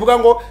ikigiro kivuga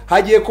ngo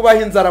hagiye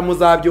kubaho inzara,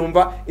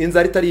 muzabyumva,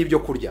 inzara itari ibyo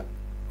kurya.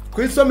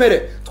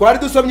 Twisomere, twari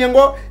dusomye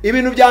ngo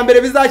ibintu bya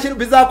mbere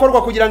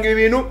bizakorwa kugira ngo ibi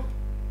bintu,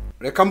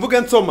 reka mvuge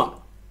nsoma.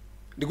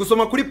 Ndi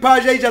gusoma kuri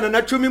page ya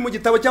 110 mu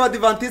gitabo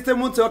cy'Abadiventiste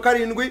Munsi wa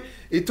 7,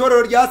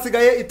 itorero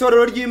ryasigaye,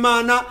 itorero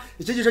ry'Imana,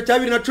 ikigisho cya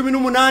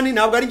 2018.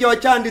 Ntabwo ari ngiye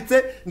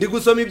wacyanditse, ndi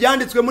gusoma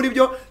ibyanditswe muri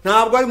byo,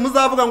 ntabwo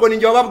muzavuga ngo ni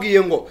ngiye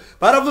wababwiye. Ngo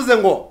baravuze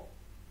ngo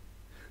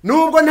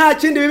nubwo nta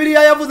kindi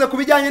Bibiliya yavuze ku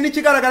bijyanye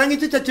n'ikigaragara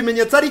nk'iki cyo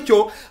kimenyetso,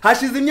 aricyo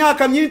hashize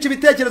imyaka myinshi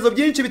ibitekerezo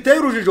byinshi biteye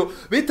urujijo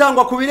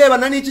bitangwa ku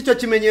birebana n'iki cyo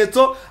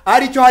kimenyetso,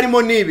 aricyo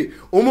harimo nibi: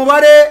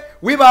 umubare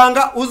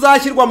w'ibanga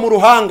uzashyirwa mu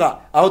ruhanga,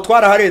 aho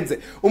twaraharenze.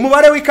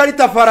 Umubare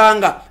w'ikarita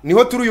faranga,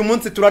 niho turi uyu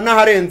munsi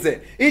turanaharenze.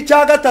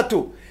 Icya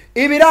gatatu,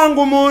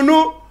 ibiranga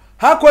umuntu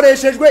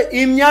hakoreshejwe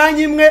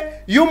imyanya imwe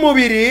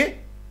y'umubiri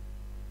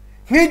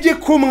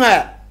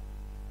nk'igikumwe.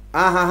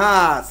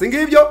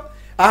 Singibyo.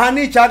 Aha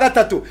ni icya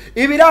gatatu,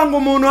 ibiranga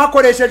umuntu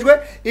hakoreshejwe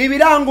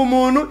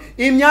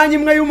imyanya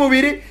imwe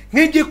y'umubiri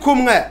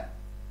nk'igikumwe.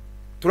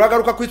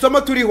 Turagaruka ku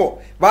isomo turiho,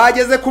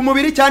 bageze ku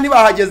mubiri cyane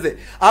bahageze.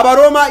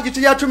 Abaroma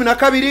igice cya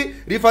 12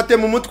 rifate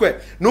mu mutwe.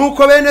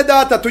 Nuko bene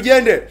data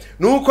tugende,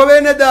 nuko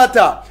bene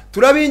data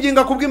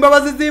turabinginga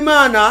kubw'imbabazi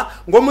z'Imana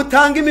ngo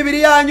mutange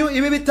imibiri yanyu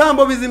ibi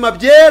bitambo bizima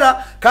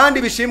byera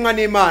kandi bishimwa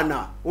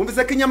n'Imana.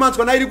 Umvise ko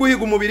inyamaswa nayo iri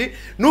guhiga umubiri.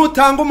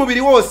 Nutanga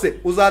umubiri wose,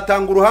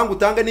 uzatanga uruhanga,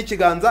 utange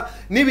n'ikiganza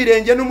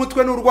n'ibirenge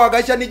n'umutwe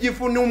n'urwagashya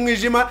n'igifu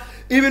n'umwijima,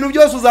 ibintu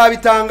byose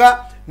uzabitanga,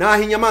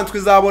 naho inyamaswa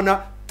izabona.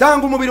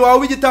 Tanga umubiri wawe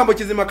w'igitambo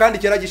kizima kandi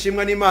cyera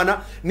gishimwa n'Imana.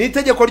 Ni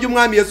itegeko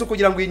ry'Umwami Yesu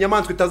kugira ngo iyi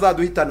nyamaswa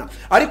itazaduhitana.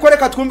 Ariko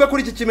reka twumve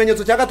kuri iki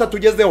kimenyetso cya gatatu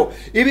tugezeho,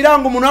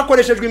 ibiranga umuntu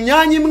hakoreshejwe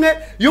imyanya imwe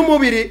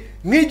y'umubiri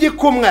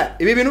nk'igikumwe.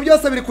 Ibi bintu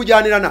byose biri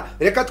kujyanirana,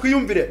 reka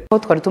twiyumvire.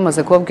 Twari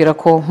tumaze kubabwira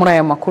ko muri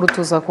aya makuru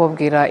tuza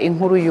kubabwira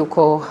inkuru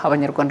y'uko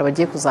Abanyarwanda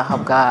bagiye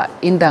kuzahabwa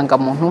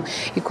indangamuntu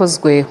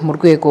ikozwe mu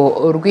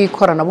rwego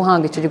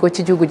rw'ikoranabuhanga. Icyo kigo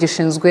cy'igihugu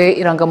gishinzwe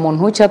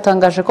irangamuntu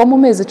cyatangaje ko mu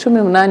mezi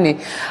 18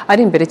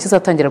 ari imbere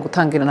kizatangira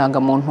gutanga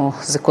indangamuntu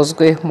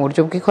zikozwe mu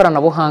buryo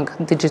bw'ikoranabuhanga,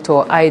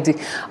 digital ID.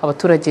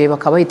 Abaturage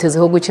bakaba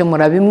bahitezeho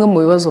gukemura bimwe mu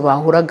bibazo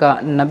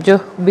bahuraga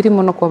nabyo, birimo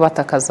no kuba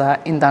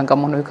batakaza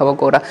indangamuntu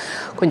bikabagora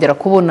kongera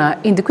kubona.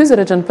 Indi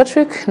Kwizera John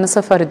Patrick na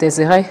Safari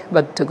Desire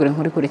badutegura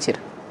inkuru ikurikira.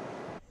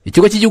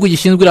 Ikigo cy'igihugu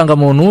gishinzwe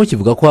irangamuntu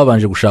kivuga ko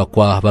habanje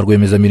gushakwa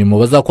barwemezamirimo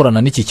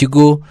bazakorana n'iki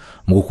kigo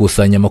mu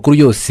gukusanya amakuru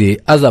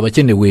yose azaba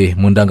akenewe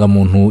mu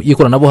ndangamuntu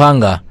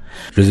y'ikoranabuhanga.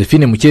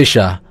 Josephine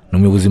Mukesha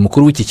ni umuyobozi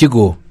mukuru w'iki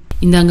kigo.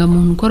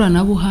 Indangamuntu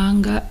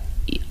ikoranabuhanga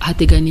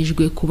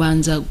hateganijwe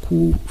kubanza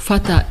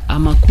gufata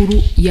amakuru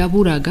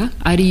yaburaga,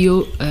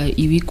 ariyo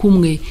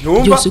ibikumwe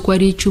byose ko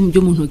ari 10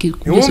 byo mu ntoki,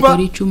 byose ko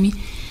ari 10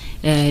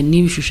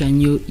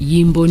 n'ibishushanyo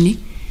y'imboni.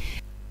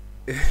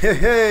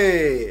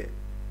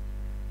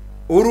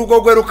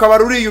 Urugogwe rukaba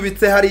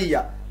ruriyubitse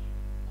hariya,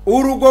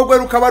 urugogwe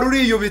rukaba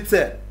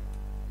ruriyubitse.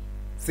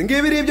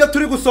 Singibiri ibyo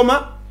turi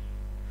gusoma.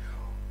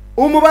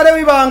 Umubare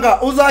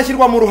w'ibanga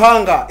uzashyirwa mu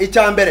ruhanga,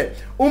 icya mbere.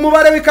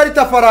 Umubare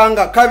w'ikarita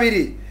faranga,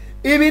 kabiri.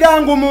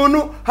 Ibiranga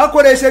umuntu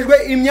hakoreshejwe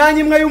imyanya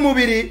imwe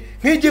y'umubiri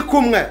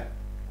nk'igikumwe,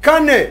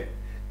 kane.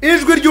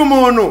 Ijwi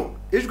ry'umuntu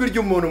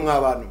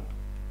mw'abantu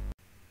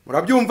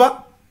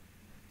murabyumva.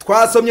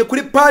 twasomye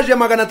kuri paje ya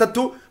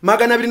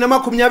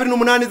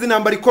 228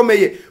 z'intambara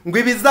ikomeye ngo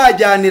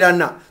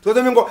ibizajyanirana.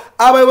 Twasomye ngo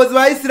abayobozi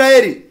ba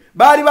Isirayeli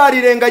bari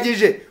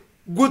barirengagije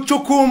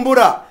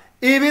gucukumbura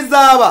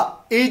ibizaba,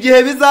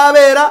 igihe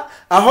bizabera,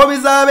 aho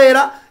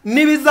bizabera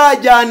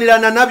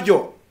n'ibizajyanirana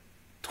nabyo.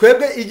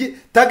 Twebwe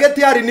target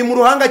yari ni mu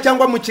ruhanga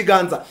cyangwa mu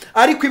kiganza,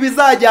 ariko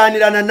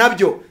ibizajyanirana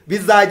nabyo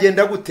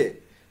bizagenda gute?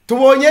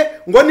 Tubonye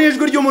ngo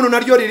nijwi ry'umuntu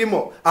naryo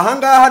ririmo.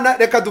 Ahangaha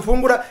reka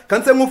dufungura,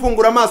 kanse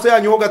nkufungura amaso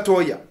yanyu ho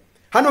gatoya.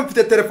 Hano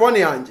mfite telefone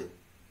yanjye,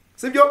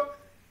 sibyo?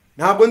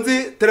 Ntabwo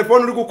nzi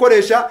telefone uri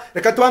gukoresha.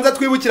 Reka tubanze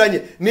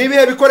twibukiranye, ni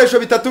ibihe bikoresho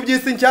bitatu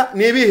by'isi nshya?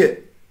 Ni ibihe?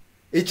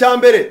 Icya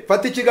mbere,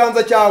 fata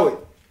ikiganza cyawe,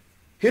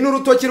 hino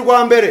urutoki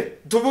rwa mbere,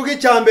 tuvuge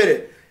icya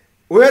mbere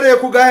uhereye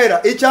ku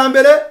gahera. Icya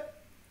mbere,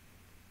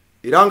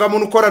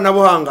 irangamuntu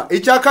koranabuhanga.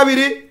 Icya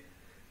kabiri,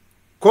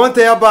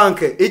 konte ya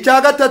banke.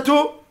 Icya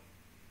gatatu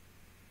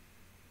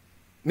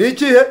ni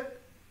ikihe?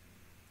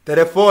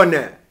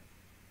 Telefone.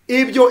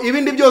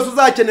 Ibindi byose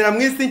uzakenera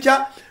mu isi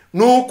nshya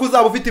nuko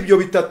uzaba ufite ibyo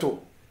bitatu.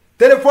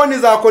 Telefone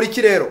izakora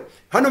iki rero?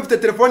 Hano mfite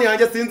telefone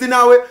yanjye, sinzi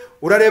nawe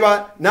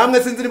urareba,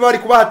 namwe sinzi niba bari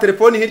kubaha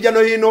telefone hirya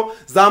no hino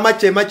za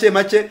make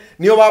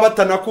niyo baba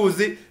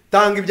batanakuzi.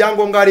 Tanga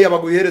ibyangombwa ari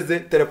abaguhereze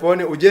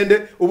telefone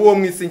ugende ubu wo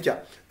mu isi nshya.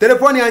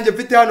 Telefone yanjye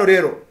mfite hano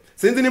rero,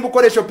 sinzi niba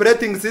ukoresha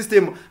operating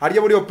system,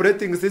 harya buri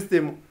operating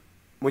system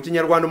mu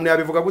kinyarwanda umuntu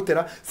yabivuga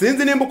gutera.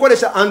 Sinzi nimba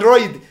ukoresha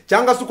Android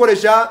cyangwa se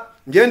ukoresha,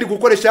 ngendi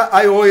gukoresha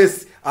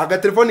iOS. Aga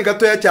telefone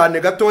gatoya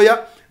cyane,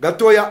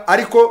 gatoya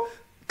ariko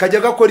kajya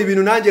gakora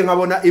ibintu nanjye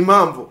nkabona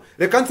impamvu.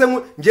 Reka nse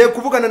ngiye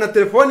kuvugana na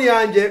telefone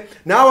yanjye,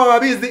 nawe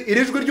ababizi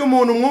irijwi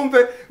ry'umuntu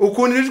mwumve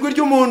ukuntu irijwi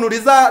ry'umuntu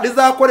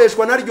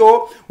rizakoreshwa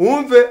naryo.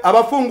 Wumve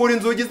abafungura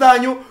inzugi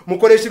zanyu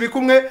mukoresha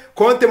ibikumwe,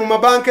 konte mu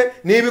mabanke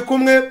ni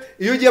ibikumwe.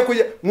 Iyo ugiye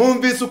kujya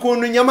mwumvise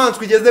ukuntu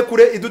inyamaswa igeze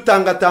kure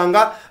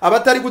idutangatanga.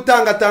 Abatari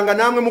gutangatanga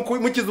namwe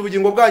mukiza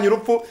ubugingo bwanyu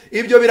urupfu,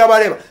 ibyo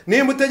birabareba.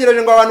 Nimba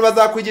utegereje ngo abantu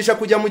bazakwigisha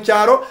kujya mu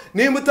cyaro,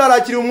 nimba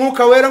utarakira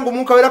umwuka wera ngo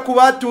umwuka wera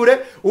kubature,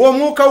 uwo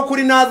mwuka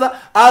w'ukuri naza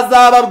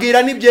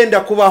azababwira n'ibyenda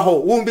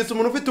kubaho. Wumvise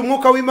umuntu ufite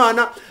umwuka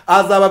w'Imana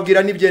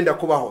azababwira n'ibyenda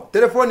kubaho.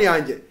 Telefone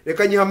yanjye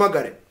reka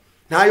nyihamagare,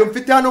 ntayo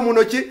mfite hano mu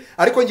ntoki,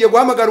 ariko ngiye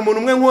guhamagara umuntu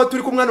umwe nk'uwo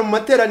turi kumwana mu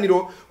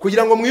materaniro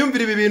kugira ngo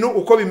mwiyumvire ibi bintu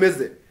uko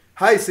bimeze.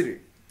 Hi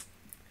Siri.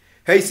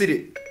 Hey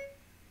Siri.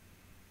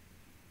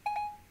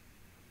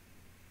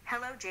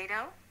 Hello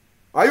Jado.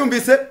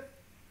 Ayumvise?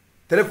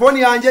 Telefone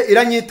yanjye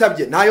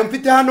iranyitabye, ntayo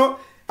mfite hano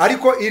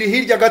ariko iri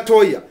hirya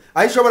gatoya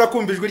aho ishobora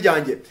kumva ijwi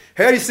ryanjye.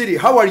 Hey Siri,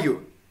 how are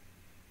you?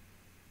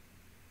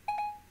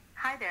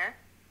 Hi there.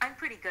 I'm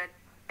pretty good.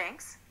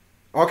 Thanks.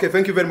 Okay,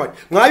 thank you very much.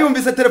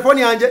 Mwayumvise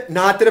telefone yanjye?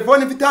 Nta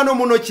telefone mfite hano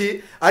mu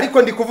ntoki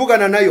ariko ndi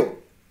kuvugana nayo.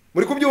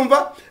 Muri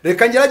kubyumva?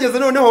 Reka ngerageze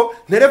noneho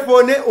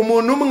telefone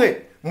umuntu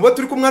umwe mubo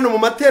turi kumwana mu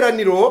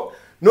materaniro,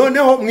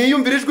 noneho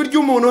mwiyumvire ijwi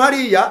ry'umuntu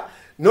hariya.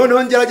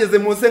 Noneho ngerageze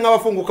munsi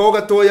nk'abafungukaho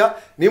gatoya.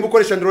 Nimba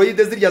ukoresha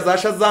Android zirya za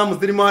Shazam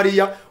zirimo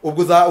hariya,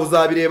 ubwo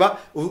uzabireba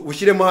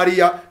ushyiremo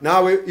hariya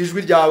nawe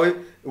ijwi ryawe,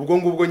 ubwo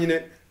ngubwo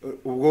nyine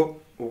ubwo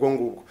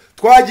ngubwo.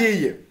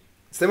 Twagiye.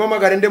 Sema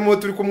magare ndemo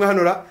turi kumwe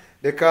hanura.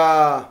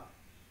 Reka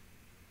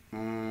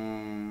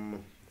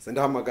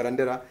senda hamagara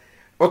ndera.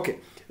 Okay.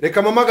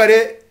 Reka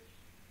mamagare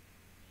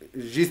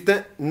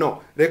Justin.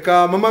 No.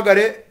 Reka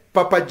mamagare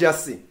Papa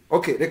Jasi.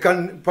 Okay,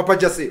 reka Papa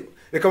Jasi.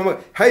 Reka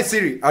mamagare. Hi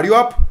Siri, are you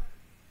up?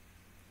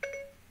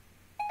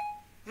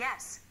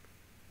 Yes.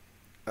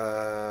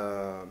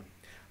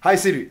 Hi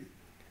Siri.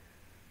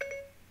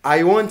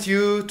 I want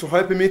you to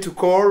help me to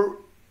call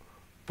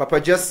Papa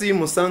Jasi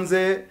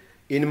Musanze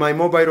in my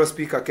mobile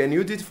speaker. Can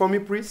you do it for me,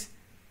 please?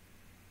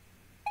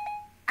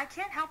 I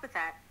can't help with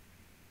that.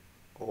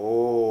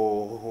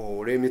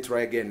 Oh, let me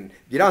try again.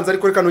 Biranze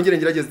ariko reka nongere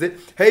ngerageze.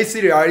 Hey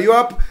Siri, are you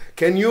up?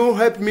 Can you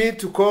help me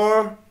to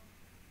call?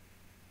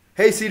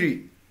 Hey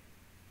Siri.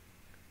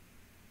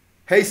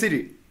 Hey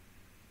Siri.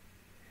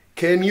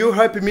 Can you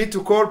help me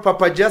to call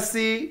Papa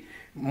Jasi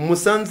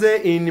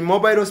Musanze in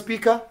mobile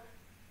speaker?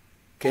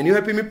 Can you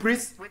help me,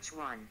 please? Which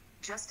one?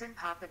 Justin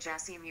Papa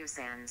Jasi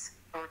Musanze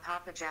or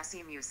Papa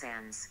Jasi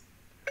Musanze?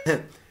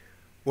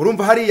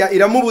 Urumva hariya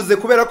iramubuze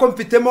kubera ko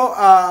mfitemo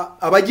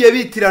abagiye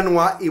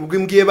bitiranwa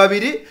ibwimbwiye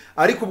babiri,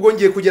 ariko ubwo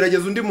ngiye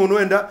kugerageza undi muntu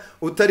wenda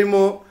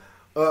utarimo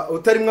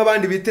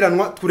abandi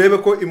bitiranwa turebe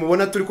ko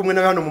imubona turi kumwe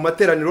na hano mu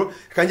materaniro.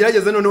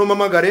 Kangerageze noneho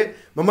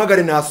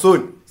mamagare na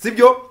soni,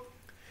 sibyo?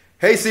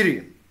 Hey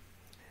Siri.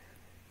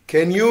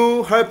 Can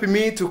you help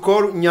me to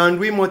call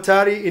Nyandwi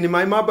Motari in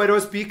my mobile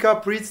speaker,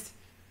 please?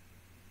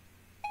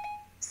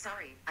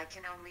 Sorry, I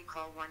can only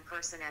call one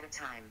person at a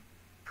time.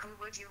 Who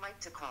would you like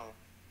to call?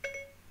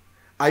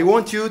 I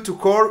want you to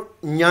call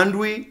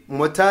Nyandwi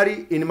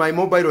Motari in my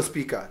mobile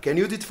speaker. Can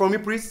you do it for me,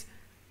 please?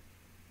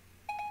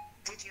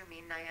 Did you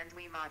mean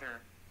Nyandwi Motor?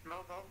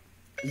 Mobile?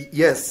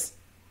 Yes.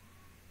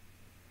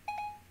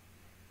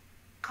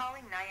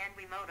 Calling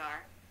Nyandwi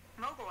Motor.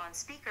 Mobile on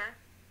speaker.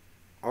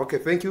 Okay,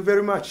 thank you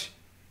very much.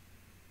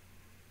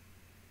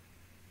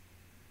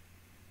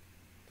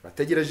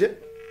 Turategereje.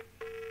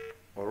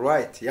 All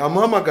right.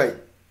 Yamuhamagaye.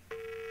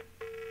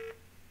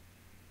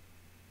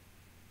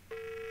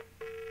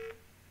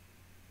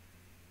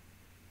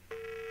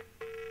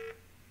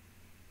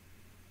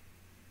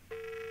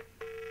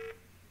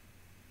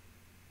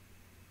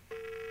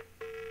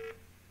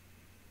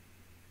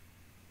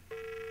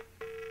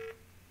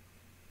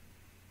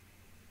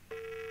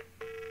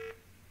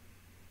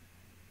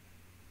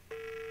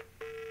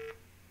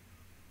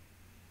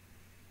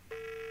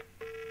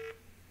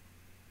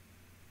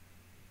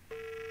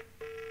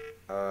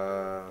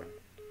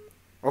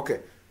 okay,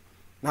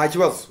 nta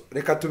kibazo,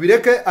 reka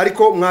tubireke.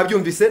 Ariko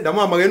mwabyumvise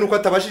ndamuhamagaye nuko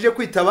atabashije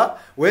kwitaba,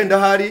 wenda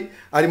hari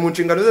ari mu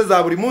nshingano ze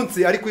za buri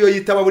munsi, ariko iyo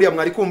yitaba buriya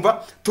mwari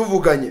kumva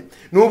tuvuganye.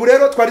 Nubu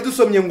rero twari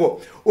dusomye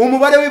ngo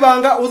umubare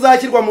w'ibanga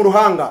uzashyirwa mu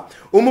ruhanga,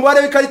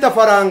 umubare w'ikarita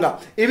faranga,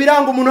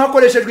 ibiranga umuntu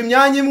hakoreshejwe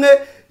imyanya imwe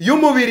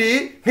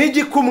y'umubiri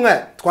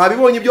nk'igikumwe.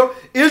 Twabibonye ibyo,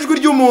 ijwi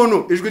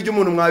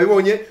ry'umuntu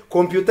mwabibonye.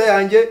 Computer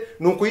yanjye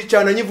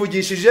nukuyicana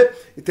nyivugishije,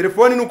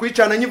 telefone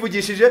nukuyicana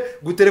nyivugishije,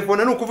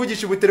 gutelefona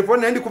nukuvugisha ubu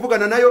telefone nandi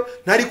kuvugana nayo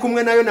ntari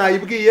kumwe nayo,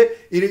 nayibwiye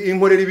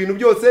inkorera ibintu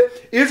byose.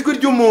 Ijwi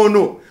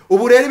ry'umuntu,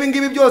 ubu rero ibi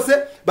ngibi byose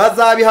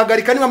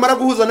bazabihagarika nibamara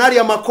guhuza nari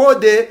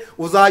amakode.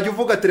 Uzajya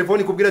uvuga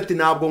telefone kubwira ati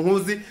ntabwo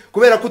nkuzi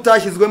kubera ko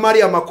utashyizwemo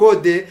ari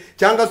amakode,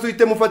 cyangwa se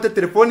uhite mufate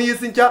telefone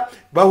y'isi nshya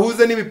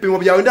bahuze n'ibipimo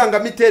byawe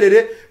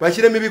ndangamiterere,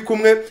 bashyiremo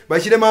ibikumwe,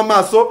 bashyiremo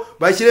amaso,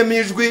 bashyiremo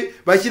ijwi,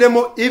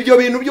 bashyiremo ibyo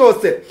bintu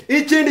byose.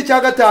 Ikindi cya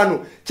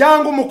gatanu,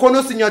 cyangwa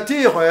umukono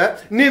signature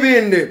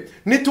n'ibindi.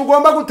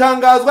 Nitugomba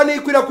gutangazwa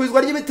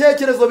n'ikwirakwizwa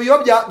ry'ibitekerezo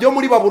biyobya byo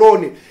muri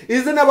Babuloni.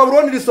 Izina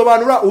Babuloni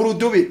risobanura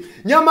urudubi.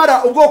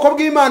 Nyamara ubwoko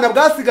bw'Imana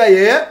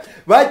bwasigaye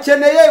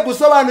bakeneye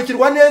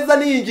gusobanukirwa neza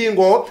n'iyi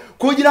ngingo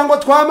kugira ngo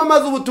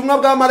twamamaze ubutumwa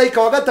bwa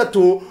marayika wa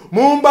gatatu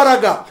mu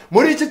mbaraga.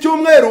 Muri iki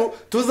cyumweru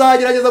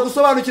tuzagerageza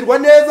gusobanukirwa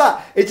neza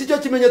iki cyo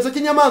kimenyetso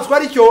cy'inyamaswa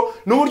aricyo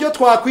n'uburyo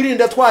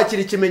twakwirinda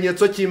twakira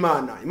ikimenyetso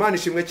cy'Imana. Imana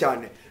ishimwe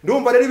cyane.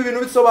 Ndumva rero ibi bintu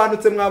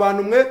bisobanutse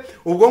mwabantu mwe.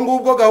 Ubwo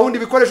ngubwo gahunda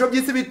ibikoresho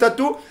by'isi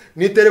bitatu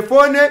ni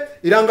telefone,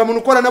 irangamuntu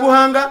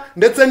ikoranabuhanga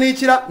ndetse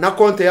n'ikira na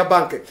konte ya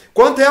banke.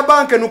 Konte ya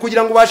banke ni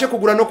ukugira ngo ubashe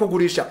kugura no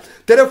kugurisha.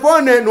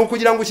 Telefone ni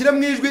ukugira ngo ushyire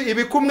mu ijwi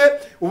ibikumwe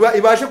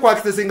ibashe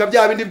kwakisesinga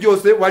bya bindi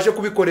byose ubashe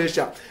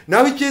kubikoresha.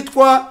 Naho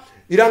icyitwa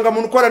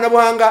irangamuntu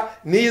ikoranabuhanga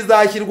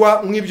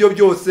nizashyirwa mu ibyo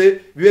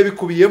byose bibe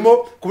bikubiyemo,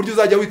 ku buryo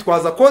uzajya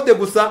witwaza kode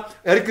gusa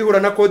ariko ihura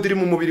na kode iri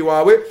mu mubiri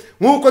wawe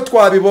nk'uko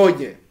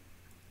twabibonye.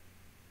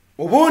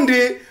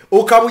 Ubundi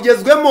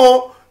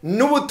ukabugezwemo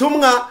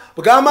n'ubutumwa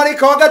bwa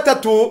marayika wa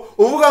gatatu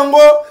uvuga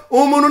ngo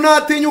umuntu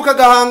natinyuka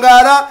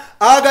agahangara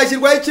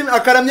agashyirwaho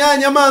akaramya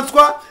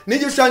inyamaswa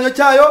n'igishushanyo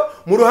cyayo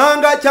mu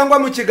ruhanga cyangwa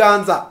mu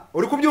kiganza.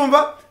 Uri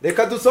kubyumva?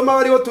 Reka dusoma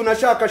bariho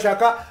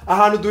tunashakashaka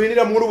ahantu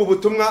duhinira muri ubu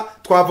butumwa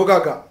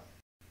twavugaga.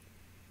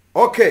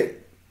 Okay,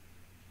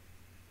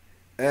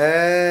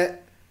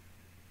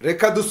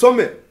 reka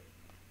dusome.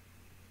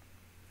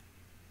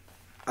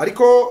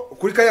 Ariko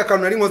kuri kaya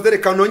kantu nari nkoze,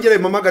 reka nongere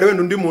mpamagare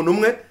wenda undi muntu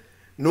umwe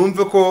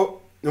numve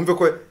ko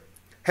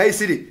Hey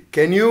Siri,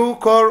 can you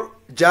call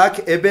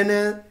Jack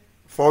Ebenezer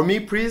for me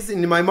please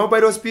in my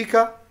mobile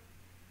speaker?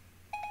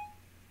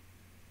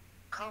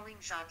 Calling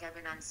Jack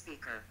Ebenezer on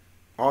speaker.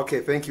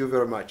 Okay, thank you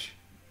very much.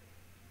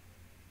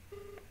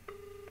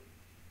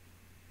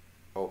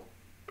 Oh,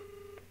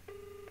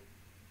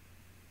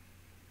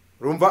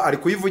 rumva ari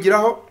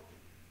kuyivugiraho,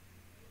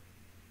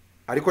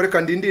 ariko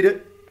reka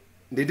ndindire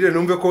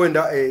numve ko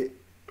wenda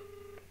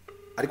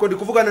ariko ndi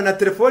kuvugana na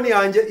telefone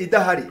yanjye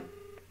idahari.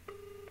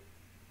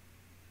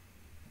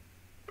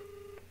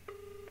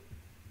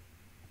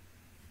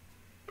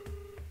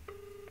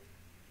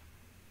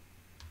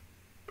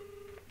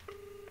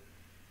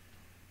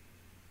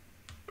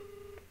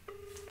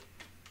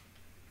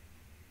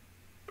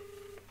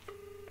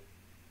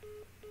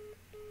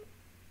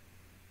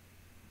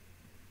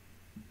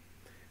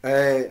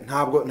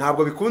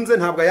 Ntabwo bikunze,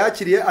 ntabwo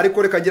yakiriye,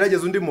 ariko reka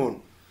ngerageze undi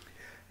muntu.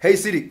 Hey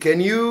Siri,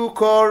 can you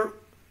call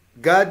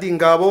Gadi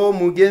Ngabo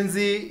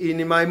Mugenzi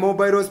in my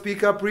mobile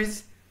speaker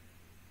please?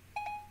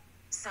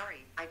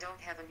 Sorry, I don't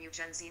have a new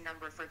Gen Z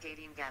number for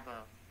Gadi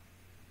Ngabo.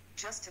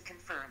 Just to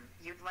confirm,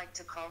 you'd like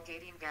to call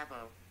Gadi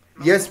Ngabo?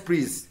 Yes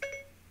please.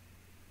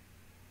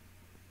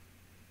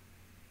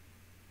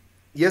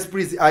 Yes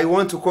please, I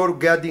want to call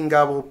Gadi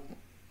Ngabo.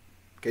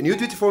 Can you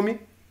do it for me?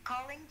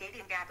 Calling Gadi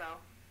Ngabo.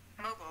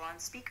 Mobile on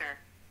speaker.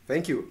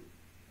 Thank you.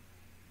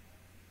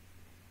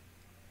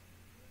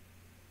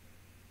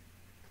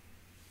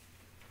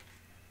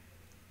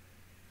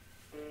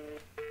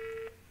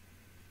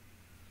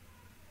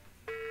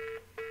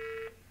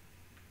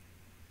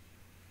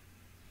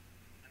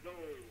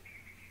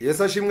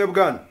 Yes ashimwe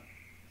bwana.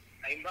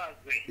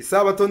 Ahimbazwe.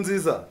 Isabato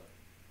nziza.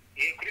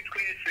 Kuri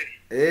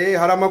twese.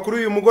 Hari amakuru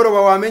uyu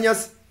mugoroba wamenya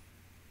se?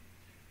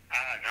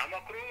 Nta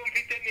makuru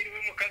mfite, niriwe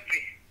mu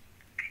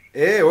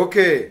kazi.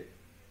 Okay.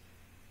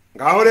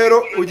 Ngaho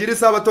rero ugira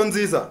isabato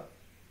nziza.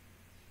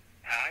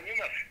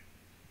 Hanyuma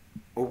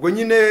ubwo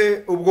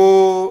nyine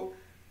ubwo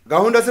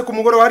gahunda se ku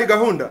mugoroba hari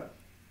gahunda?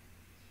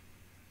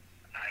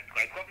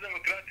 twavuze ngo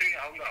turi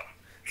aho ngaho.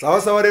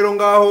 Sawa sawa rero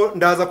ngaho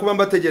ndaza kuba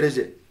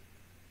mbategereje.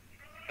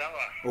 Sawa.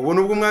 Ubu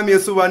nubwo umwami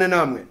Yesu ubane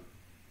namwe.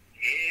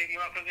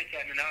 Mwakoze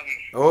cyane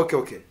namwe.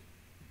 Okay.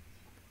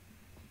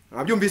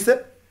 Nabyumvise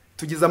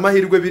tugize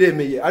amahirwe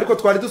biremeye, ariko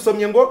twari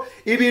dusomye ngo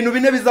ibintu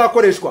bine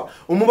bizakoreshwa.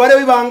 Umubare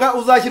w'ibanga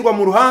uzashyirwa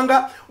mu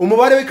ruhanga,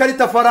 umubare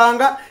w'ikarita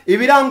faranga,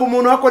 ibiranga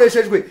umuntu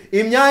hakoreshejwe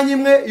imyanya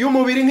imwe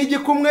y'umubiri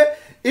nk'igikumwe,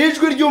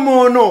 ijwi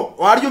ry'umuntu.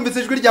 Waryumvise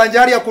ijwi ryanjye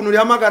hariya kuntu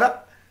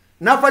rihamagara?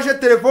 Nafashe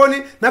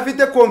telefoni,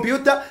 nafite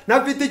computer,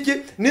 nafite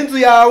iki, n'inzu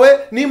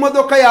yawe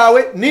n'imodoka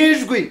yawe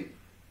n'ijwi.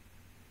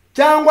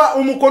 cyangwa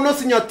umukono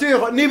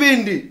signature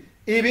n'ibindi.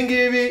 Ibi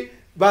ngibi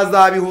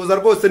bazabihuza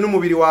rwose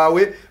n'umubiri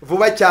wawe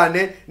vuba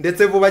cyane,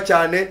 ndetse vuba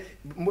cyane.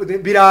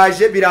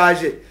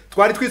 Biraje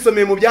twari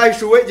twisomeye mu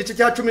byahishuwe igice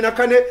cya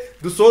 14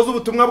 dusoza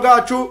ubutumwa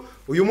bwacu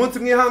uyu munsi.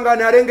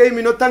 Mwihangane harengeho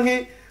iminota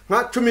nka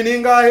 10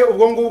 n'ingahe,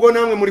 ubwo ngubwo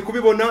namwe muri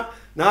kubibona,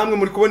 namwe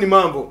muri kubona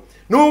impamvu.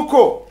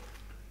 Nuko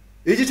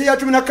igice cya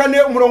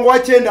 14 umurongo wa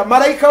 9,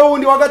 marayika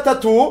wundi wa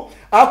gatatu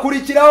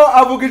akurikiraho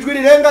avuga ijwi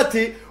rirenga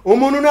ati,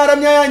 umuntu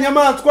naramya ya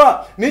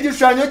nyamaswa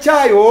n'igishushanyo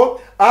cyayo,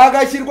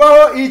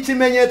 agashyirwaho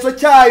ikimenyetso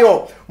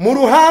cyayo mu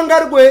ruhanga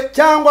rwe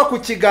cyangwa ku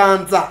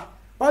kiganza.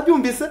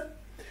 Wabyumvise?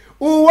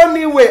 Uwo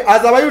niwe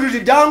azaba yujuje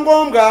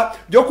ibyangombwa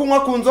byo kunywa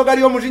ku nzoga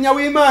ariyo mujinya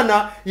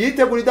w'Imana,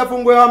 yitegura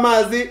idafunguyeho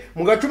amazi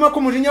mu gacuma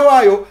k'umujinya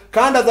wayo,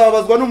 kandi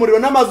azababazwa n'umuriro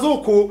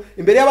n'amazuku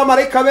imbere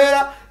y'abamarayika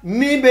bera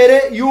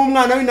n'imbere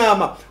y'umwana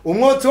w'intama.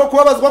 Umwotsi wo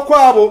kubabazwa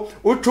kwabo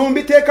ucumba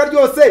iteka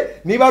ryose,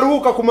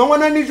 nibaruhuka ku manywa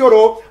na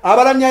nijoro.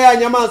 Abaramya ya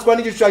nyamaswa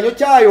n'igishushanyo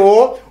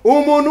cyayo,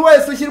 umuntu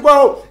wese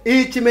ushyirwaho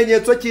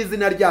ikimenyetso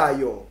cy'izina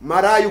ryayo.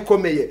 Maraya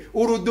ukomeye,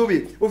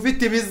 urudubi,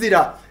 ufite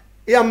ibizira,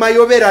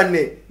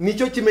 amayoberane,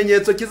 nicyo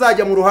kimenyetso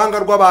kizajya mu ruhanga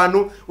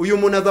rw'abantu. Uyu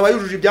muntu azaba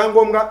yujuje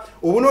ibyangombwa.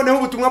 Ubu noneho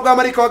ubutumwa bwa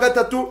marayika wa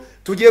gatatu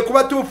tugiye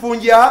kuba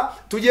tufungiye aha,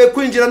 tugiye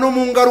kwinjira no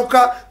mu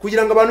ngaruka,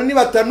 kugira ngo abantu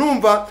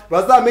nibatanumva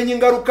bazamenye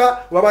ingaruka.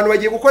 Abantu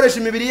bagiye gukoresha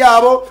imibiri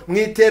yabo mu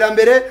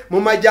iterambere,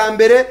 mu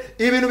majyambere.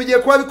 Ibintu bigiye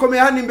kuba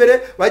bikomeye hano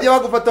imbere. Bajye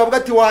bagufata bavuga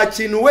ati,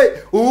 wakinuwe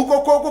ubu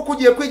koko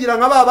kugiye kwigira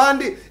nka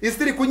babandi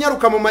isi iri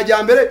kunyaruka mu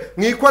majyambere,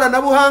 mu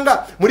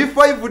ikoranabuhanga, muri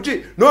 5G.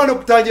 None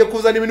kutangiye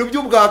kuzana ibintu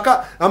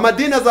by'ubwaka,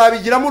 amadini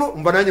azabigiramo.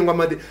 Umva nanjye ngo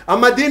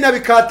amadini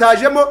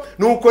abikatajemo.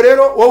 Nuko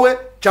rero wowe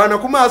cana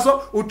ku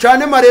maso,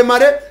 ucane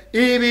maremare.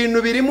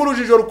 Ibintu biri mu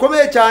rujijo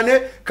rukomeye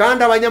cyane,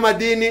 kandi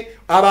abanyamadini,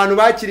 abantu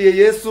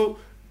bakiriye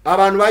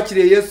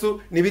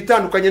Yesu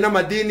nibitandukanye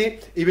n'amadini.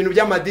 Ibintu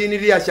by'amadini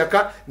ririya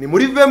shyaka ni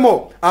muri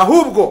vemo,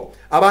 ahubwo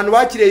abantu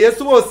bakiriye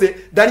Yesu bose.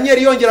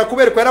 Daniel yongera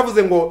kubereka,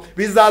 yaravuze ngo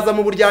bizaza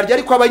mu buryarya,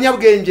 ariko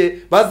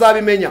abanyabwenge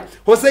bazabimenya.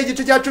 Hose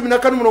igice cya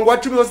 14 umurongo wa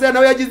 10, Hose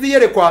nawe yagize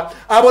iyerekwa,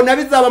 abona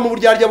bizaba mu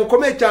buryarya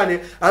bukomeye cyane.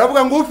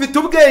 Aravuga ngo ufite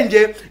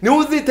ubwenge niwe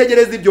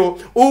uzitegereza ibyo,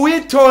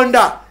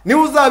 uwitonda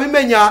niwe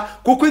uzabimenya,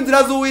 kuko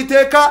inzira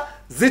z'Uwiteka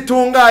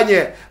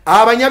zitunganye.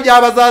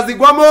 Abanyabyaha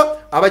bazazigwamo,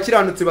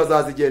 abakiranutsi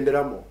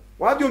bazazigenderamo.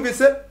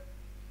 Wabyumvise?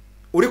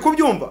 Uri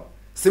kubyumva?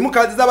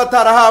 Simukadi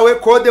z'abatarahawe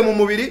kode mu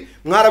mubiri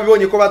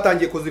mwarabibonye ko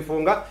batangiye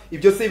kuzifunga.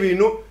 Ibyo si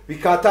ibintu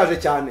bikataje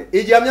cyane.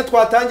 Igihamya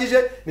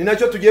twatangije ni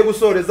nacyo tugiye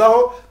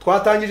gusorezaho.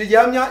 Twatangije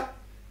igihamya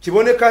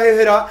kiboneka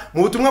hehera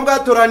mu butumwa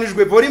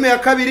bwatoranijwe volume ya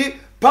 2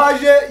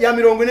 page ya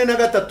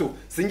 43.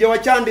 Singe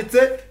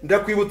wacyanditse,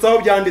 ndakwibutsaho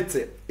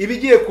byanditse.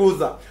 Ibigiye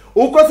kuza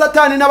uko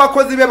Satani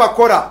n'abakozi be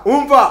bakora.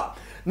 Umva,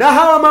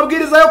 nahawe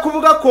amabwiriza yo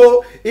kuvuga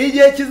ko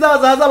igihe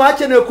kizaza hazaba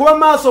hakenewe kuba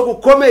maso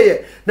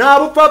gukomeye. Nta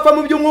bupfapfa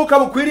mu by'umwuka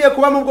bukwiriye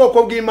kuba mu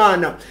bwoko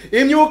bw'Imana.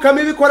 Imyuka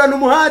mibi ikorana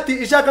umuhati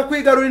ishaka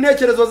kwigarura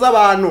intekerezo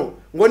z'abantu.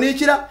 Ngo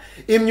nikira,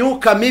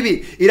 imyuka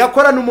mibi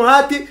irakorana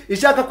umuhati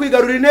ishaka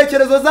kwigarura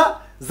intekerezo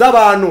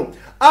z'abantu.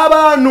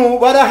 Abantu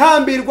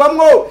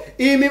barahambirwamwo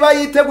imiba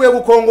yiteguye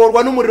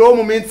gukongorwa n'umuriro wo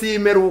mu minsi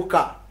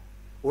y'imperuka.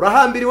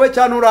 Urahambiriwe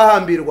cyane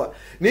urahambirwa?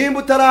 Nimba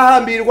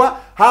utarahambirwa,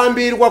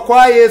 hambirwa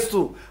kwa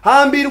Yesu,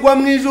 hambirwa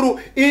mu ijuru,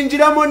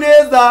 injiramo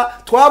neza.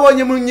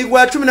 Twabonye mu nyigo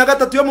ya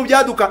 13 yo mu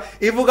byaduka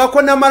ivuga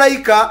ko na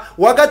marayika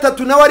wa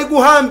gatatu nawe ari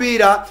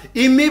guhambira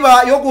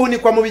imiba yo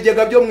guhunikwa mu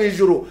bigega byo mu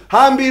ijuru.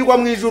 Hambirwa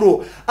mu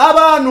ijuru.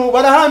 Abantu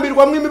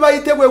barahambirwa mu imiba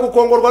yiteguye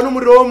gukongorwa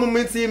n'umuriro wo mu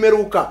minsi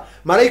y'imperuka.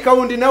 Marayika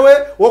wundi nawe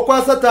wo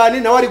kwa Satani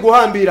nawe ari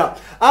guhambira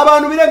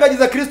abantu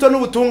birengagiza Kristo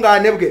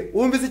n'ubutungane bwe.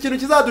 Wumvise ikintu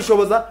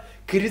kizadushoboza?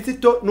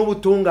 Kristo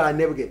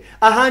n'ubutungane bwe.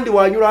 Ahandi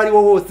wanyura hari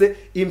ho hose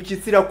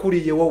impyisi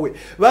irakuriye wowe.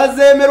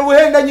 Bazemera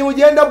ubuhendanyi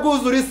bugenda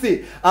bwuzura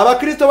isi.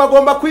 Abakristo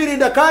bagomba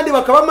kwirinda kandi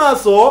bakaba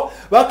maso,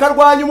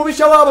 bakarwanya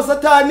umubisha wabo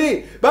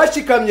Satani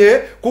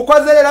bashikamye, kuko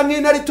azerera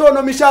nk'intare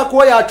itono mishaka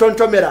uwo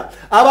yaconshomera.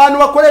 Abantu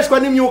bakoreshwa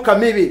n'imyuka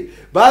mibi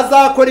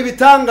bazakora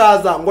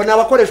ibitangaza. Ngo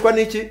nabakoreshwa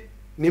n'iki?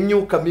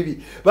 N'imyuka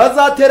mibi.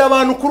 Bazatera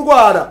abantu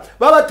kurwara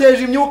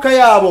babateje imyuka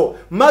yabo,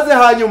 maze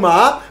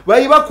hanyuma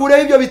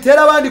bayibakureho ibyo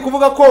bitera abandi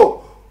kuvuga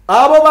ko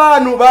abo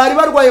bantu bari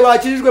barwaye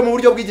bakijijwe mu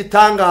buryo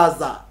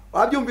bw'igitangaza.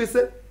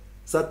 Wabyumvise?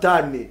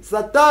 Satani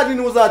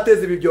ni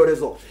uzateza ibi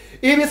byorezo.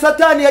 Ibi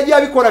Satani yagiye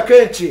abikora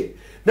kenshi.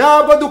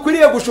 Ntabwo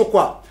dukwiriye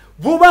gushukwa.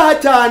 Vubaha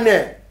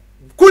cyane.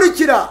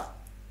 Kurikira.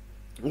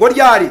 Ngo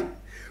ryari?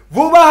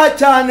 Vubaha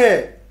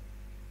cyane.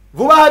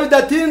 Vubaha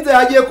bidatinze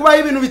hagiye kubaho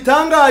ibintu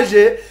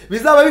bitangaje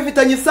bizaba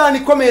bifitanye isano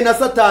ikomeye na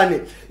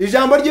Satani.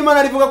 Ijambo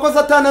ry'Imana rivuga ko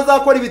Satani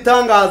azakora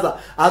ibitangaza,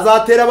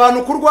 azatera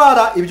abantu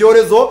kurwara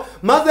ibyorezo,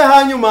 maze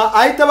hanyuma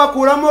ahita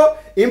bakuramo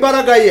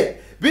imbaraga ye,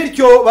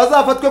 bityo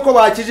bazafatwe ko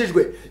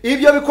bakijijwe.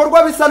 Ibyo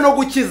bikorwa bisa no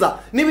gukiza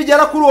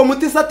nibigera kuri uwo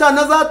muti Satani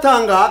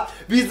azatanga,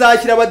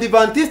 bizashyira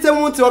abadivantiste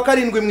mu munsi wa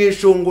 7 mu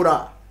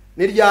ishungura.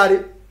 Ni ryari?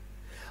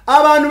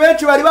 Abantu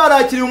benshi bari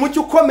barakiriye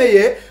umucyo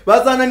ukomeye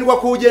bazananirwa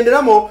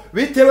kuwugenderamo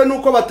bitewe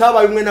nuko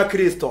batabaye umwe na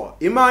Kristo.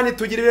 Imana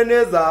itugirire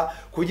neza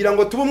kugira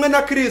ngo tube umwe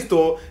na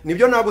Kristo.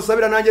 Nibyo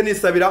nagusabira nanjye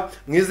nisabira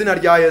mu izina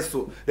rya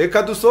Yesu.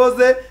 Reka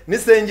dusoze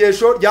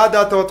n'isengesho rya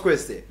Data wa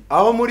twese.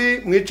 Aho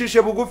muri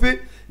mwicishe bugufi,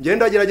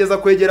 ngenda gerageza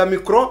kwegera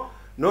mikro,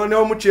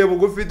 noneho muciye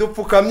bugufi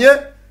dupfukamye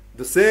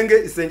dusenge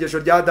isengesho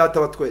rya Data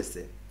wa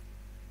twese.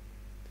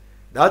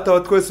 Data wa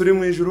twese uri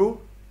mu ijuru,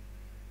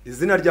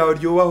 izina ryawe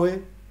ryubahwe,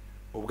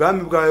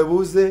 ubwami bwawe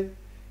buze,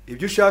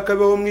 ibyo ushaka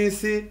bibaho mu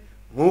isi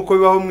nk'uko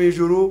bibaho mu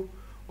ijuru.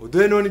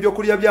 Uduhe none ibyo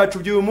kurya byacu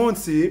by'uyu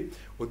munsi,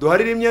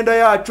 uduharire imyenda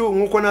yacu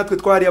nk'uko natwe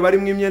twariye abari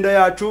mu imyenda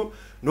yacu,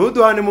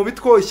 ntuduhane mu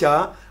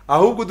bitwoshya,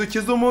 ahubwo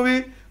udukize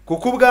umubi,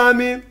 kuko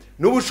ubwami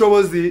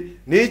n'ubushobozi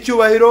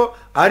n'icyubahiro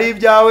ari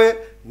ibyawe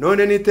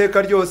none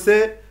n'iteka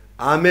ryose.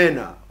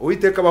 Amena.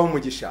 Uwiteka abaho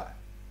umugisha.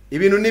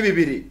 Ibintu ni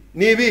bibiri.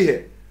 Ni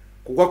ibihe?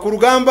 Kugwa ku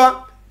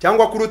rugamba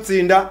cyangwa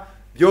kurutsinda,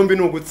 byombi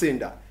ni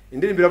ugutsinda.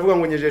 Indirimbo iravuga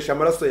ngo nyejesha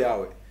amaraso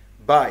yawe.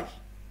 Bye.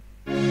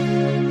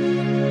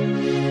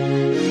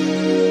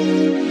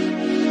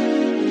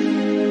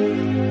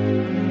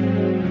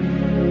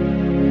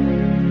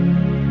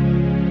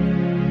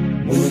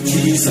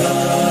 Mukiza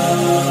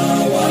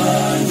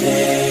wanjye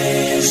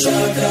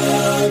shaka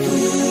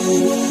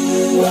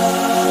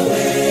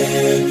kuwawe,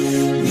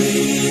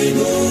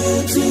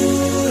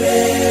 winuture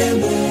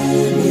mu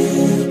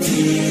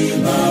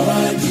mutima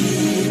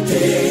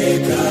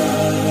wagiteka,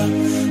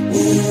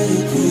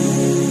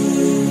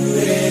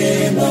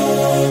 ukuremo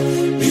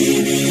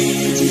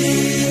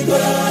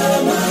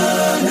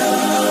ibigirwamana,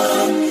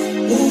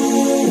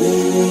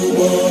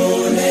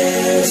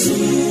 uboneze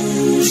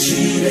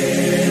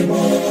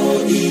ushiremo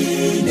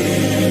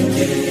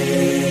inenge,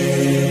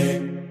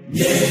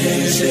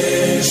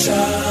 nyejesha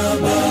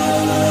amaraso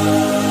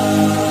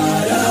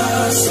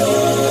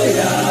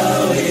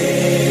yawe,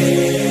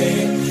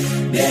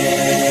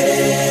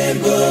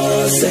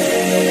 nerwose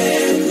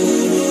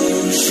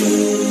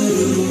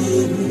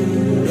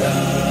kurushurura.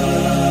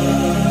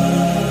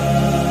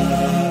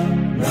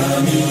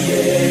 Mwami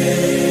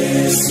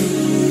Yesu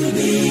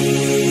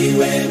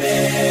niwe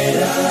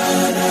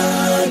merana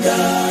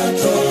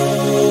gato,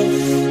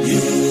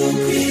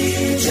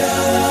 yukwica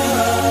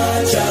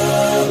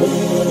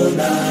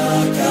chabona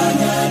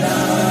kanana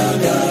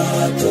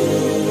gato,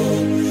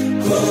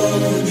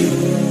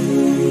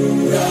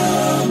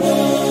 konyuramo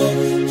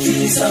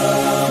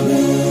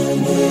kizamu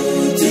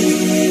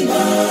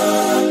mutima,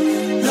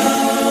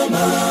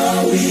 nama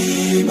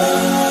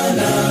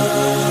wimana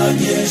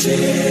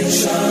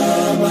nyejesha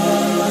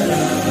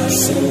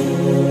amaraso,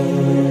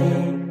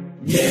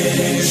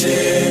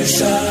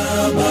 nyejesha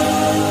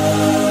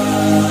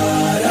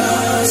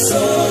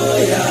amaraso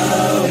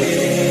yawe,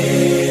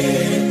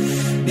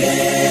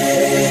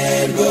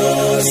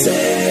 nerwose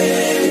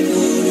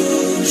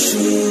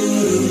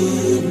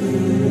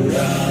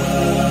kurushurura.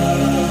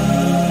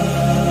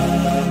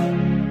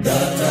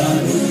 Data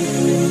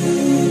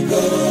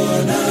nubwo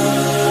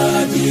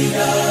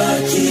nagira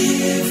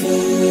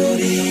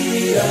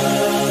kivurira,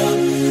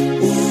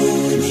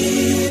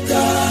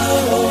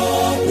 unyitaho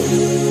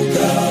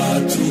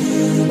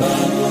ugatuma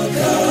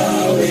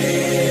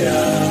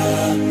kawera,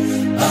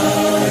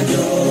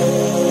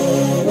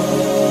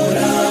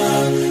 anyobora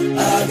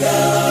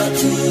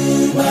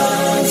agatuma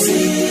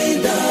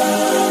nsinda,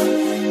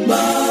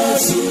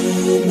 maze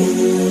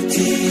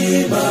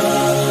umutima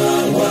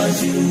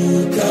wanjye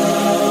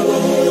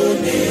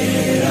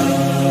ukabonera.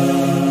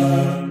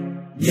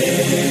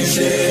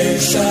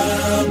 Nyejesha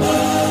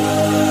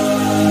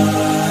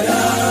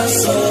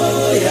amaraso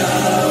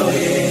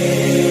yawe,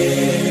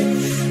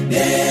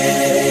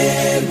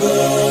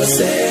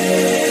 nerwose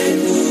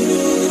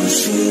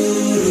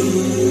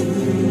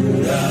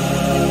kurushurura.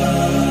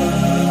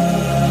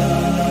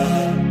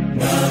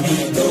 Mwami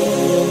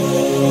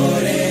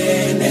dore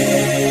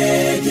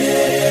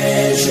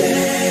negereje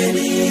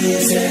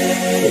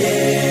nizeye,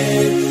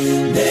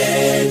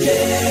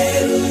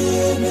 ndegera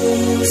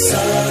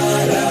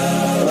umusaraba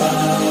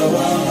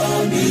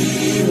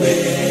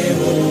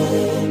wambiweho,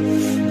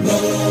 ngo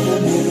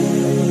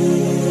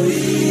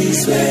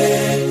murizwe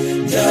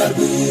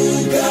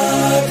njyaguga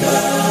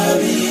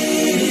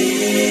kabiri,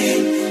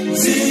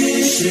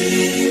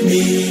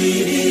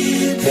 nzishimira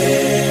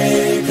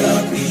iteka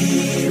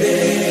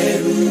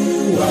kwibera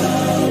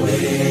uwawe.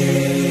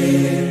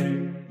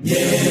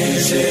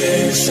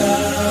 Nyejesha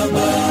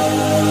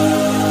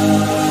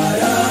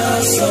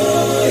amaraso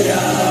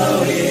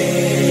yawe,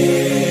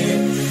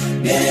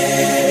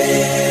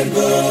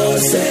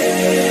 nerwose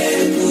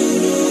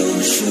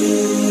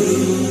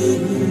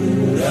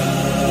kurushurura.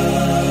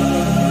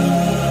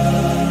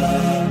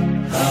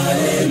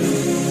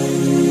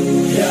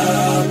 Haleluya,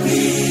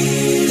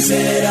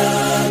 kwizera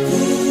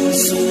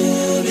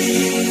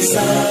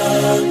kusubiza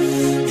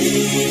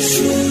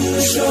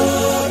ishusho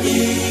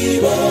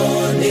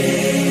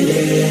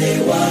iboneye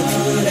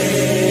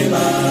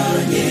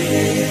waremanye,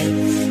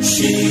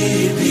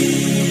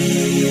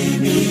 shimira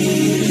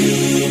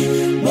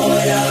imirimo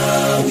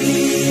yawe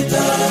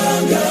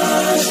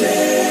itangaje,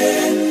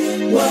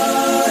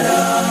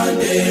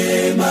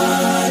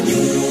 warandemanye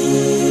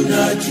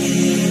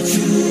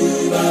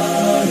unakicyubahiro.